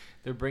because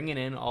they're bringing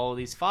in all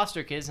these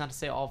foster kids. Not to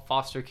say all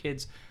foster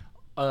kids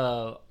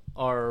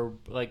are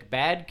like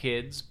bad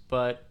kids,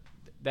 but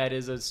that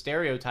is a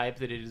stereotype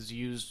that is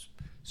used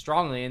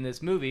strongly in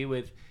this movie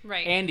with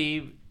Right.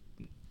 Andy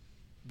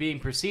being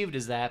perceived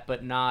as that,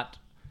 but not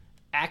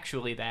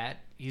actually that.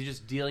 He's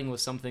just dealing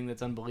with something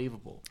that's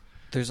unbelievable.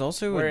 there's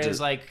also Whereas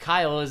like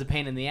Kyle is a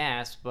pain in the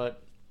ass,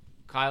 but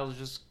Kyle's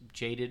just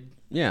jaded,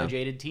 Yeah. a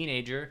jaded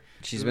teenager.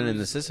 she's been in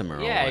the who's- system her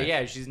whole Yeah, life.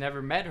 yeah. She's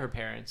never met her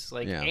parents.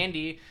 Like Yeah.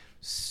 Andy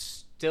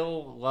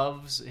still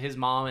loves his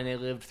mom, and they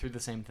lived through the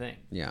same thing.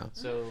 Yeah.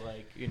 So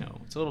like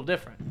it's a little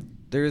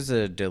different. There's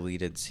a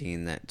deleted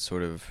scene that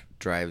sort of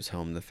drives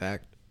home the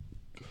fact.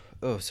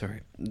 Oh,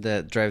 sorry.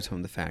 That drives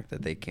home the fact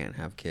that they can't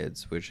have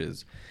kids, which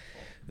is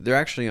they're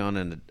actually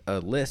on a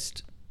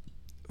list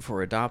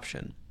for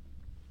adoption,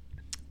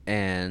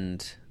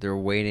 and they're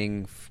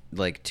waiting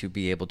to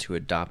be able to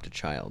adopt a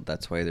child.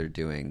 That's why they're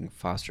doing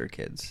foster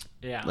kids.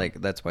 Yeah.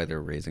 Like that's why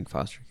they're raising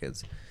foster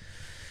kids.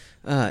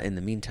 In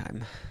the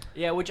meantime.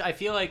 Yeah, which I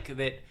feel like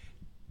that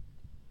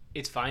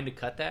it's fine to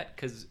cut that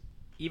because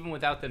even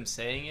without them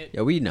saying it,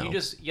 Yeah, we know. You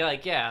just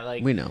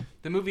We know.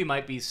 the movie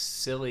might be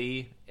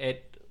silly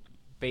at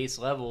base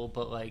level,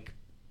 but like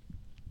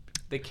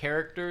the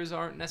characters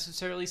aren't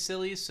necessarily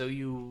silly, so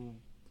you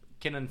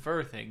can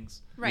infer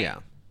things. Right. Yeah.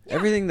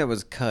 Everything that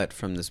was cut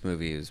from this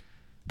movie is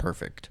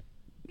perfect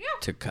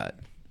to cut.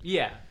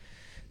 Yeah,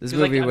 This 'Cause,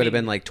 like, movie I would have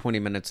mean- been like 20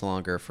 minutes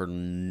longer for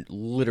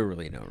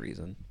literally no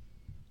reason.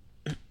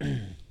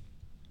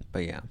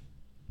 But yeah.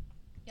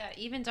 Yeah,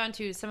 even down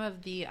to some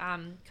of the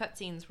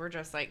cutscenes were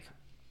just like,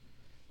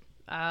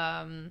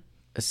 A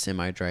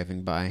semi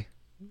driving by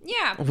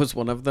yeah, was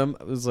one of them.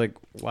 I was like,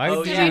 why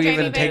Oh, did yeah, you yeah,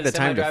 even yeah, take the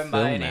time to driving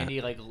film by and that?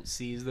 Andy like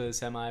sees the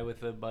semi with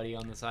the buddy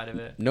on the side of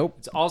it. Nope.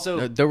 It's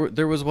also No,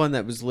 there was one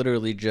that was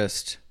literally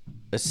just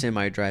a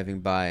semi driving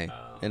by,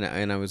 and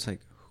I was like,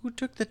 who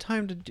took the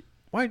time to do?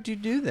 Why did you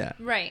do that?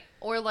 right.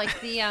 Or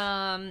like the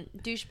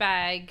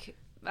douchebag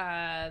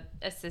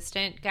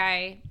assistant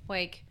guy,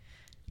 like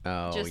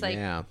Oh Just, like,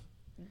 yeah,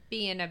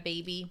 being a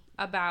baby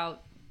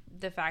about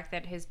the fact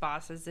that his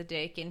boss is a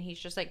dick, and he's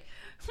just like,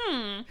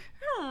 and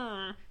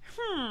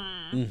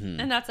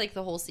that's like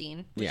the whole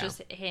scene. It's Yeah.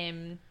 just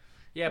him.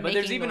 yeah, but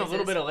there's making even a little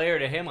noises. bit of layer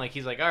to him. Like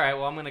he's like, all right,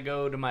 well I'm gonna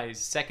go to my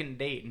second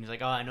date, and he's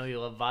like, oh I know you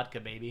love vodka,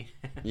 baby.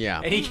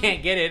 Yeah. and he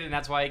can't get it, and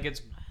that's why he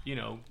gets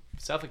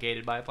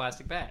suffocated by a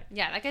plastic bag.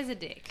 Yeah, that guy's a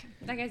dick.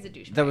 That guy's a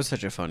douchebag. that was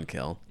such a fun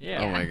kill.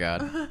 Yeah. Oh my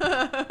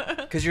god.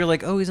 Because you're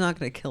like, oh, he's not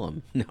gonna kill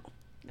him. No,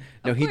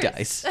 No, he course.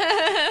 dies.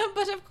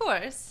 But of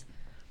course.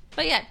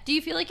 But yeah, do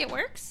you feel like it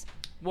works?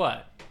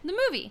 What? The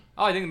movie.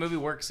 Oh, I think the movie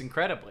works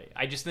incredibly.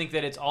 I just think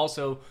that it's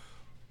also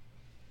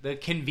the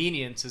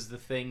convenience is the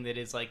thing that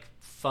is like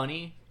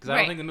funny, because I don't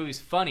Right. think the movie's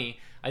funny.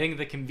 I think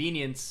the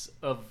convenience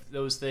of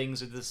those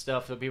things are the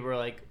stuff that people are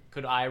like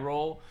could eye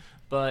roll.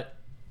 But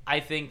I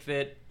think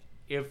that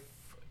if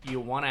you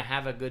want to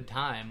have a good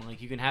time,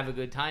 like you can have a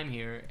good time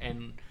here,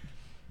 and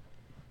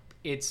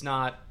it's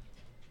not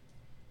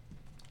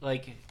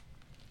like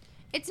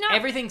It's not.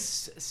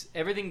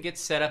 everything gets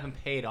set up and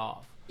paid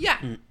off, Yeah.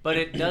 but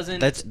it doesn't.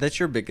 That's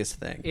your biggest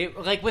thing. It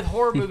like with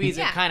horror movies,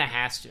 Yeah. it kind of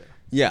has to.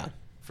 Yeah.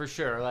 For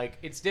sure, like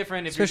it's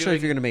different if Especially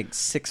if you're you're doing going to make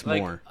 6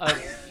 like more.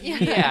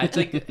 yeah, it's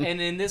like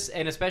and in this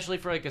and especially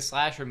for like a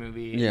slasher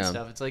movie and Yeah.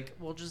 stuff, it's like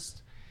well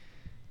just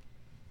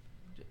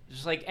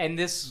like and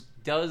this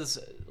does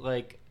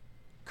like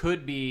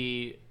could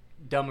be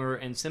dumber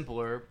and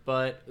simpler,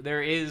 but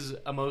there is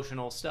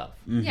emotional stuff.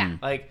 Mm-hmm. Yeah.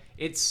 Like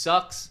it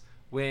sucks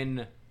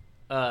when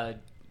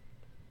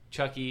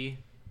Chucky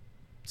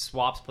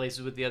swaps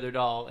places with the other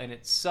doll, and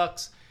it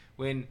sucks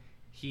when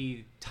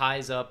he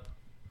ties up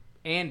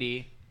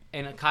Andy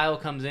and Kyle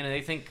comes in and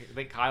they think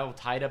that Kyle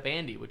tied up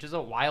Andy, which is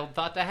a wild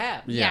thought to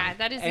have. Yeah,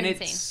 that is And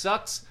insane. it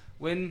sucks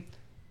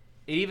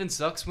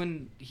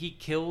when he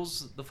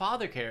kills the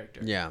father character.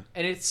 Yeah.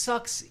 And it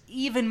sucks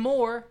even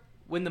more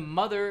when the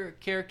mother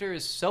character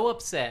is so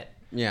upset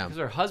Yeah. because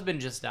her husband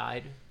just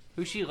died,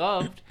 who she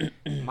loved.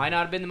 Might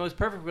not have been the most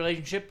perfect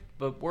relationship,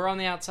 but we're on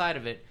the outside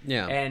of it.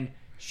 Yeah. And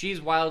she's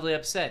wildly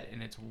upset,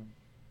 and it's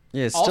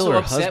Yeah, it's still also her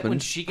upset husband. when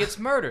she gets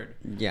murdered.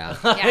 Yeah.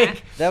 Yeah.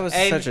 That was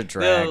and such a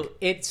drag.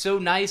 it's so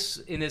nice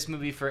in this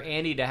movie for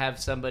Andy to have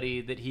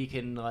somebody that he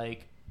can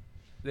like,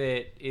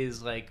 that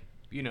is like,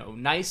 you know,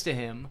 nice to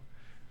him,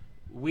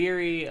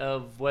 weary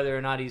of whether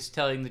or not he's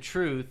telling the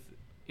truth,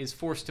 is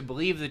forced to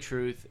believe the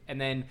truth, and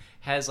then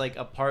has like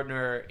a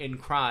partner in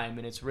crime,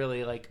 and it's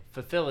really like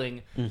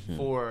fulfilling Mm-hmm.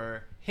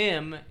 for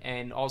him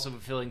and also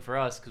fulfilling for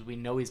us because we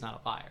know he's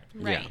not a liar.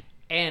 Right.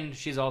 And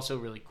she's also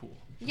really cool.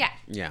 Yeah.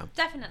 Yeah.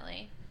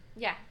 Definitely.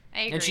 Yeah.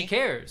 I agree. And she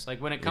cares.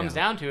 Like, when it comes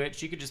Yeah. down to it,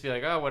 she could just be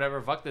like, oh,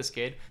 whatever, fuck this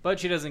kid. But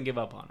she doesn't give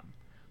up on him.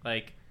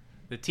 Like,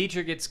 the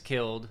teacher gets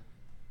killed.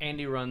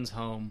 Andy runs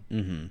home.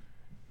 Mm-hmm.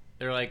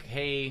 They're like,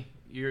 hey,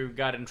 you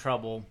got in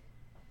trouble.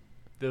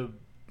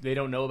 They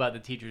don't know about the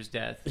teacher's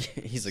death.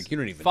 He's like, you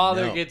don't even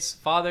Father know.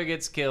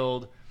 gets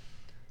killed.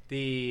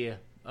 The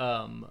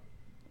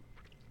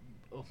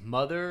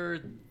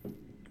mother...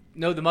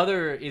 No, the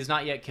mother is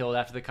not yet killed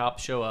after the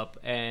cops show up,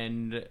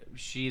 and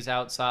she's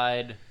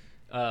outside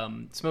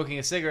smoking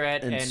a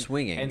cigarette And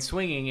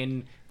swinging.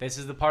 and this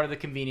is the part of the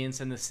convenience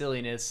and the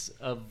silliness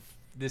of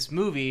this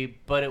movie,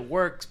 but it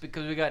works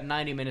because we got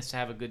 90 minutes to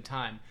have a good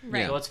time.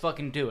 Right. So let's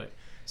fucking do it.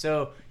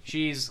 So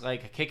she's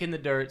like kicking the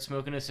dirt,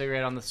 smoking a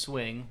cigarette on the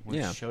swing, which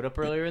Yeah. showed up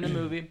earlier in the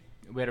movie.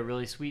 We had a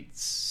really sweet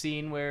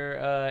scene where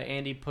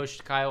Andy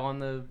pushed Kyle on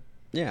the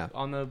Yeah.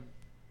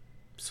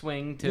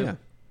 swing to Yeah.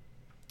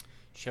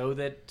 show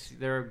that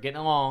they're getting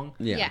along.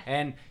 Yeah. Yeah.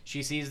 And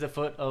she sees the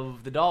foot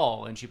of the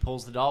doll, and she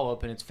pulls the doll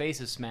up, and its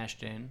face is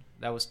smashed in.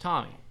 That was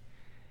Tommy.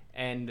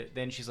 And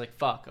then she's like,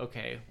 fuck,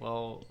 okay,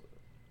 well,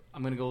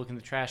 I'm going to go look in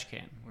the trash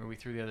can where we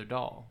threw the other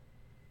doll.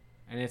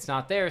 And it's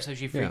not there, so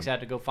she freaks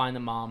out to go find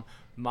the mom.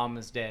 The mom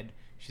is dead.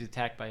 She's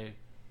attacked by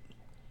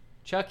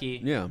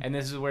Chucky. Yeah. And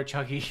this is where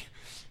Chucky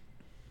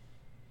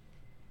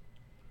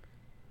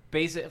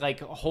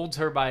holds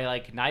her by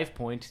like knife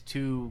point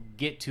to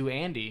get to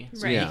Andy,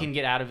 so Right. Yeah. he can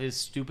get out of his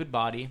stupid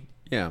body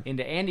Yeah.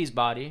 into Andy's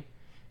body,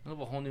 live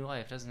a whole new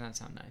life. Doesn't that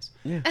sound nice?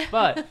 Yeah.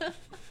 But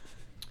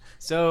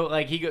so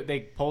like they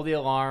pull the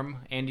alarm.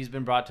 Andy's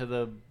been brought to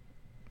the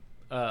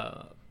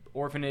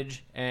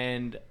orphanage,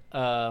 and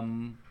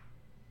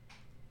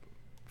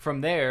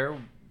from there,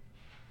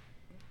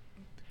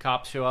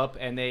 cops show up,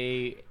 and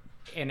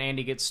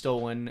Andy gets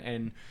stolen,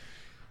 and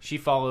she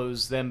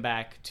follows them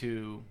back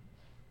to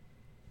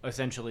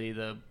essentially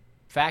the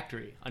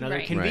factory. Another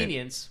Right.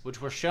 convenience,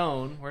 which we're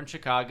in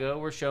Chicago.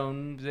 We're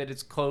shown that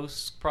it's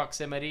close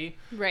proximity,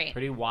 Right.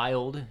 pretty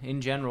wild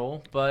in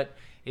general, but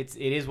it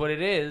is what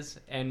it is.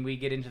 And we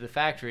get into the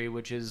factory,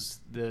 which is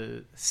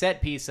the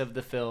set piece of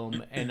the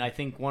film, and I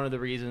think one of the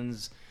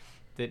reasons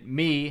that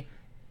me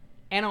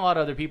and a lot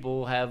of other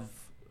people have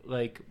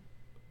like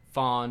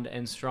fond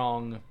and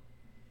strong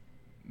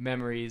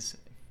memories,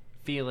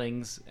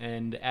 feelings,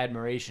 and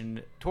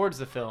admiration towards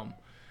the film,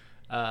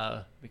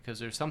 because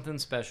there's something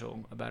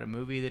special about a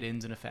movie that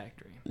ends in a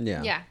factory.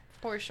 Yeah. Yeah,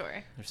 for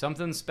sure. There's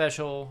something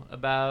special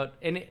about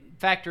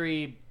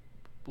factory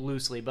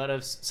loosely, but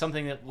of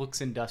something that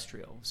looks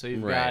industrial. So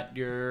you've Right. got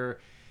your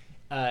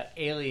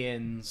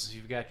Aliens,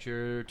 you've got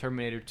your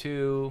Terminator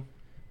 2.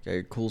 Got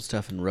your cool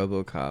stuff in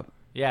RoboCop.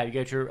 Yeah, you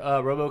got your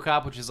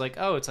RoboCop, which is like,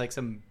 oh, it's like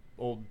some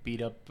old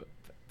beat up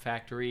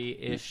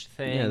factory-ish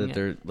thing. Yeah, that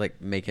they're like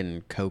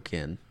making coke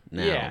in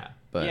now. Yeah,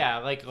 But yeah,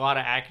 like a lot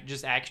of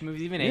just action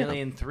movies. Even Yeah.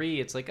 Alien 3,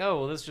 it's like, oh,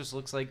 well, this just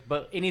looks like...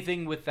 But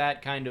anything with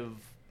that kind of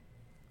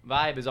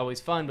vibe is always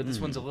fun, but this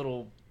one's a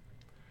little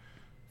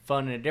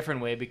fun in a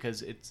different way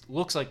because it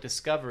looks like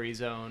Discovery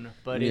Zone,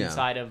 but Yeah.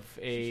 inside of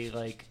a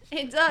like.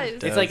 It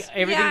does. It's like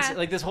everything's Yeah.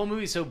 like this whole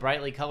movie is so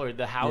brightly colored.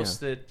 The house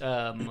that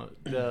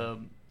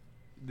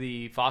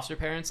the foster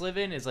parents live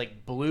in is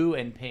like blue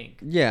and pink,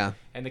 Yeah.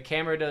 and the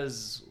camera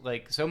does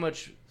like so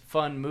much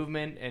fun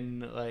movement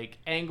and like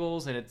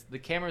angles, and the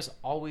camera's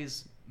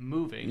always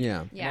moving.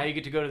 Yeah. Yeah. Now you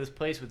get to go to this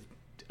place with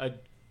a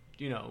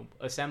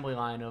assembly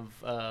line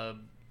of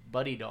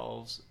buddy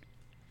dolls.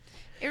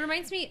 It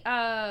reminds me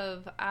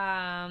of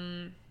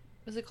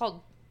was it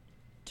called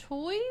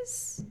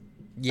Toys?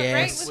 Yes.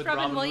 Right, with With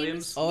Robin Robin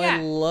Williams. Williams? Oh, yeah.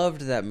 I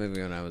loved that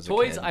movie when I was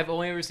Toys, a kid. I've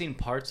only ever seen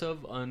parts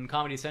of on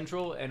Comedy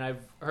Central, and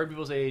I've heard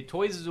people say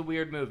Toys is a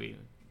weird movie,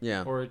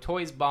 Yeah. or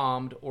Toys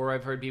bombed, or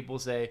I've heard people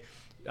say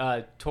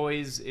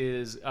Toys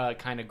is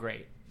kind of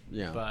great.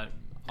 Yeah. But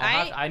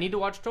I need to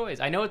watch Toys.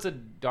 I know it's a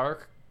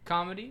dark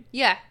comedy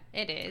Yeah,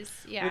 it is.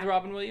 Yeah. with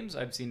Robin Williams.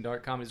 I've seen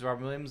dark comedies with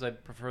Robin Williams. I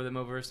prefer them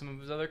over some of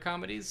his other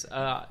comedies.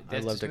 Death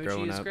loved to it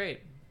growing Smoochy is up. great.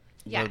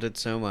 Yeah. Loved it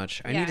so much.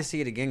 I Yeah. need to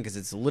see it again because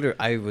it's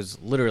I was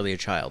literally a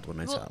child when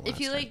I saw Well, it last if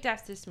you time. like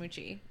Death to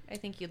Smoochie, I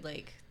think you'd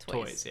like Toys.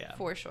 Toys, yeah.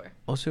 For sure.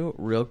 Also,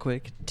 real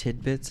quick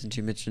tidbit, since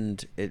you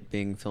mentioned it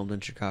being filmed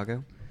in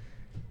Chicago.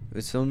 It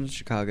was filmed in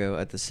Chicago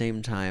at the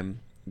same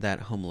time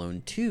that Home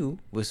Alone 2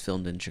 was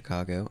filmed in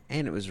Chicago,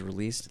 and it was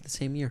released the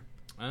same year.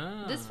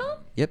 Ah, This film?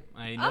 Yep.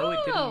 I know it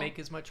Oh. didn't make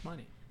as much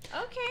money.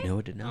 Okay. No,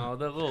 it did not. Oh,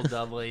 the little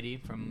dove lady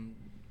from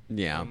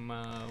Yeah. Home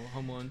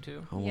Alone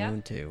 2. Home Yeah.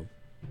 Alone 2.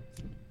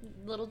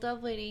 Little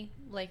Dove Lady,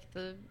 like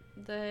the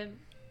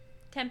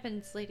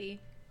Tempens lady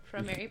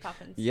from Mary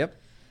Poppins. Yep.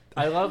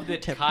 I love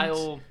that Tempens.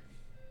 Kyle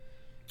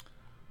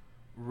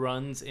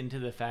runs into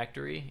the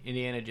factory,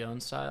 Indiana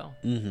Jones style,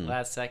 Mhm.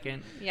 last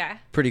second. Yeah.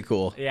 Pretty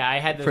cool. Yeah, I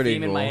had the Pretty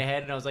theme in my cool.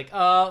 head, and I was like,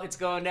 "Oh, it's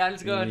going down,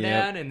 it's going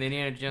Yep. down." And the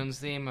Indiana Jones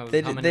theme, I was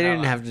They humming it didn't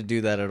out. have to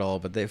do that at all,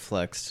 but they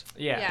flexed.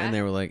 Yeah, Yeah. And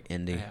they were like,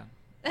 indie.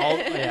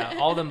 yeah.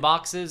 All them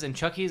boxes, and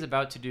Chucky's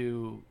about to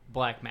do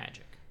black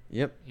magic.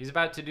 Yep. He's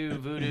about to do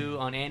voodoo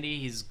on Andy.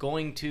 He's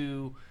going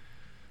to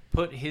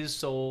put his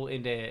soul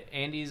into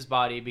Andy's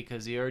body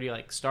because he already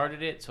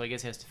started it, so I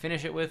guess he has to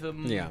finish it with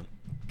him. Yeah.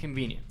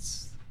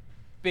 Convenience.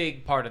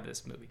 Big part of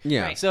this movie.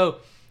 Yeah. Right. So,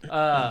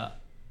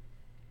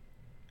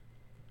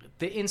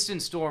 the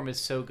instant storm is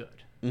so good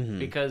Mhm.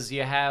 because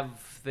you have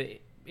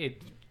it.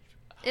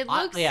 It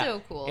looks Yeah.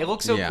 so cool. It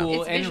looks so Yeah.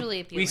 cool. It's and visually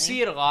we appealing.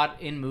 see it a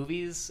lot in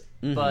movies,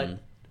 Mhm. but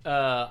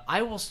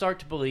I will start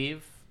to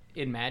believe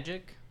in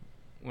magic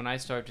when I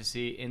start to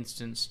see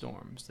instant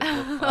storms.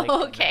 That look like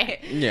Okay.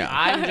 magic. Yeah.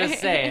 I'm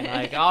just saying,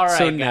 all right,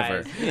 So guys.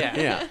 never. Yeah.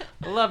 Yeah.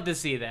 Love to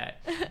see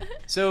that.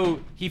 So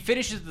he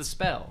finishes the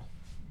spell,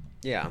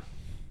 Yeah.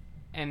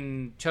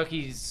 and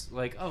Chucky's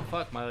like, "Oh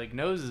fuck, my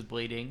nose is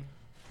bleeding,"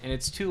 and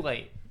it's too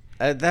late.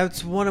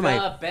 That's one of my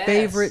The best.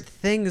 favorite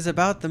things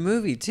about the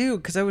movie too,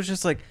 because I was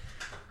just like,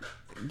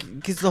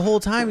 because the whole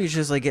time he's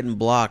just getting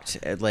blocked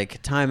at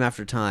time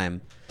after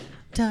time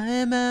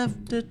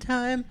after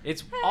time,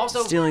 It's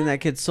also stealing that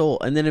kid's soul,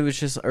 and then it was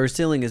just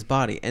stealing his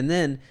body, and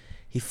then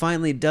he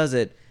finally does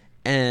it,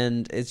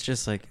 and it's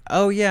just like,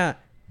 oh yeah,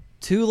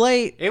 too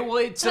late.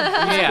 It's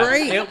yeah,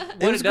 great. What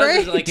It was it does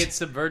is great. it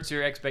subverts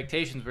your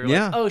expectations. Where you're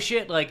Yeah. like, oh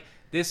shit,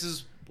 this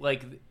is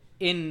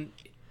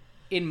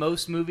in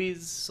most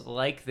movies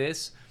like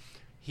this,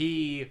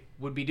 he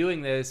would be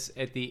doing this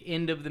at the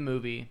end of the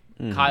movie.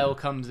 Mhm. Kyle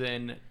comes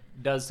in,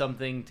 does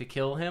something to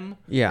kill him,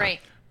 Yeah. Right.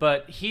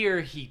 but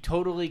here he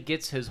totally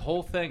gets his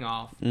whole thing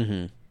off.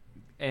 Mm-hmm.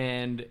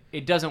 And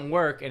it doesn't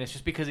work, and it's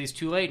just because he's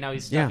too late. Now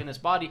he's stuck Yeah. in this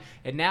body,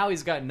 and now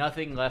he's got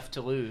nothing left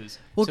to lose.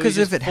 Well, So because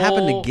he's if just it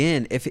happened full-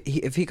 again,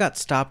 if he got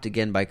stopped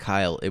again by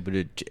Kyle, it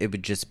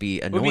would just be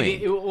It would annoying.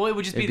 be it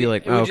would just It'd be be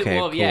like, it would just- okay,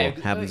 well, cool, yeah,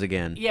 happens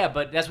again. Yeah,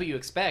 but that's what you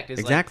expect. Is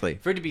Exactly.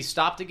 for it to be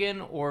stopped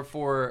again, or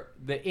for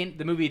the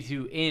movie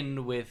to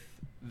end with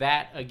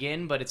that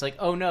again. But it's like,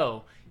 oh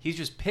no, he's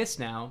just pissed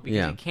now because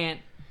Yeah. he can't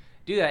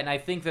do that. And I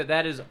think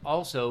that is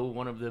also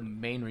one of the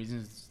main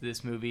reasons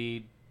this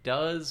movie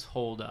does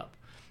hold up,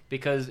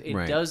 because it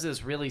Right. does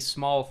this really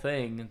small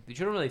thing that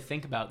you don't really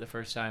think about the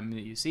first time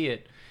that you see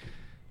it.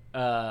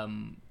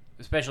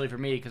 Especially for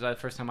me, because the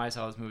first time I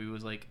saw this movie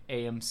was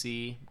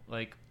AMC,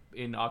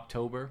 in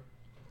October.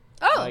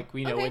 Oh.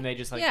 Okay. When they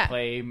just Yeah.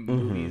 play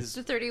movies.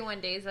 The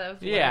 31 days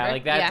of Yeah,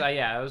 whatever. that's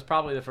Yeah. it was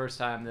probably the first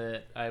time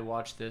that I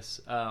watched this.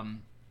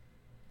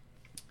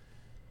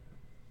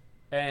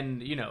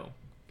 And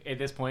at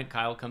this point,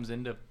 Kyle comes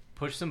in to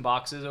push some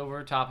boxes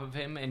over top of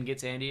him and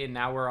gets Andy, and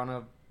now we're on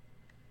a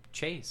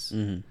chase.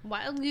 Mm-hmm.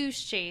 Wild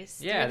goose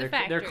chase. Yeah, through the they're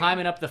factory.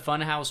 climbing up the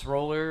funhouse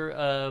roller,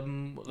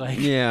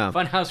 Yeah.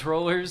 funhouse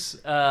rollers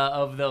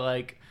of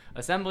the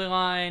assembly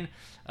line,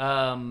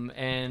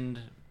 and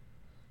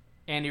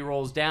Andy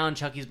rolls down.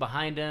 Chucky's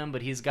behind him,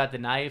 but he's got the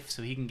knife,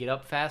 so he can get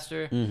up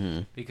faster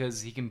Mm-hmm.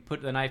 because he can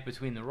put the knife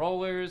between the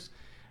rollers.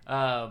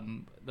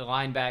 The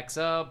line backs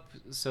up,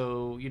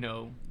 so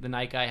the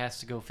night guy has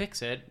to go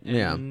fix it.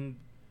 Yeah. And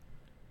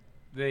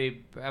they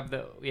have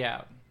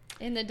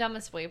in the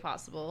dumbest way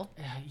possible.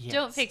 yes.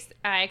 Don't fix.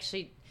 I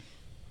actually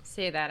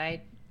say that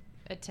I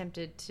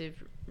attempted to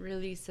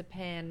release a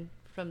pan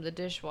from the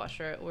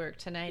dishwasher at work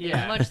tonight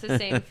Yeah. in much the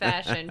same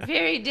fashion.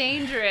 Very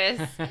dangerous.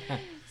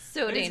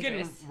 So And it's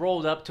dangerous. getting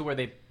rolled up to where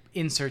they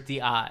insert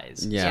the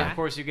eyes. Yeah. So of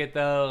course you get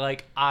the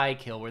like eye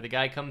kill where the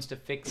guy comes to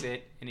fix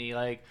it and he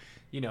like,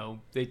 you know,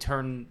 they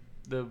turn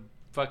the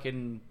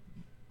fucking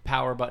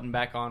power button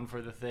back on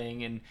for the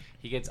thing and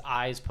he gets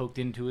eyes poked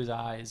into his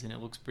eyes and it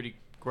looks pretty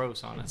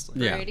gross,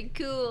 honestly. Yeah. Pretty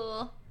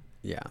cool.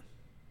 Yeah.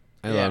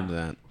 I Yeah. loved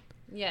that.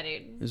 Yeah,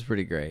 dude. It was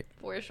pretty great.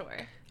 For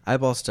sure.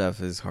 Eyeball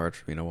stuff is hard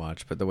for me to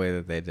watch, but the way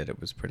that they did it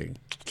was pretty.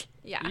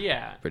 Yeah.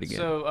 Yeah. Pretty good.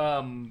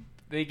 So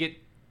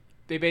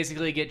they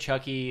basically get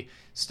Chucky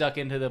stuck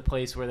into the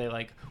place where they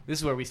like, this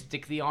is where we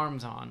stick the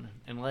arms on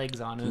and legs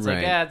on. And it's Right.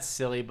 like, yeah, it's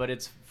silly, but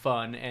it's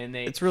fun. And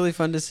they It's really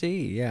fun to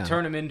see. Yeah.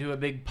 turn him into a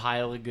big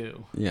pile of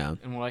goo. Yeah.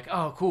 And we're like,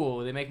 oh, cool.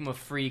 They make him a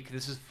freak.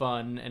 This is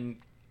fun. And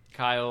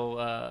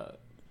Kyle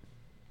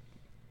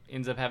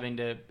ends up having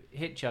to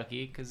hit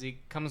Chucky because he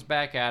comes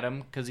back at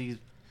him because he's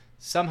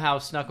somehow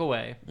snuck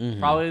away. Mhm.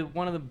 Probably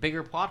one of the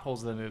bigger plot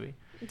holes of the movie.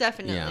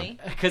 Definitely.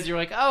 Because you're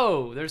like,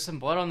 oh, there's some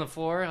blood on the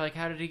floor. Like,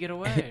 how did he get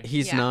away?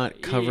 He's Yeah.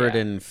 not covered Yeah.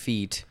 in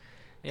feet,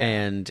 Yeah.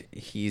 and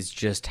he's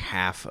just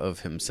half of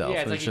himself.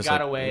 Yeah, it's like he just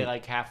got away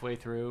like halfway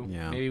through.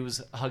 Yeah. Maybe he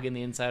was hugging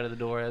the inside of the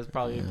door. That was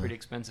probably a pretty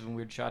expensive and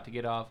weird shot to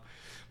get off.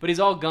 But he's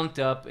all gunked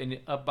up and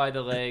up by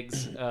the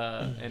legs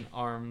and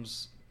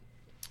arms.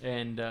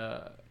 And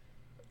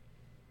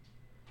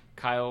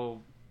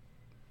Kyle,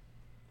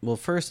 Well,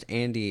 first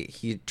Andy,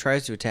 he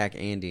tries to attack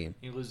Andy,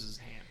 he loses his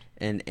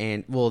hand.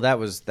 and well, that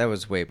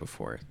was way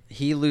before.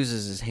 He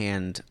loses his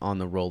hand on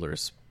the roller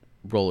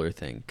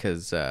thing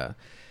because Yeah.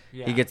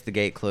 he gets the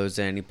gate closed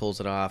in, he pulls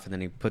it off, and then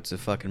he puts a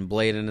fucking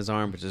blade in his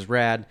arm, which is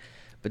rad.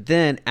 But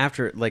then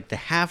after, like, the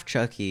half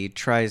Chucky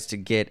tries to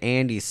get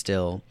Andy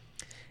still,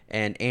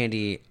 and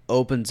Andy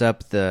opens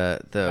up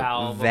the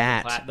valve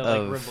vat of the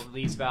like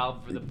release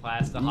valve for the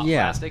hot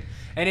Yeah. plastic,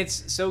 and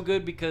it's so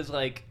good because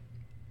like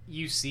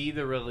you see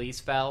the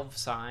release valve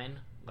sign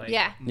like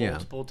Yeah.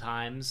 multiple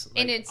times,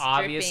 like, And it's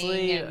obviously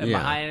dripping and- and Yeah.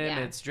 behind him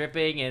Yeah. it's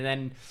dripping, and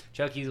then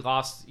Chucky's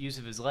lost use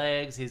of his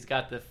legs. He's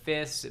got the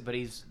fists, but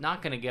he's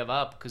not going to give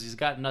up because he's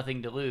got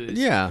nothing to lose.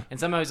 Yeah. and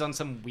somehow he's on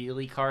some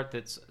wheelie cart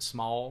that's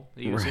small.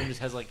 That you assume Right.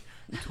 just has like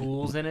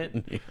tools in it.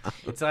 Yeah.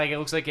 It's like it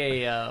looks like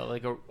a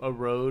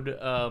road,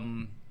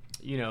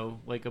 you know,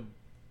 like a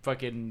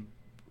fucking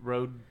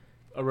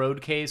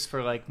road case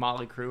for like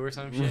Motley Crue or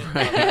some shit.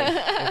 Right.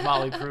 If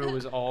Motley Crue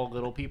was all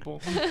little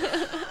people,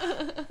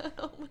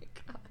 Oh my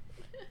god.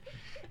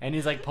 and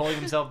he's like pulling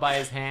himself by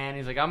his hand.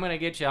 He's like, "I'm gonna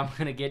get you. I'm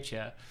gonna get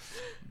you,"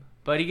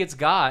 but he gets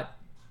got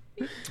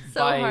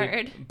So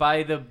hard.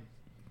 by the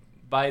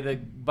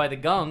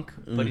gunk.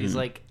 But he's Mhm.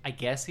 like, I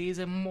guess he's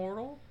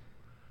immortal.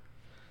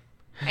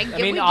 I I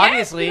mean, guess,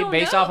 obviously, we don't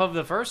based know. off of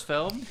the first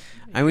film.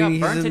 I mean, got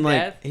he's burnt in to like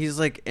death. he's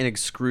like in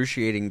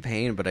excruciating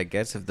pain, but I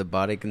guess if the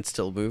body can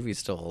still move, he's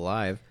still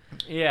alive.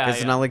 Yeah,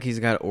 It's not like he's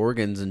got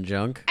organs and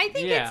junk. I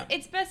think Yeah.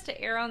 it's best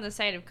to err on the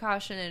side of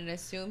caution and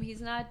assume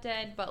he's not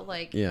dead, but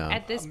like Yeah.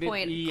 at this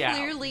point,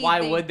 clearly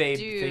why would they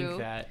do. think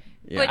that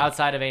Yeah.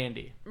 outside of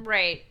Andy?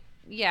 Right.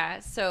 Yeah,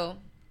 so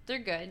they're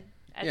good.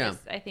 At Yeah. this,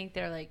 I think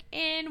they're like,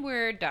 and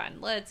we're done.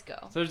 Let's go.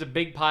 So there's a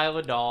big pile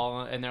of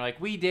doll, and they're like,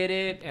 "We did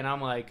it," and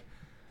I'm like,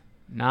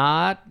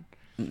 "Not."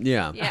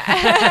 Yeah.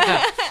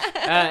 Yeah.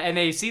 And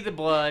they see the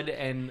blood,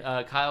 and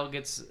Kyle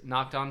gets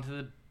knocked onto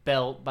the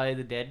belt by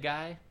the dead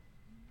guy.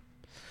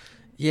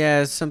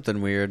 Yeah, it's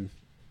something weird.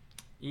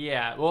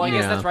 Yeah, well, I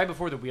guess Yeah. that's right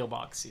before the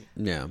wheelbox scene.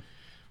 Yeah.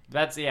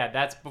 That's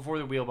before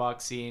the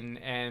wheelbox scene,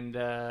 and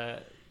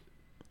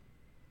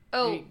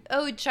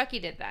oh, Chucky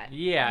did that.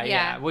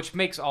 yeah, which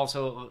makes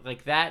also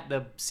like that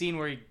the scene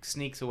where he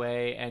sneaks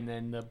away, and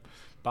then the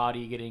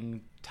body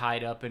getting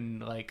tied up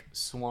and like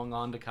swung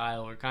onto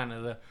Kyle are kind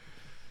of the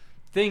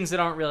things that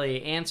aren't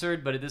really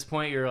answered, but at this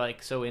point you're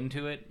like so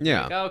into it.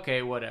 Yeah. Like,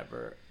 okay,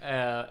 whatever.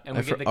 And we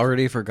I've get the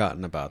already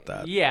forgotten about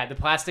that. yeah, the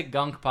plastic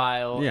gunk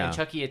pile. Yeah. And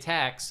Chucky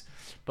attacks,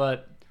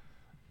 but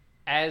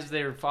as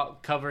they're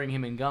covering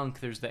him in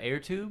gunk, there's the air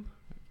tube,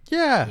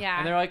 Yeah. Yeah.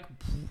 and they're like,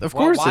 Of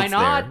well, course why it's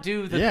not there.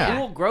 do the Yeah.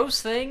 cool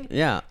gross thing?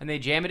 Yeah. And they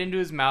jam it into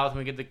his mouth, and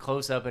we get the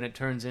close up, and it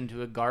turns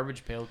into a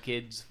Garbage Pail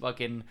Kid's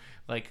fucking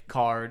like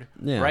card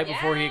Yeah. right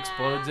before he Yeah.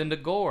 explodes into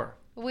gore.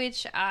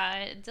 Which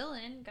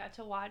Dylan got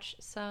to watch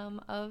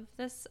some of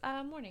this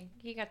morning.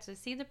 He got to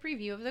see the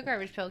preview of the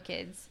Garbage Pail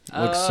Kids.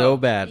 Looks so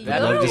bad. I'd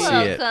that love to movie- see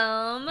it.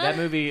 welcome. That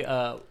movie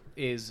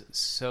is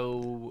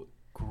so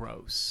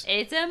gross.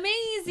 It's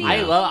amazing.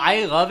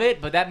 I love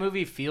it, but that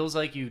movie feels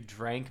like you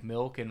drank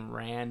milk and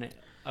ran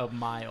a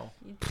mile.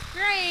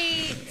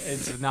 Great.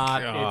 It's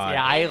not. It's, God.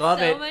 yeah, I It's love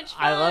so it. much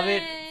I love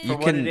it fun. for You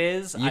what can it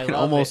is. You I can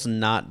love almost it.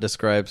 not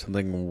describe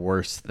something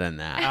worse than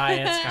that.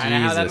 That's kind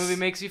of how that Jesus. movie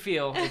makes you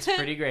feel. It's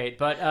pretty great.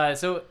 But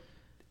so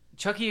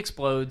Chucky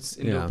explodes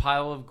into Yeah. a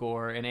pile of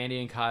gore, and Andy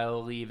and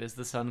Kyle leave as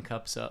the sun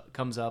comes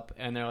up,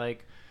 and they're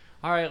like,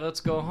 "All right,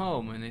 let's go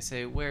home." And they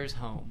say, "Where's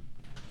home?"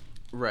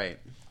 Right.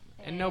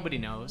 And nobody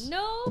knows.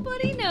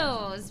 Nobody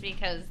knows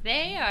because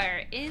they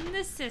are in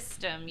the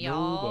system,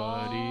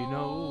 y'all. Nobody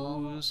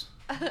knows.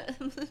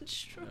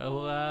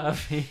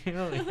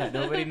 Yeah,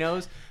 nobody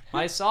knows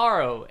my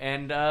sorrow,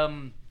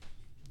 and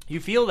you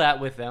feel that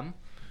with them.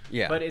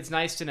 Yeah. But it's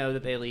nice to know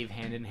that they leave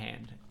hand in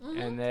hand,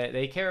 and that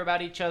they care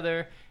about each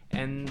other,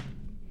 and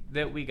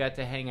that we got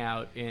to hang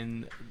out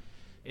in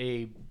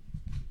a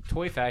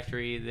toy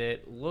factory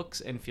that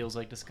looks and feels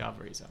like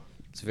Discovery Zone.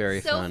 It's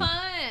very So fun.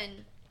 fun.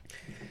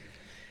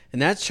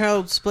 And that's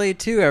Child's Play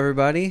 2,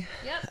 everybody.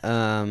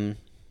 Yep.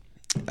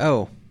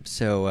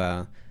 So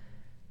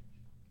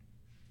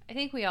I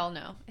think we all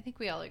know. I think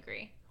we all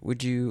agree.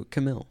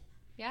 Camille,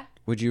 Yeah?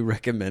 would you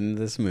recommend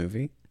this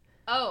movie?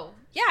 Oh,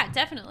 yeah,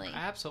 definitely.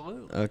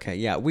 Absolutely. Okay,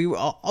 yeah, we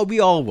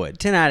all would.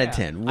 10 out of Yeah.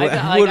 10.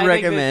 I Would think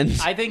recommend.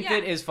 I think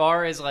that Yeah. as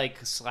far as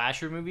like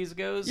slasher movies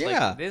goes,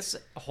 Yeah. like, this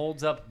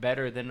holds up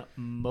better than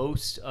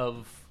most all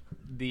of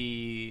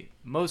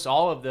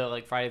the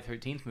like Friday the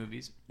 13th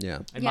movies, Yeah.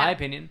 in Yeah. my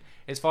opinion.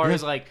 As far Yeah.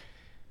 as like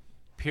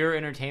pure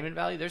entertainment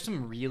value, there's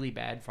some really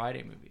bad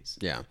Friday movies.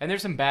 Yeah. And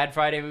there's some bad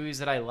Friday movies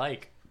that I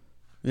like.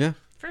 Yeah.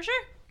 For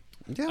sure.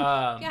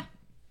 Yeah. Yeah.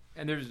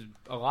 And there's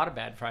a lot of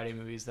bad Friday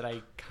movies that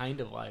I kind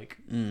of like.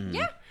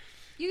 Yeah.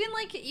 You can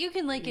like anything. You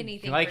for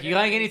like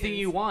different anything reasons.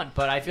 you want,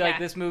 but I feel like Yeah.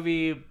 this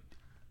movie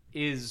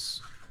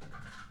is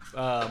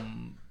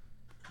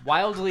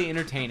wildly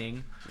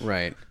entertaining,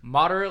 Right.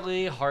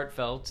 moderately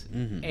heartfelt,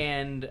 Mhm.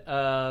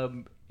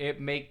 and it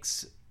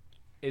makes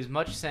as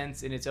much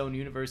sense in its own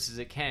universe as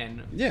it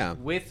can. Yeah.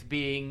 With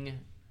being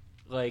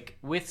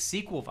with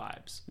sequel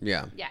vibes.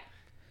 Yeah. Yeah.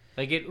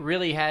 Like, it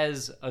really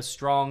has a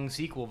strong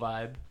sequel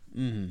vibe,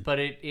 Mm-hmm. but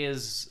it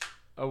is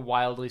a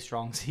wildly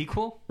strong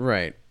sequel.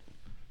 Right.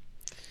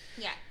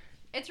 Yeah.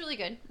 It's really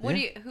good. What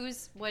Yeah. do you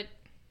who's what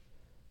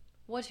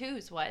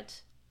who's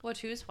what? What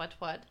who's what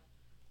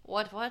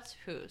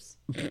who's?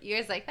 You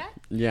guys like that?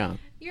 Yeah.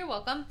 You're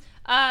welcome.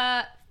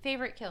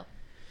 Favorite kill.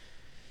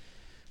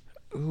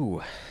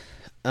 Ooh.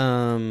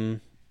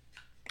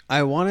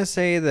 I want to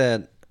say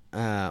that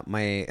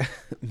my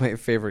my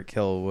favorite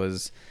kill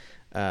was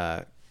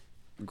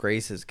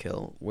Grace's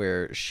kill,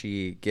 where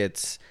she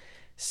gets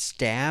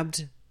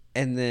stabbed,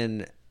 and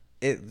then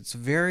it's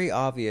very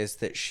obvious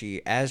that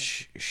she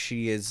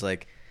is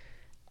like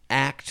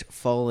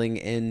falling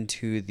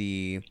into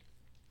the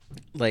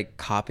like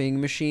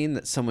copying machine,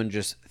 that someone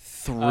just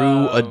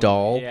threw a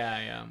doll,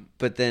 Yeah.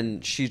 but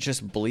then she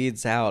just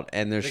bleeds out,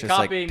 and there's The just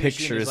like copying machine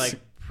pictures. is like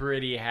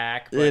pretty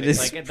hack. But It it's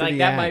is like it's pretty like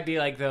that hack. might be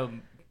like the.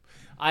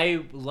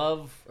 I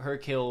love her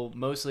kill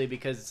mostly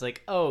because it's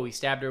like, oh, he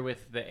stabbed her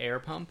with the air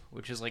pump,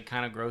 which is like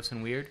kind of gross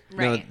and weird. No,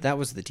 Right. that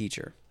was the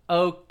teacher.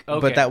 Oh, okay.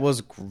 But that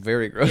was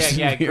very gross.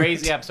 yeah, and weird.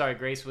 Grace. Yeah, I'm sorry,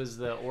 Grace was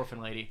the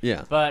orphan lady.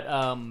 Yeah. But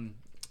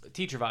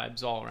teacher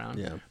vibes all around.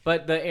 Yeah.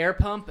 But the air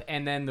pump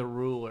and then the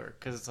ruler,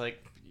 because it's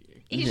like.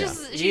 He Yeah.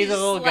 just He's a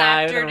little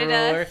guy with a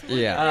ruler.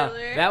 Yeah.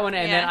 That one,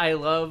 and Yeah. then I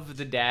love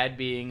the dad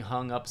being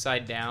hung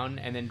upside down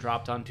and then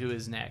dropped onto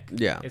his neck.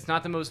 Yeah. It's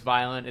not the most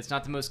violent, it's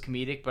not the most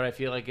comedic, but I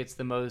feel like it's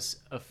the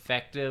most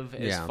effective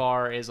as Yeah.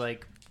 far as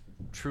like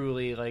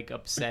truly like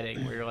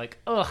upsetting, where you're like,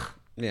 ugh.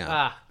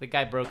 Yeah. The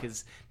guy broke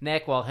his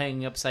neck while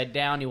hanging upside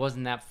down. He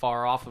wasn't that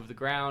far off of the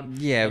ground.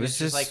 Yeah, it And was it's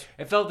just- like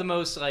it felt the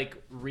most like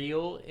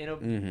real in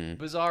a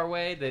bizarre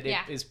way that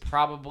Yeah. it is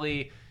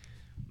probably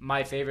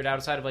my favorite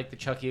outside of like the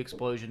Chucky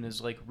explosion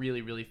is like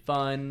really, really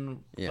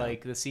fun. Yeah.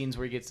 Like the scenes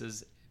where he gets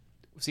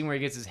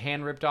his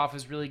hand ripped off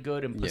is really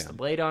good, and puts Yeah. the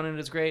blade on it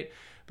is great.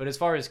 But as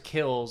far as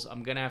kills,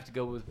 I'm gonna have to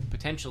go with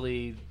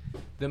potentially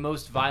the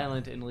most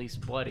violent and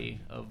least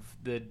bloody of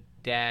the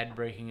dad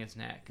breaking his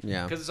neck.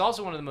 Yeah. Because it's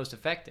also one of the most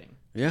affecting.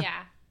 Yeah.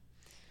 Yeah.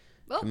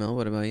 Well, Camille,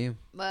 what about you?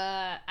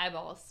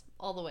 eyeballs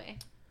all the way.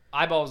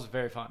 Eyeballs is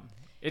very fun.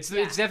 It's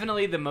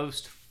definitely the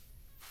most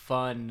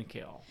fun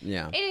kill.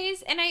 Yeah. It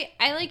is, and I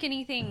like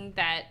anything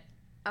that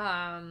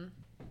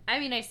I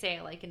mean, I say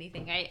I like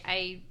anything.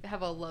 I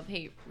have a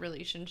love-hate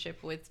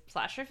relationship with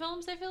slasher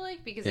films, I feel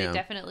like, because Yeah. I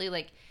definitely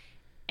like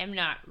am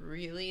not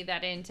really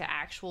that into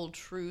actual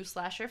true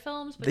slasher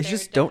films, but They they're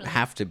just don't definitely-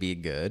 have to be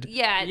good.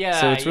 Yeah. Yeah.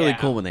 So it's really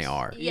cool when they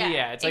are.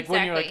 Yeah, It's like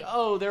when you're like, exactly.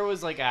 oh, there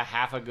was like a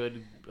half a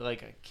good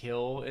like a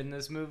kill in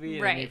this movie,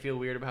 and then you Right. feel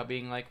weird about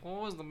being like,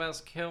 what was the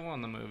best kill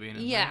in the movie? And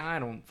it's Yeah. like, I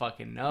don't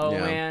fucking know,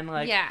 Yeah. man.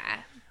 Like, yeah.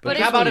 But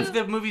if how about you- if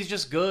the movie's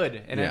just good?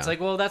 And it's Yeah. like,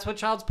 well, that's what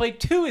Child's Play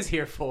 2 is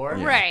here for.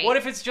 Yeah. Right. What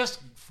if it's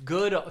just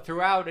good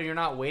throughout and you're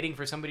not waiting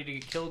for somebody to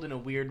get killed in a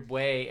weird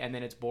way and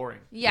then it's boring?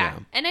 Yeah. Yeah.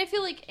 And I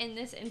feel like in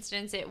this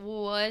instance, it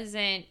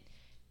wasn't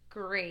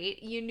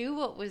great. You knew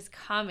what was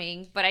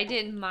coming, but I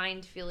didn't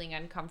mind feeling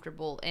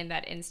uncomfortable in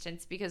that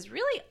instance because,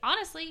 really,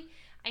 honestly,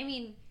 I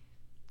mean,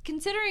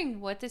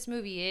 considering what this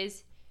movie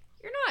is,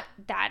 you're not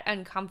that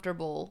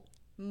uncomfortable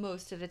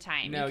most of the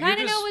time. No, you you're kind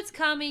of know just- what's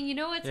coming. You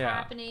know what's Yeah.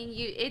 happening.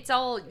 You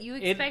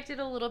expect it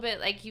a little bit,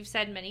 like you've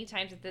said many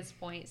times at this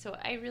point. So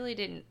I really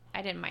didn't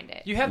mind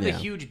it. You have the Yeah.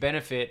 huge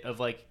benefit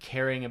of like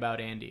caring about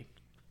Andy.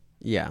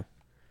 Yeah.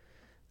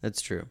 That's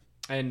true.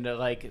 And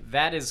like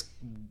that is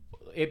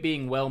it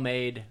being well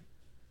made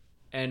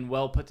and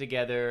well put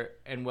together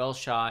and well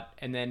shot,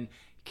 and then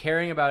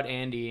caring about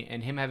Andy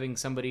and him having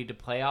somebody to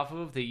play off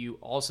of that you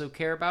also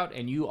care about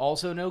and you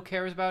also know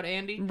cares about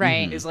Andy,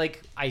 Right. is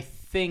like, I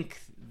think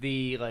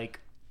the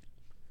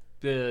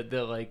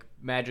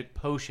magic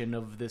potion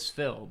of this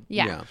film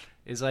Yeah.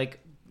 is like,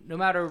 no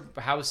matter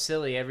how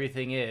silly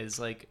everything is,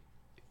 like,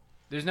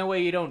 there's no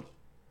way you don't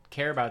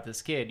care about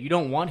this kid. You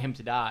don't want him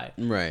to die.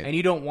 Right. And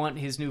you don't want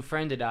his new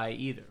friend to die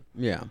either.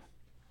 Yeah.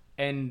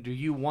 And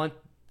you want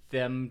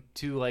them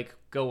to, like,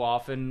 go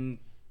off and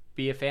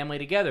be a family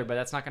together, but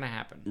that's not going to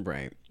happen.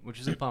 Right. Which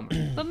is a bummer.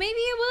 But maybe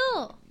it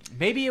will.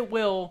 Maybe it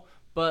will,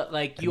 but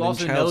like And you then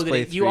also Child's know that Play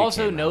you 3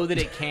 also came know out. that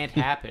it can't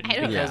happen I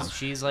don't because know.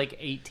 she's like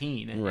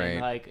 18 and Right.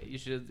 like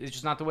it's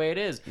just not the way it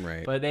is.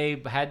 Right. But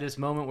they had this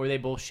moment where they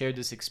both shared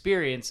this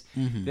experience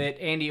Mm-hmm. that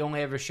Andy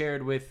only ever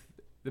shared with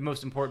the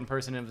most important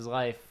person of his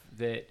life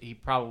that he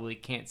probably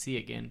can't see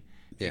again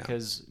Yeah.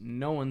 because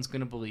no one's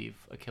gonna believe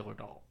a killer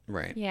doll.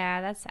 Right.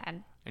 Yeah, that's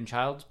sad. And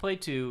Child's Play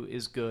 2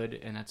 is good,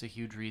 and that's a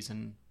huge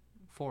reason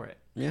for it.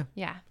 Yeah.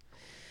 Yeah.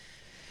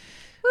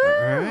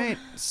 All right.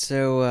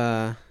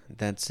 So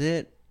that's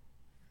it.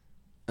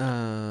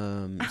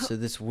 So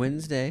this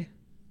Wednesday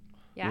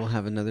Yeah. we'll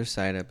have another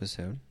side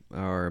episode,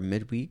 our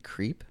midweek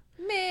creep,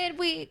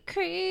 Midweek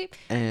creep.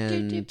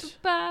 and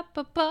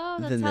Do-do-ba-ba-ba.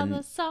 That's then how the-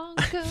 the song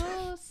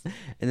goes.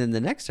 and then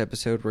the next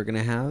episode we're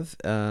gonna have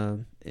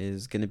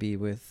is gonna be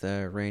with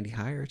Randy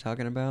Heyer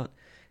talking about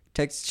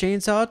Texas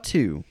Chainsaw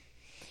 2.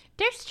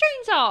 There's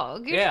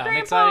Chainsaw. Get Yeah, your I'm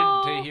grandpa.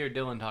 excited to hear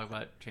Dylan talk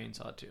about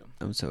Chainsaw 2.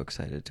 I'm so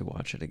excited to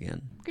watch it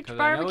again. Get your Because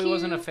I know barbecue. he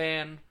wasn't a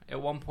fan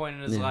at one point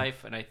in his Yeah.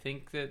 life, and I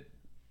think that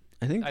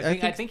I think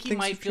I think he things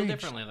might have feel changed.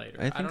 differently later.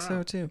 I think don't so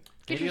know. too.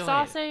 Get Maybe your he'll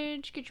hate it.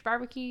 sausage. Get your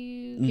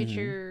barbecue. Get Mhm.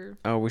 your.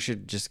 Oh, we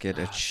should just get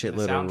a The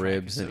shitload soundtrack of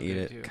ribs is so and eat good,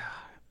 it. too. God,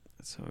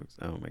 that's so.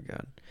 Oh my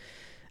god.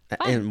 Fun.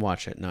 And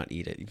watch it, not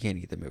eat it. You can't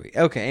eat the movie.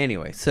 Okay.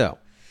 Anyway, so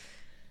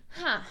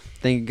Huh.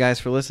 thank you guys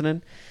for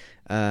listening.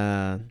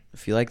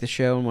 If you like the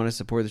show and want to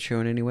support the show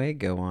in any way,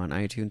 go on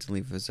iTunes and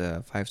leave us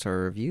a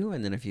 5-star review.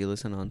 And then if you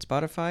listen on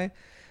Spotify,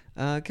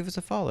 give us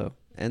a follow.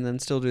 And then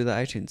still do the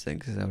iTunes thing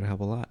because that would help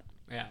a lot.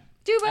 Yeah.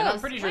 Do both. And I'm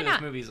pretty sure Why this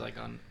not? movie's like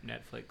on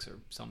Netflix or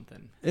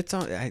something. It's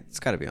on. It's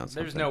got to be on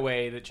something. There's no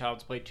way that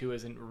Child's Play 2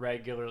 isn't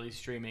regularly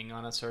streaming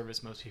on a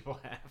service most people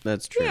have.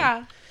 That's true.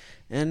 Yeah.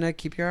 And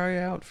keep your eye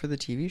out for the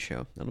TV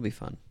show. That'll be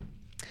fun.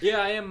 Yeah,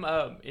 I am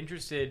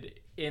interested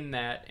in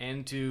that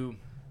and to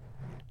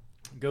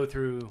go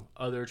through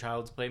other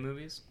Child's Play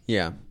movies.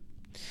 Yeah.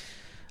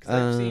 'Cause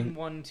I've seen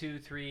 1, 2,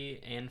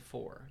 3, and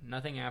 4.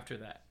 Nothing after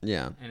that.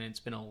 Yeah. And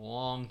it's been a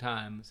long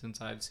time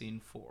since I've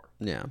seen 4.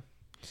 Yeah.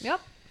 Yep.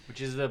 Which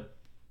is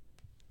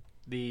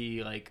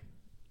the like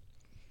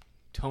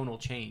tonal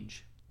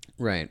change.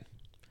 Right.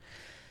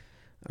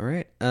 All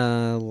right.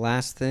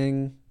 Last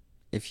thing,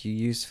 if you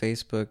use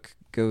Facebook,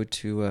 go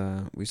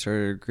to we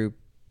started a group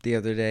the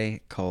other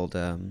day called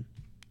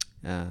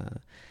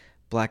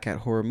Black Cat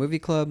Horror Movie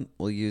Club.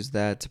 We'll use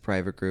that. It's a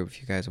private group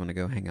if you guys want to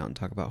go hang out and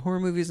talk about horror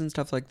movies and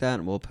stuff like that.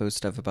 And we'll post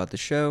stuff about the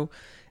show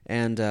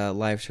and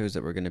live shows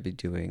that we're going to be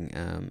doing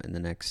in the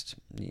next,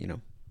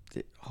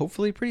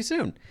 hopefully pretty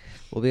soon.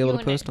 We'll be able to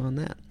wanna post on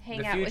that. Hang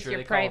The out with future, your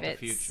they call it the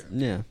privates. future.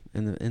 Yeah,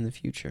 in the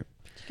future.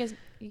 Did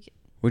you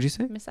What'd you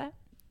say? miss that?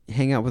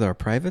 Hang out with our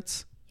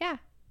privates? Yeah.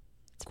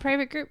 It's a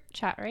private group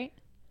chat, right?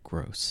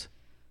 Gross.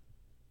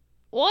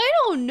 Well, I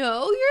don't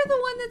know. You're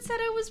the one that said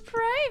it was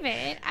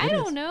private. I It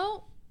don't is.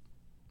 know.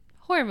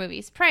 Horror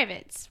movies,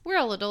 privates. We're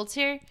all adults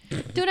here.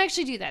 Don't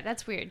actually do that.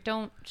 That's weird.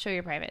 Don't show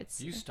your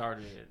privates You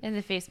started it. in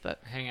the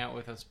Facebook. Hang out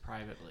with us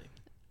privately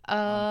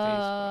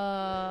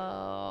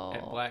Oh.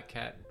 at Black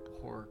Cat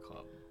Horror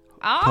Club.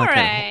 All Black Cat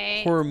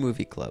right. Horror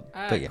Movie Club.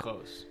 But yeah,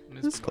 Close.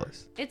 it's Missed the mark.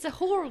 close. It's a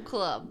horror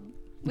club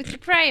with your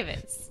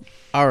privates.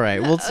 All right,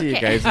 we'll see you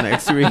Okay. guys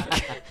next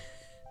week.